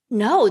yet?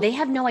 No, they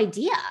have no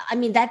idea. I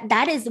mean,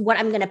 that is what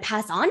I'm going to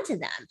pass on to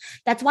them.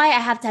 That's why I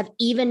have to have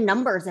even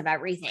numbers of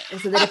everything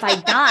so that if I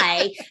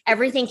die,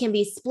 everything can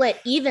be split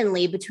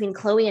evenly between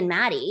Chloe and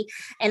Maddie.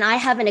 And I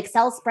have an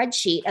Excel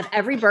spreadsheet of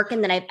every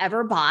Birkin that I've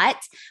ever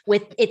bought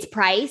with its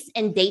price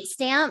and date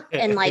stamp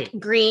and like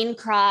green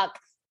croc,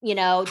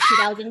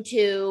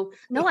 2002.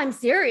 No, I'm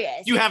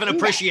serious. You have an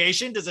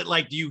appreciation? Does it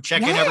do you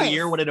check in every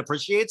year what it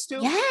appreciates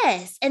to?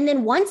 Yes. And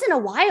then once in a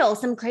while,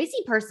 some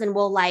crazy person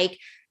will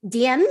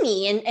DM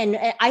me and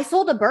I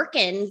sold a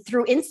Birkin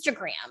through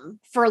Instagram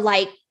for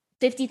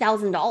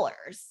 $50,000.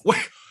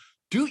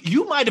 Dude,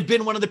 you might have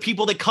been one of the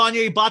people that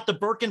Kanye bought the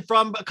Birkin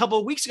from a couple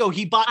of weeks ago.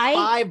 He bought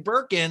 5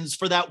 Birkins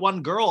for that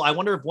one girl. I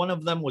wonder if one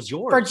of them was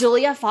yours. For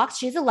Julia Fox,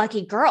 she's a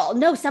lucky girl.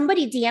 No,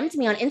 somebody DM'd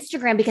me on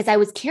Instagram because I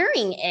was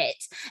carrying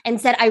it and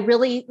said, I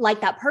really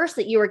like that purse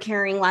that you were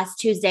carrying last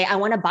Tuesday. I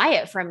want to buy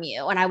it from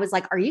you. And I was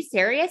like, are you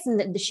serious?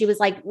 And she was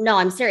like, no,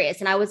 I'm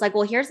serious. And I was like,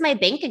 well, here's my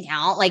bank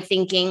account,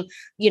 thinking,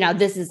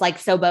 this is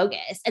so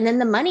bogus. And then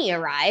the money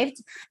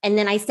arrived. And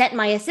then I sent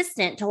my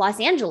assistant to Los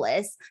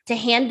Angeles to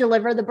hand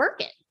deliver the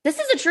Birkin. This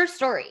is a true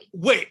story.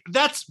 Wait,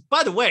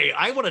 by the way,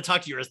 I want to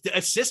talk to your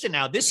assistant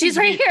now. She's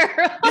right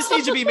here. This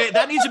needs to be made.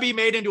 That needs to be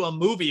made into a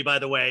movie, by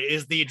the way,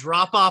 is the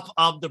drop off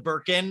of the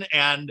Birkin.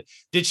 And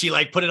did she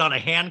put it on a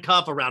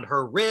handcuff around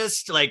her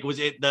wrist? Was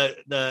it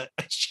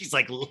she's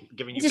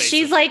giving you faces.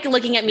 She's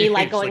looking at me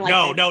going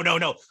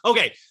no.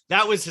 Okay.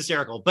 That was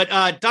hysterical. But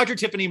Dr.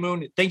 Tiffany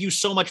Moon, thank you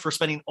so much for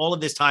spending all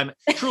of this time.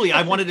 Truly,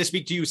 I wanted to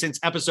speak to you since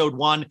episode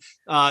 1.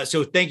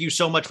 So thank you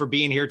so much for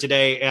being here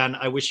today. And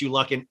I wish you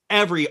luck in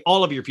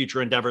all of your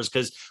future endeavors,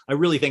 because I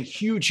really think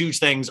huge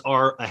things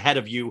are ahead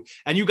of you.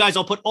 And you guys,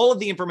 I'll put all of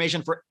the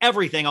information for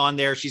everything on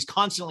there. She's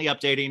constantly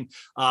updating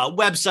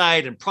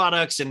website and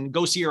products, and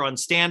go see her on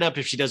stand up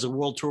if she does a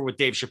world tour with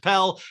Dave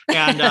Chappelle.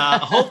 And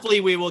hopefully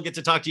we will get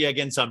to talk to you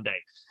again someday.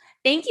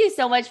 Thank you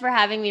so much for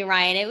having me,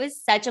 Ryan. It was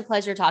such a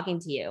pleasure talking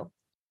to you.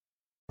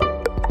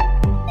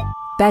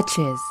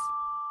 Betches.